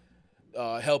on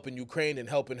helping Ukraine and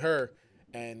helping her,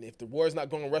 and if the war is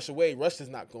not going Russia's way, Russia's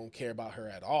not going to care about her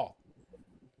at all.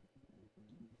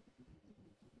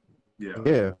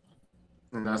 Yeah.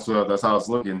 And that's how it's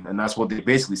looking, and that's what they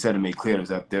basically said and made clear, is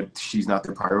that she's not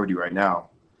their priority right now,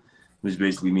 which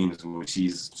basically means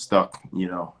she's stuck,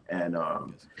 And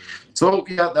so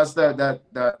yeah, that's that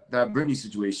Britney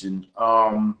situation.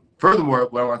 Furthermore,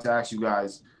 what I want to ask you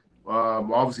guys,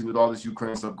 obviously with all this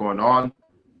Ukraine stuff going on,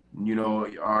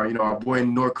 our boy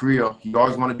in North Korea, he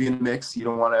always want to be in the mix. He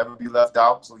don't want to ever be left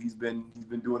out, so he's been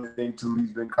doing the thing too.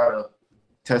 He's been kind of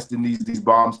testing these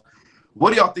bombs.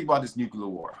 What do y'all think about this nuclear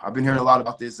war? I've been hearing a lot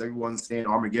about this. Everyone's saying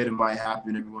Armageddon might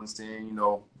happen. Everyone's saying,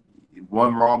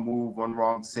 one wrong move, one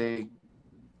wrong say,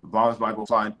 the bombs might go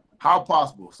flying. how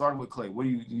possible? Starting with Clay, what do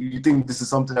you think this is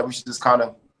something that we should just kind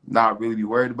of not really be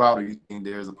worried about, or you think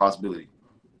there's a possibility?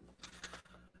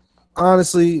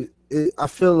 Honestly, I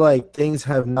feel like things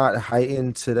have not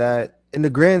heightened to that in the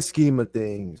grand scheme of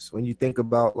things. When you think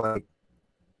about like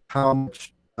how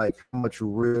much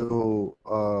real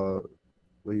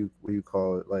what you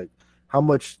call it, like how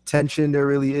much tension there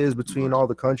really is between all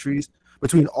the countries,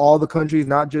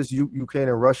 not just Ukraine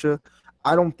and Russia.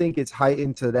 I don't think it's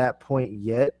heightened to that point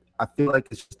yet. I feel like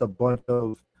it's just a bunch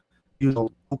of, who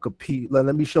could pee.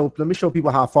 Let me show people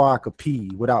how far I could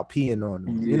pee without peeing on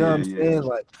them. You know what I'm saying?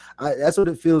 Like that's what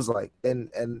it feels like.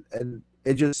 And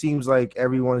it just seems like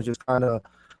everyone's just kind of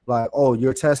like, oh,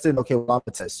 you're testing? Okay, well, I'm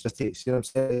a test. Just taste. You know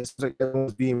what I'm saying? It's like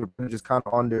everyone's being just kind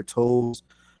of on their toes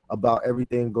about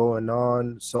everything going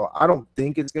on. So I don't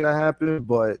think it's gonna happen,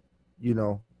 but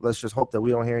let's just hope that we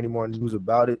don't hear any more news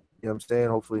about it. You know what I'm saying?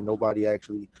 Hopefully nobody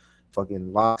actually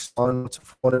fucking locks on to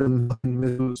one of them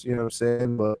missiles. You know what I'm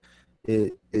saying? But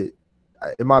it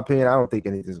in my opinion, I don't think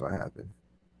anything's gonna happen.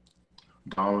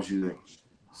 Don, what you think?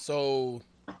 So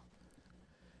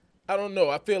I don't know.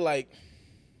 I feel like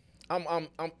I'm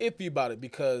iffy about it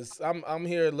because I'm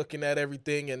here looking at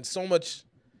everything and so much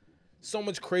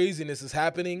craziness is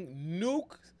happening.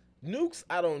 Nukes.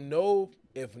 I don't know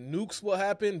if nukes will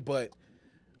happen, but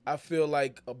I feel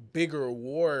like a bigger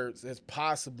war is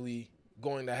possibly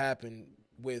going to happen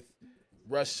with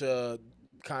Russia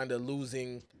kind of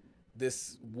losing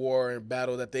this war and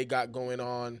battle that they got going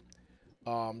on.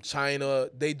 China,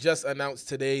 they just announced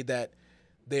today that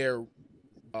their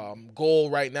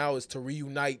goal right now is to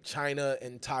reunite China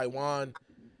and Taiwan,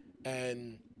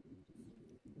 and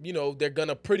they're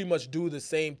gonna pretty much do the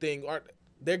same thing. Or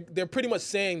they're pretty much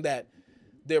saying that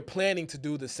they're planning to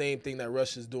do the same thing that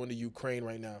Russia's doing to Ukraine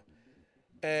right now.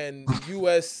 And the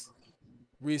U.S.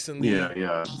 recently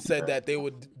said that they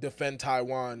would defend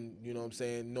Taiwan, you know what I'm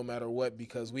saying, no matter what,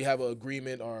 because we have an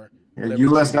agreement or the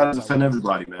U.S. got to defend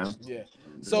everybody, man. Yeah.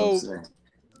 So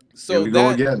here we go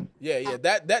again. Yeah.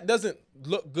 That doesn't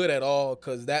look good at all,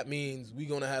 because that means we're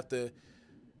going to have to,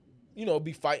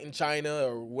 be fighting China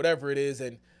or whatever it is.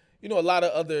 And, a lot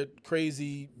of other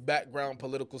crazy background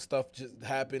political stuff just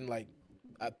happened. Like,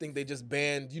 I think they just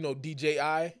banned,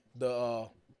 DJI, the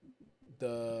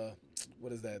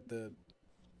what is that? The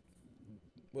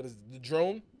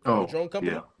drone? Oh, the drone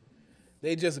company? Yeah.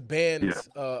 They just banned,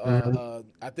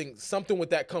 I think, something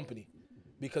with that company,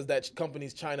 because that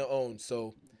company's China owned.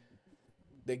 So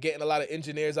they're getting a lot of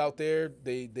engineers out there.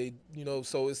 They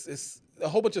so it's a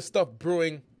whole bunch of stuff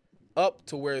brewing up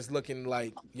to where it's looking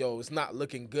like, it's not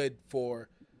looking good for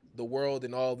the world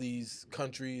and all these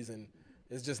countries, and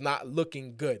it's just not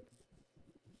looking good.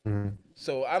 Mm-hmm.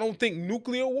 So I don't think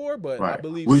nuclear war, but I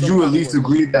believe. Would you at least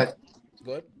agree that?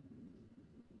 Go ahead.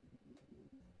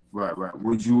 Right.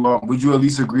 Would you at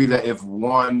least agree that if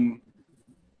one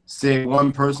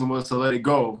person was to let it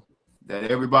go,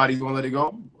 that everybody's gonna let it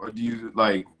go? Or do you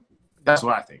like? That's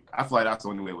what I think. I feel like that's the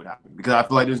only way it would happen, because I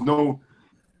feel like there's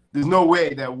no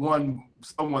way that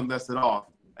someone lets it off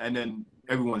and then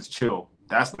everyone's chill.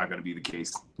 That's not gonna be the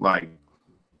case. Like,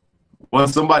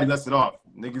 once somebody lets it off,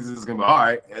 niggas is gonna be all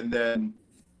right, and then.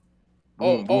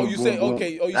 You say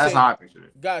okay. Oh, you that's saying, how I picture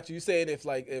it. Got you. You saying if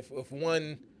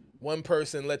one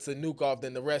person lets a nuke off,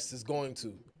 then the rest is going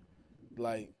to,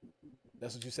 like,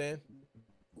 that's what you're saying?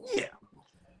 Yeah.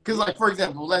 Because, like, for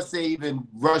example, let's say even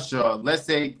Russia, let's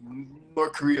say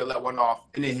North Korea let one off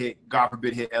and it God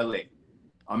forbid, hit LA.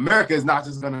 America is not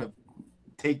just gonna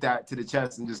take that to the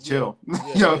chest and just chill. You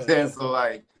know what I'm saying? So,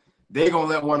 like, they gonna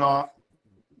let one off,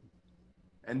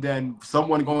 and then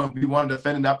someone going to be one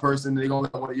defending that person. They gonna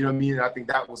let one, you know what I mean? And I think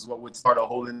that was what would start a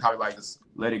whole entire like this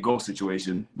let it go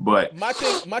situation. But my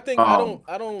thing, I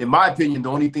don't. In my opinion,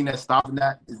 the only thing that's stopping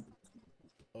that is.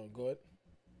 Oh, go ahead.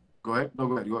 Go ahead. No,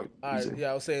 go ahead. Go ahead. All right.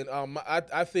 Yeah, I was saying.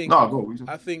 I think. No, go.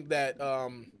 I think that.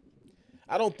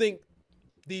 I don't think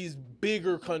these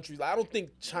bigger countries. I don't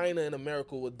think China and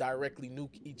America would directly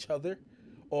nuke each other,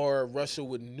 or Russia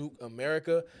would nuke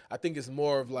America. I think it's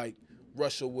more of like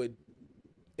Russia would.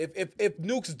 If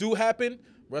nukes do happen,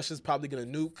 Russia's probably gonna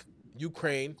nuke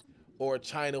Ukraine, or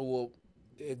China will.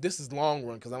 If this is long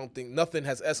run, because I don't think nothing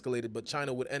has escalated, but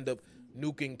China would end up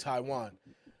nuking Taiwan,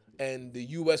 and the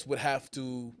U.S. would have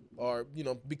to, or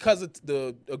because of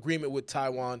the agreement with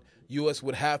Taiwan, U.S.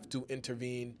 would have to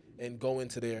intervene and go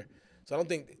into there. So I don't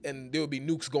think, and there would be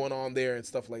nukes going on there and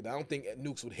stuff like that. I don't think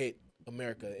nukes would hit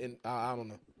America, and I don't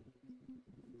know.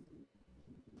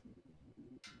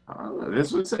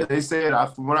 That's what it said. They said,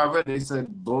 from what I read, they said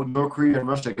both North Korea and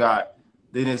Russia got.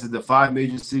 Then they said the 5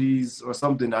 major cities or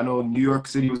something. I know New York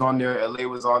City was on there, LA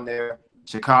was on there,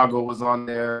 Chicago was on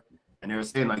there, and they were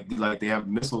saying like they have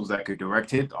missiles that could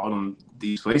direct hit on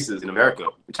these places in America,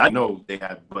 which I know they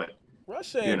had, but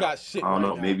Russia ain't got shit. I don't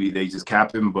know. Now. Maybe they just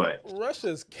capping, but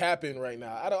Russia's capping right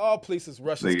now. Out of all places,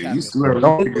 Russia's like, capping.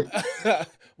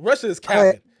 Russia is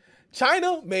capping.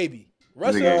 China, maybe.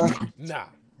 Russia, nah.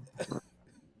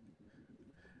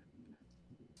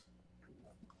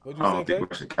 I don't think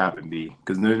Russia capping be,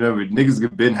 because remember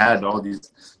niggas been had all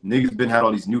these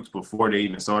nukes before they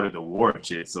even started the war and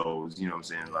shit. So you know what I'm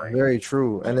saying, like very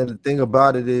true. And then the thing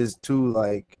about it is too,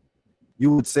 like you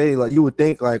would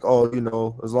think like, oh, you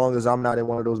know, as long as I'm not in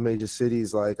one of those major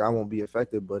cities, like I won't be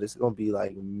affected. But it's gonna be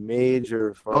like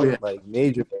major,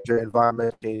 major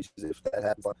environmental changes if that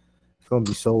happens. Like, it's gonna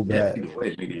be so bad. I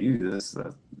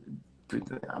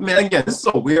mean, again, it's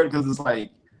so weird because it's like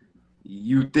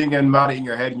you thinking about it in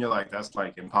your head and you're like, that's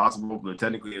like impossible, but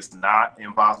technically it's not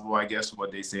impossible, I guess,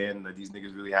 what they saying that these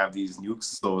niggas really have these nukes.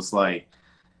 So it's like,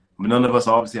 none of us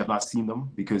obviously have not seen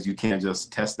them because you can't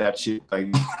just test that shit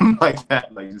like like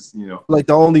that, like just, you know. Like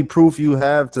the only proof you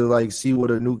have to like see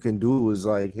what a nuke can do is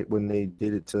like when they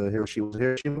did it to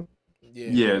Hiroshima.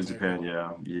 Yeah, Japan,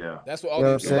 yeah. That's what all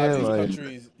these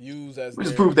countries use as which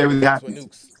is proof they really have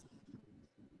nukes.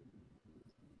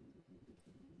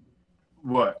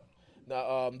 What?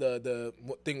 Now, the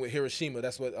thing with Hiroshima,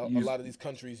 that's what a lot of these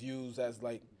countries use as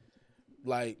like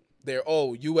they're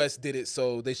U.S. did it,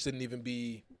 so they shouldn't even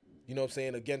be, you know what I'm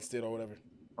saying, against it or whatever.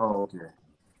 Oh, okay.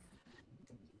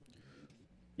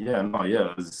 Yeah,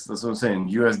 that's what I'm saying.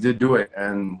 U.S. did do it,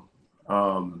 and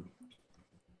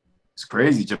it's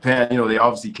crazy. Japan, you know, they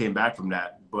obviously came back from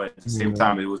that, but at the same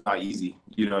time, it was not easy.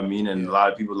 You know what I mean? And a lot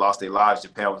of people lost their lives.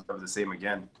 Japan was never the same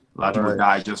again. A lot of people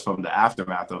died just from the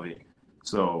aftermath of it.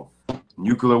 So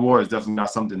nuclear war is definitely not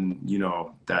something, you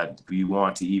know, that we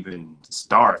want to even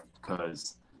start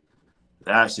because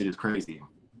that shit is crazy.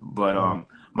 But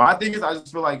my thing is, I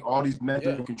just feel like all these men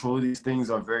in control of these things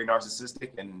are very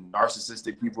narcissistic, and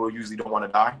narcissistic people usually don't want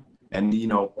to die. And, you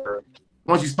know,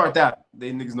 once you start that,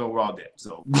 they niggas know we're all dead.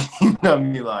 So, you know what I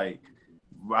mean? Like,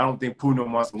 I don't think Putin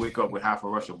wants to wake up with half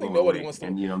of Russia blown away. Wants to,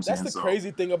 and, you know what I'm saying? That's the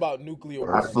crazy thing about nuclear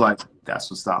war. I feel like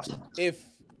that's what stops them.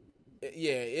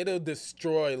 It'll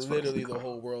destroy literally the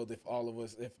whole world if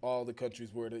all the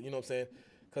countries were to, you know what I'm saying?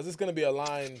 Because it's going to be a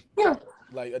line,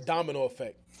 like a domino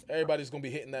effect. Everybody's going to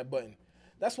be hitting that button.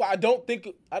 That's why I don't think.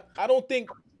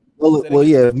 Well,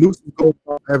 if nukes is going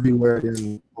off everywhere, then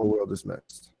the whole world is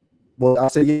messed. Well, I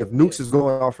say if nukes is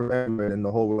going off from everywhere, then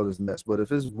the whole world is messed. But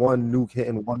if it's one nuke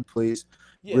hitting one place,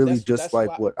 really that's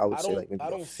like what I would say, like maybe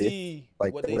I don't see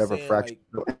like what whatever fraction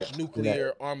like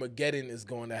nuclear Armageddon is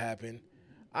going to happen.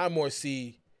 I more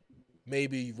see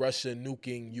maybe Russia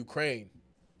nuking Ukraine.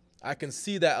 I can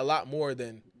see that a lot more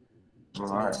than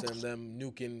them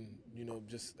nuking, you know,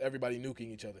 just everybody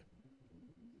nuking each other.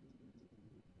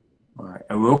 All right,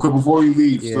 and real quick before we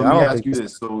leave, so let me ask you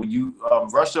this: so you,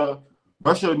 Russia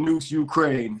nukes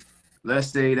Ukraine. Let's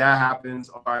say that happens.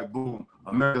 All right, boom.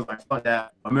 America's like, fuck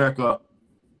that. America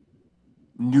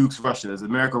nukes Russia. Is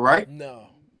America right? No.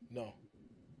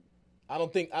 I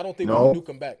don't think we nuke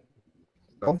them back.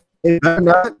 No, it better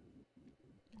not.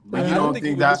 But you don't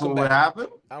think that's what would happen?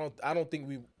 I don't think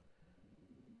we.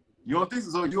 You don't think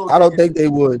so? I don't think they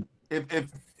would.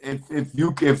 If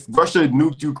Russia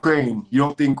nuked Ukraine, you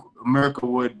don't think America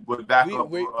would back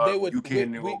up UK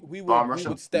and we bomb Russia? We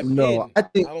would step in. I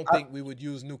don't think we would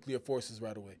use nuclear forces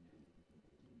right away.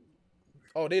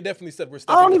 Oh, they definitely said we're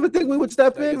stepping in. I don't even think we would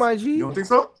step in, my G. You don't think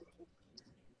so?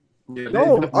 Yeah,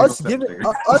 no, us giving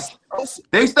us.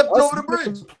 They stepped over the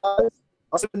bridge.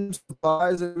 Us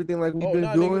supplies, everything like we've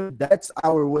been doing. That's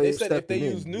our way of stepping if they in.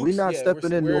 Use nukes, we're not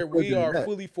stepping in. We are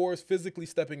fully forced, phically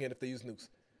stepping in if they use nukes.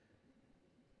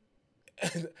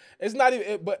 It's not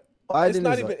even, but it's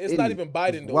not even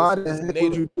Biden though. It's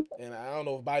NATO, and I don't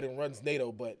know if Biden runs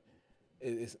NATO, but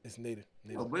it's NATO.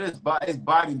 No, but it's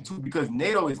Biden too, because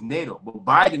NATO is NATO, but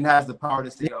Biden has the power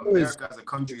to say America as a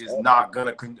country is not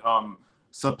gonna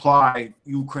supply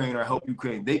Ukraine or help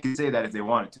Ukraine. They can say that if they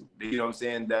wanted to. You know what I'm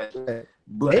saying? That,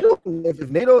 but if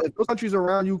those countries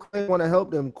around Ukraine want to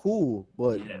help them, cool.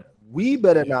 But we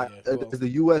better not. The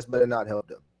U.S. better not help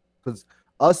them, because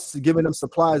us giving them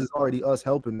supplies is already us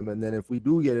helping them. And then if we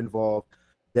do get involved,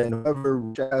 then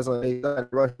whoever has on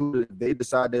they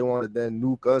decide they want to then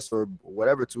nuke us or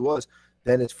whatever to us,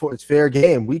 then it's fair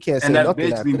game. We can't say nothing.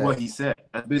 And that's basically what he said.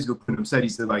 That's basically what he said. He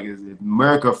said, like, if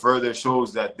America further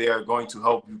shows that they are going to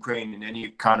help Ukraine in any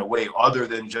kind of way other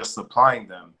than just supplying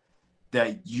them,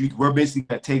 that we're basically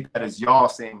going to take that as y'all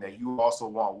saying that you also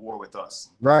want war with us.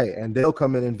 Right, and they'll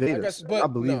come and invade us. But I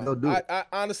believe they'll do it. I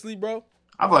honestly, bro,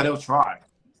 I feel like they'll try.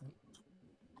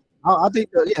 I think,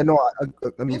 I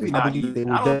mean, Maybe I not believe they even.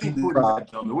 will I don't think definitely Putin's try.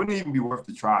 that dumb. It wouldn't even be worth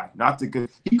the try. Not to good.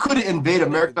 He couldn't invade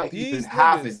America even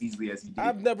half as easily as he did.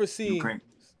 I've never seen Ukraine.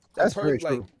 That's very true.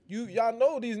 Like y'all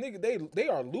know these niggas. They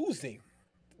are losing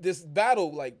this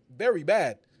battle like very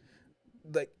bad.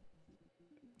 Like,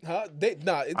 huh?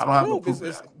 It's proof.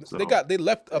 They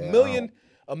left a million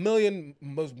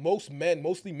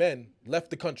mostly men left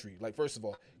the country. Like, first of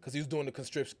all, because he was doing the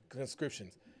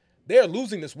conscriptions. They are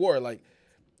losing this war. Like,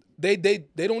 they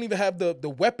don't even have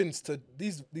the weapons to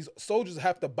these soldiers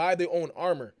have to buy their own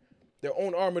armor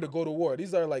to go to war.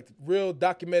 These are like real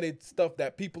documented stuff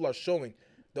that people are showing.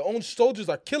 Their own soldiers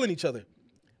are killing each other.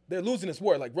 They're losing this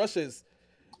war. Like,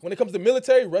 when it comes to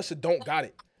military, Russia don't got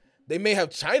it. They may have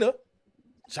China.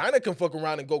 China can fuck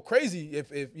around and go crazy if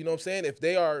you know what I'm saying, if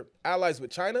they are allies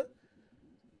with China.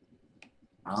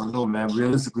 I don't know, man.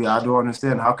 Realistically, I don't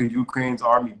understand. How could Ukraine's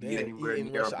army be anywhere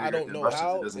near Russia? I don't know Russia's?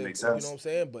 how. It doesn't make sense. You know what I'm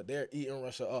saying? But they're eating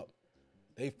Russia up.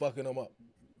 They fucking them up.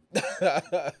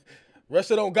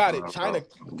 Russia don't got it. China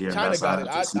got it.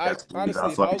 I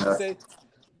honestly, if I was to say,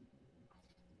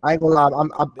 I ain't gonna lie.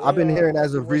 I've been hearing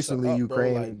as of recently,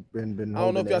 Ukraine been. I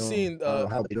don't know if y'all seen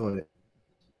how they doing it.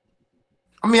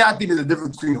 I mean, I think there's a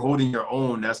difference between holding your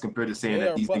own as compared to saying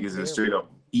that these niggas are straight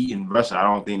up eating Russia. I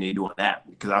don't think they're doing that,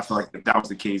 because I feel like if that was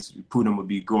the case, Putin would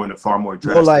be going to far more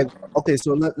drastic. Like, okay,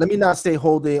 so let me not say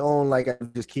hold their own, like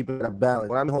just keep it a balance.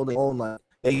 When I'm holding their own, like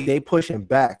they pushing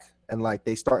back and like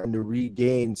they starting to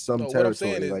regain some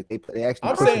territory. Like they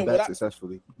actually pushing back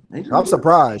successfully. I'm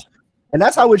surprised. And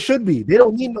that's how it should be. They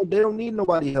don't need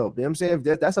nobody help. You know what I'm saying?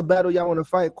 If that's a battle y'all want to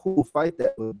fight, cool, fight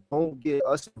that. But don't get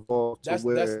us involved. That's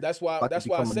why I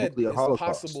said it's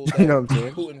possible that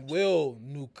Putin will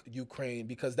nuke Ukraine,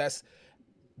 because that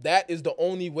is the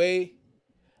only way.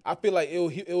 I feel like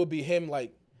it would be him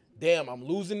like, damn, I'm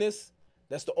losing this.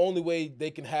 That's the only way they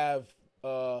can have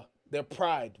their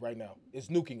pride right now is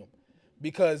nuking them,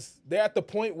 because they're at the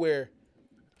point where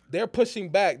they're pushing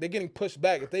back. They're getting pushed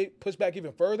back. If they push back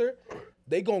even further,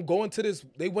 they gonna go into this.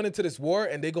 They went into this war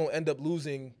and they're gonna end up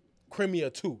losing Crimea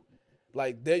too.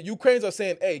 Like, the Ukrainians are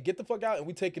saying, "Hey, get the fuck out," and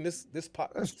we taking this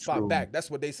spot back. That's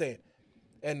what they saying.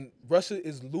 And Russia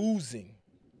is losing.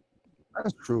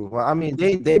 That's true. Well, I mean,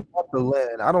 they bought the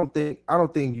land. I don't think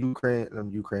Ukraine.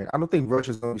 I don't think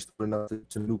Russia's gonna be stupid enough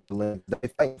to nuke the land.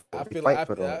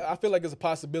 I feel like it's a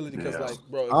possibility, because like,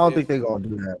 bro, I don't think they're gonna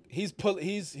do that.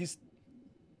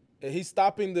 He's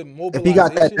stopping the mobilization. If he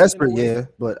got that desperate, yeah,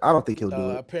 but I don't think he'll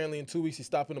do it. Apparently, in 2 weeks, he's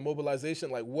stopping the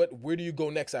mobilization. Like, where do you go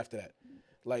next after that?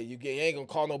 Like, you ain't gonna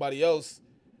call nobody else.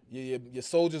 Your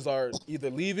soldiers are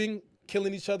either leaving,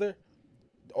 killing each other,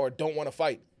 or don't want to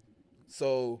fight.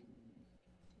 So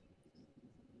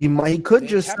he could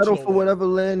just settle for whatever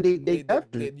land they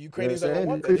captured. The Ukrainians don't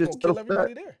want that. They're gonna kill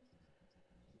everybody there.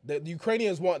 The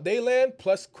Ukrainians want their land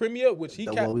plus Crimea, which he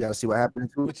captured. We gotta see what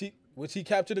happens. Which he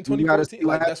captured in 2014.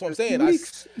 Like, that's what I'm saying.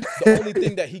 The only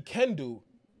thing that he can do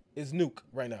is nuke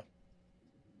right now.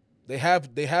 They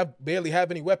barely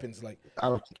have any weapons. Like, I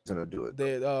don't think he's gonna do it.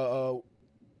 They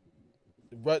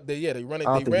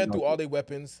ran through all their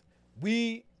weapons.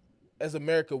 We, as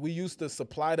America, we used to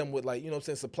supply them with, like, you know what I'm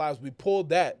saying, supplies. We pulled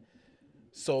that,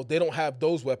 so they don't have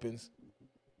those weapons.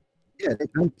 Yeah, they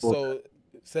can. So,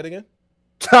 say it again.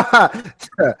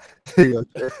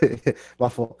 My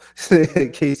fault.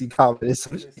 Casey confidence.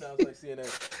 It sounds like CNN.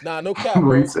 Nah, no cap,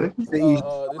 bro. This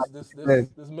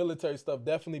military stuff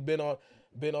definitely been on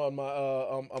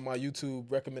my YouTube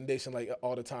recommendation like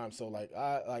all the time. So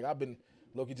I've been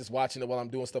low-key just watching it while I'm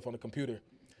doing stuff on the computer,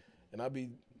 and I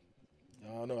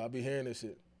don't be hearing this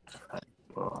shit.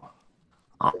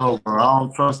 I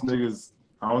don't trust niggas.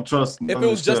 I don't trust. If it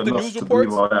was just the news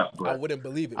reports, I wouldn't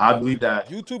believe it. I believe that.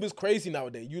 YouTube is crazy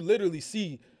nowadays. You literally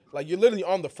see, like, you're literally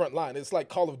on the front line. It's like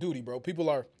Call of Duty, bro. People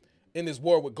are in this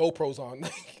war with GoPros on.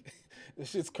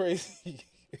 This shit's crazy.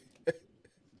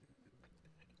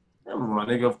 Everyone,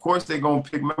 nigga. Of course they gonna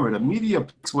pick. Remember, the media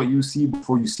picks what you see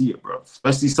before you see it, bro.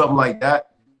 Especially something like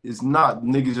that. It's not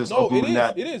niggas just uploading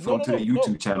that to the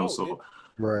YouTube channel.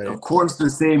 Right. Of course, the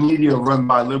same media run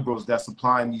by liberals that's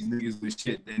supplying these niggas with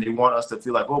shit, and they want us to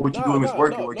feel like, oh, what you doing is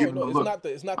working. We're giving them a look.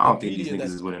 It's not I don't think these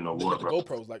niggas is winning no war, bro.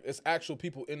 GoPros, like, it's actual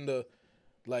people in the,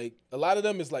 like, a lot of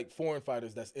them is like foreign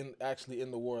fighters that's actually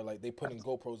in the war. Like, they putting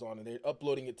GoPros on and they're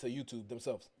uploading it to YouTube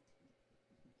themselves.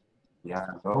 Yeah,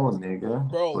 oh nigga,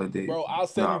 bro, I'll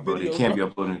send you videos. They can't be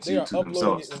uploading it to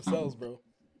YouTube themselves, bro.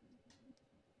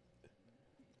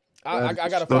 I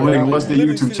gotta find out. What's the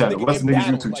YouTube channel? What's the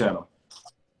nigga's YouTube channel?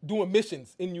 Doing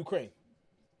missions in Ukraine.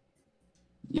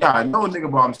 Yeah, I know,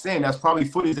 nigga, but I'm saying that's probably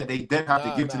footage that they then have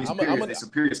to give to their superiors. Their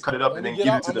superiors cut it up and then give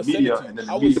it to the media, and then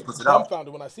the media puts it out. I was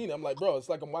dumbfounded when I seen it. I'm like, bro, it's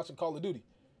like I'm watching Call of Duty.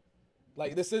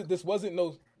 Like this wasn't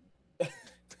no.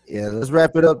 Yeah, let's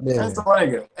wrap it up then. And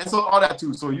so all that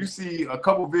too. So you see a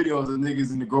couple videos of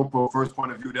niggas in the GoPro first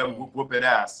point of view them whooping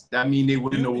ass. That mean they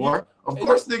win the war? Of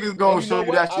course, niggas gonna show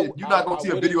you that shit. You're not gonna see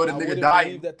a video of the nigga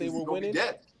dying that they were winning.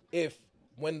 Dead. If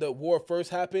when the war first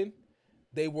happened,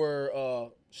 they were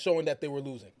showing that they were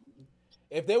losing.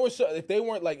 If they were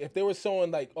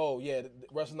showing like, oh yeah,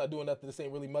 Russia's not doing nothing, this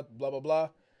ain't really much, blah blah blah,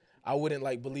 I wouldn't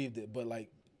like believed it. But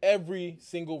like every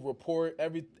single report,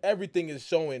 everything is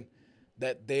showing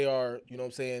that they are, you know what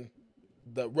I'm saying,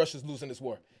 that Russia's losing this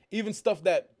war. Even stuff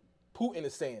that Putin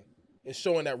is saying is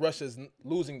showing that Russia's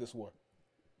losing this war.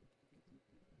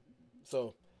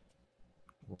 So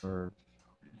we'll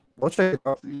check it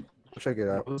out.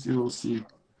 We'll see.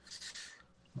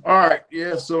 All right,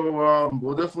 yeah. So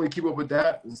we'll definitely keep up with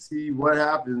that and see what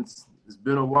happens. It's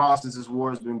been a while since this war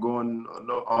has been going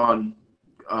on,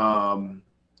 and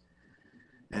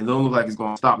it don't look like it's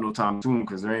going to stop no time soon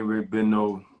because there ain't really been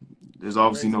there's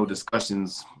obviously no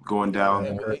discussions going down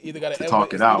to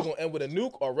talk it out. Either going to end with a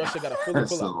nuke or Russia got to fully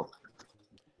pull out.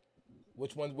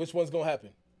 Which one's going to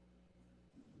happen?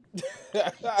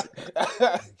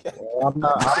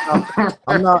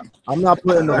 I'm not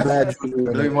putting no bad juju in.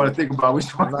 I don't even want to think about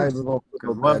which one. I'm not even gonna put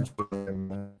no bad juju in,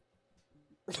 man.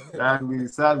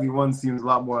 Sadly, one seems a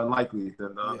lot more unlikely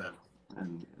than the other,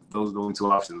 and those are the only two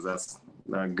options. That's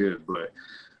not good, but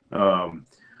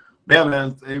yeah,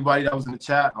 man. Everybody that was in the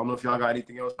chat, I don't know if y'all got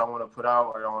anything else I want to put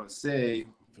out or I want to say,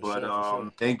 but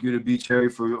thank you to B Cherry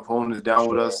for holding us down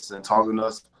with us and talking to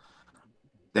us.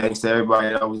 Thanks to everybody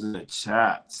that was in the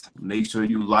chat. Make sure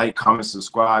you like, comment,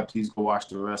 subscribe. Please go watch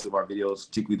the rest of our videos,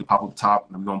 particularly the pop-up top.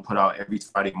 I'm going to put out every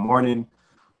Friday morning.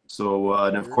 So,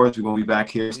 and of course, we're going to be back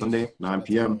here Sunday, 9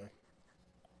 p.m.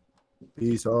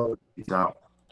 Peace out. Peace out.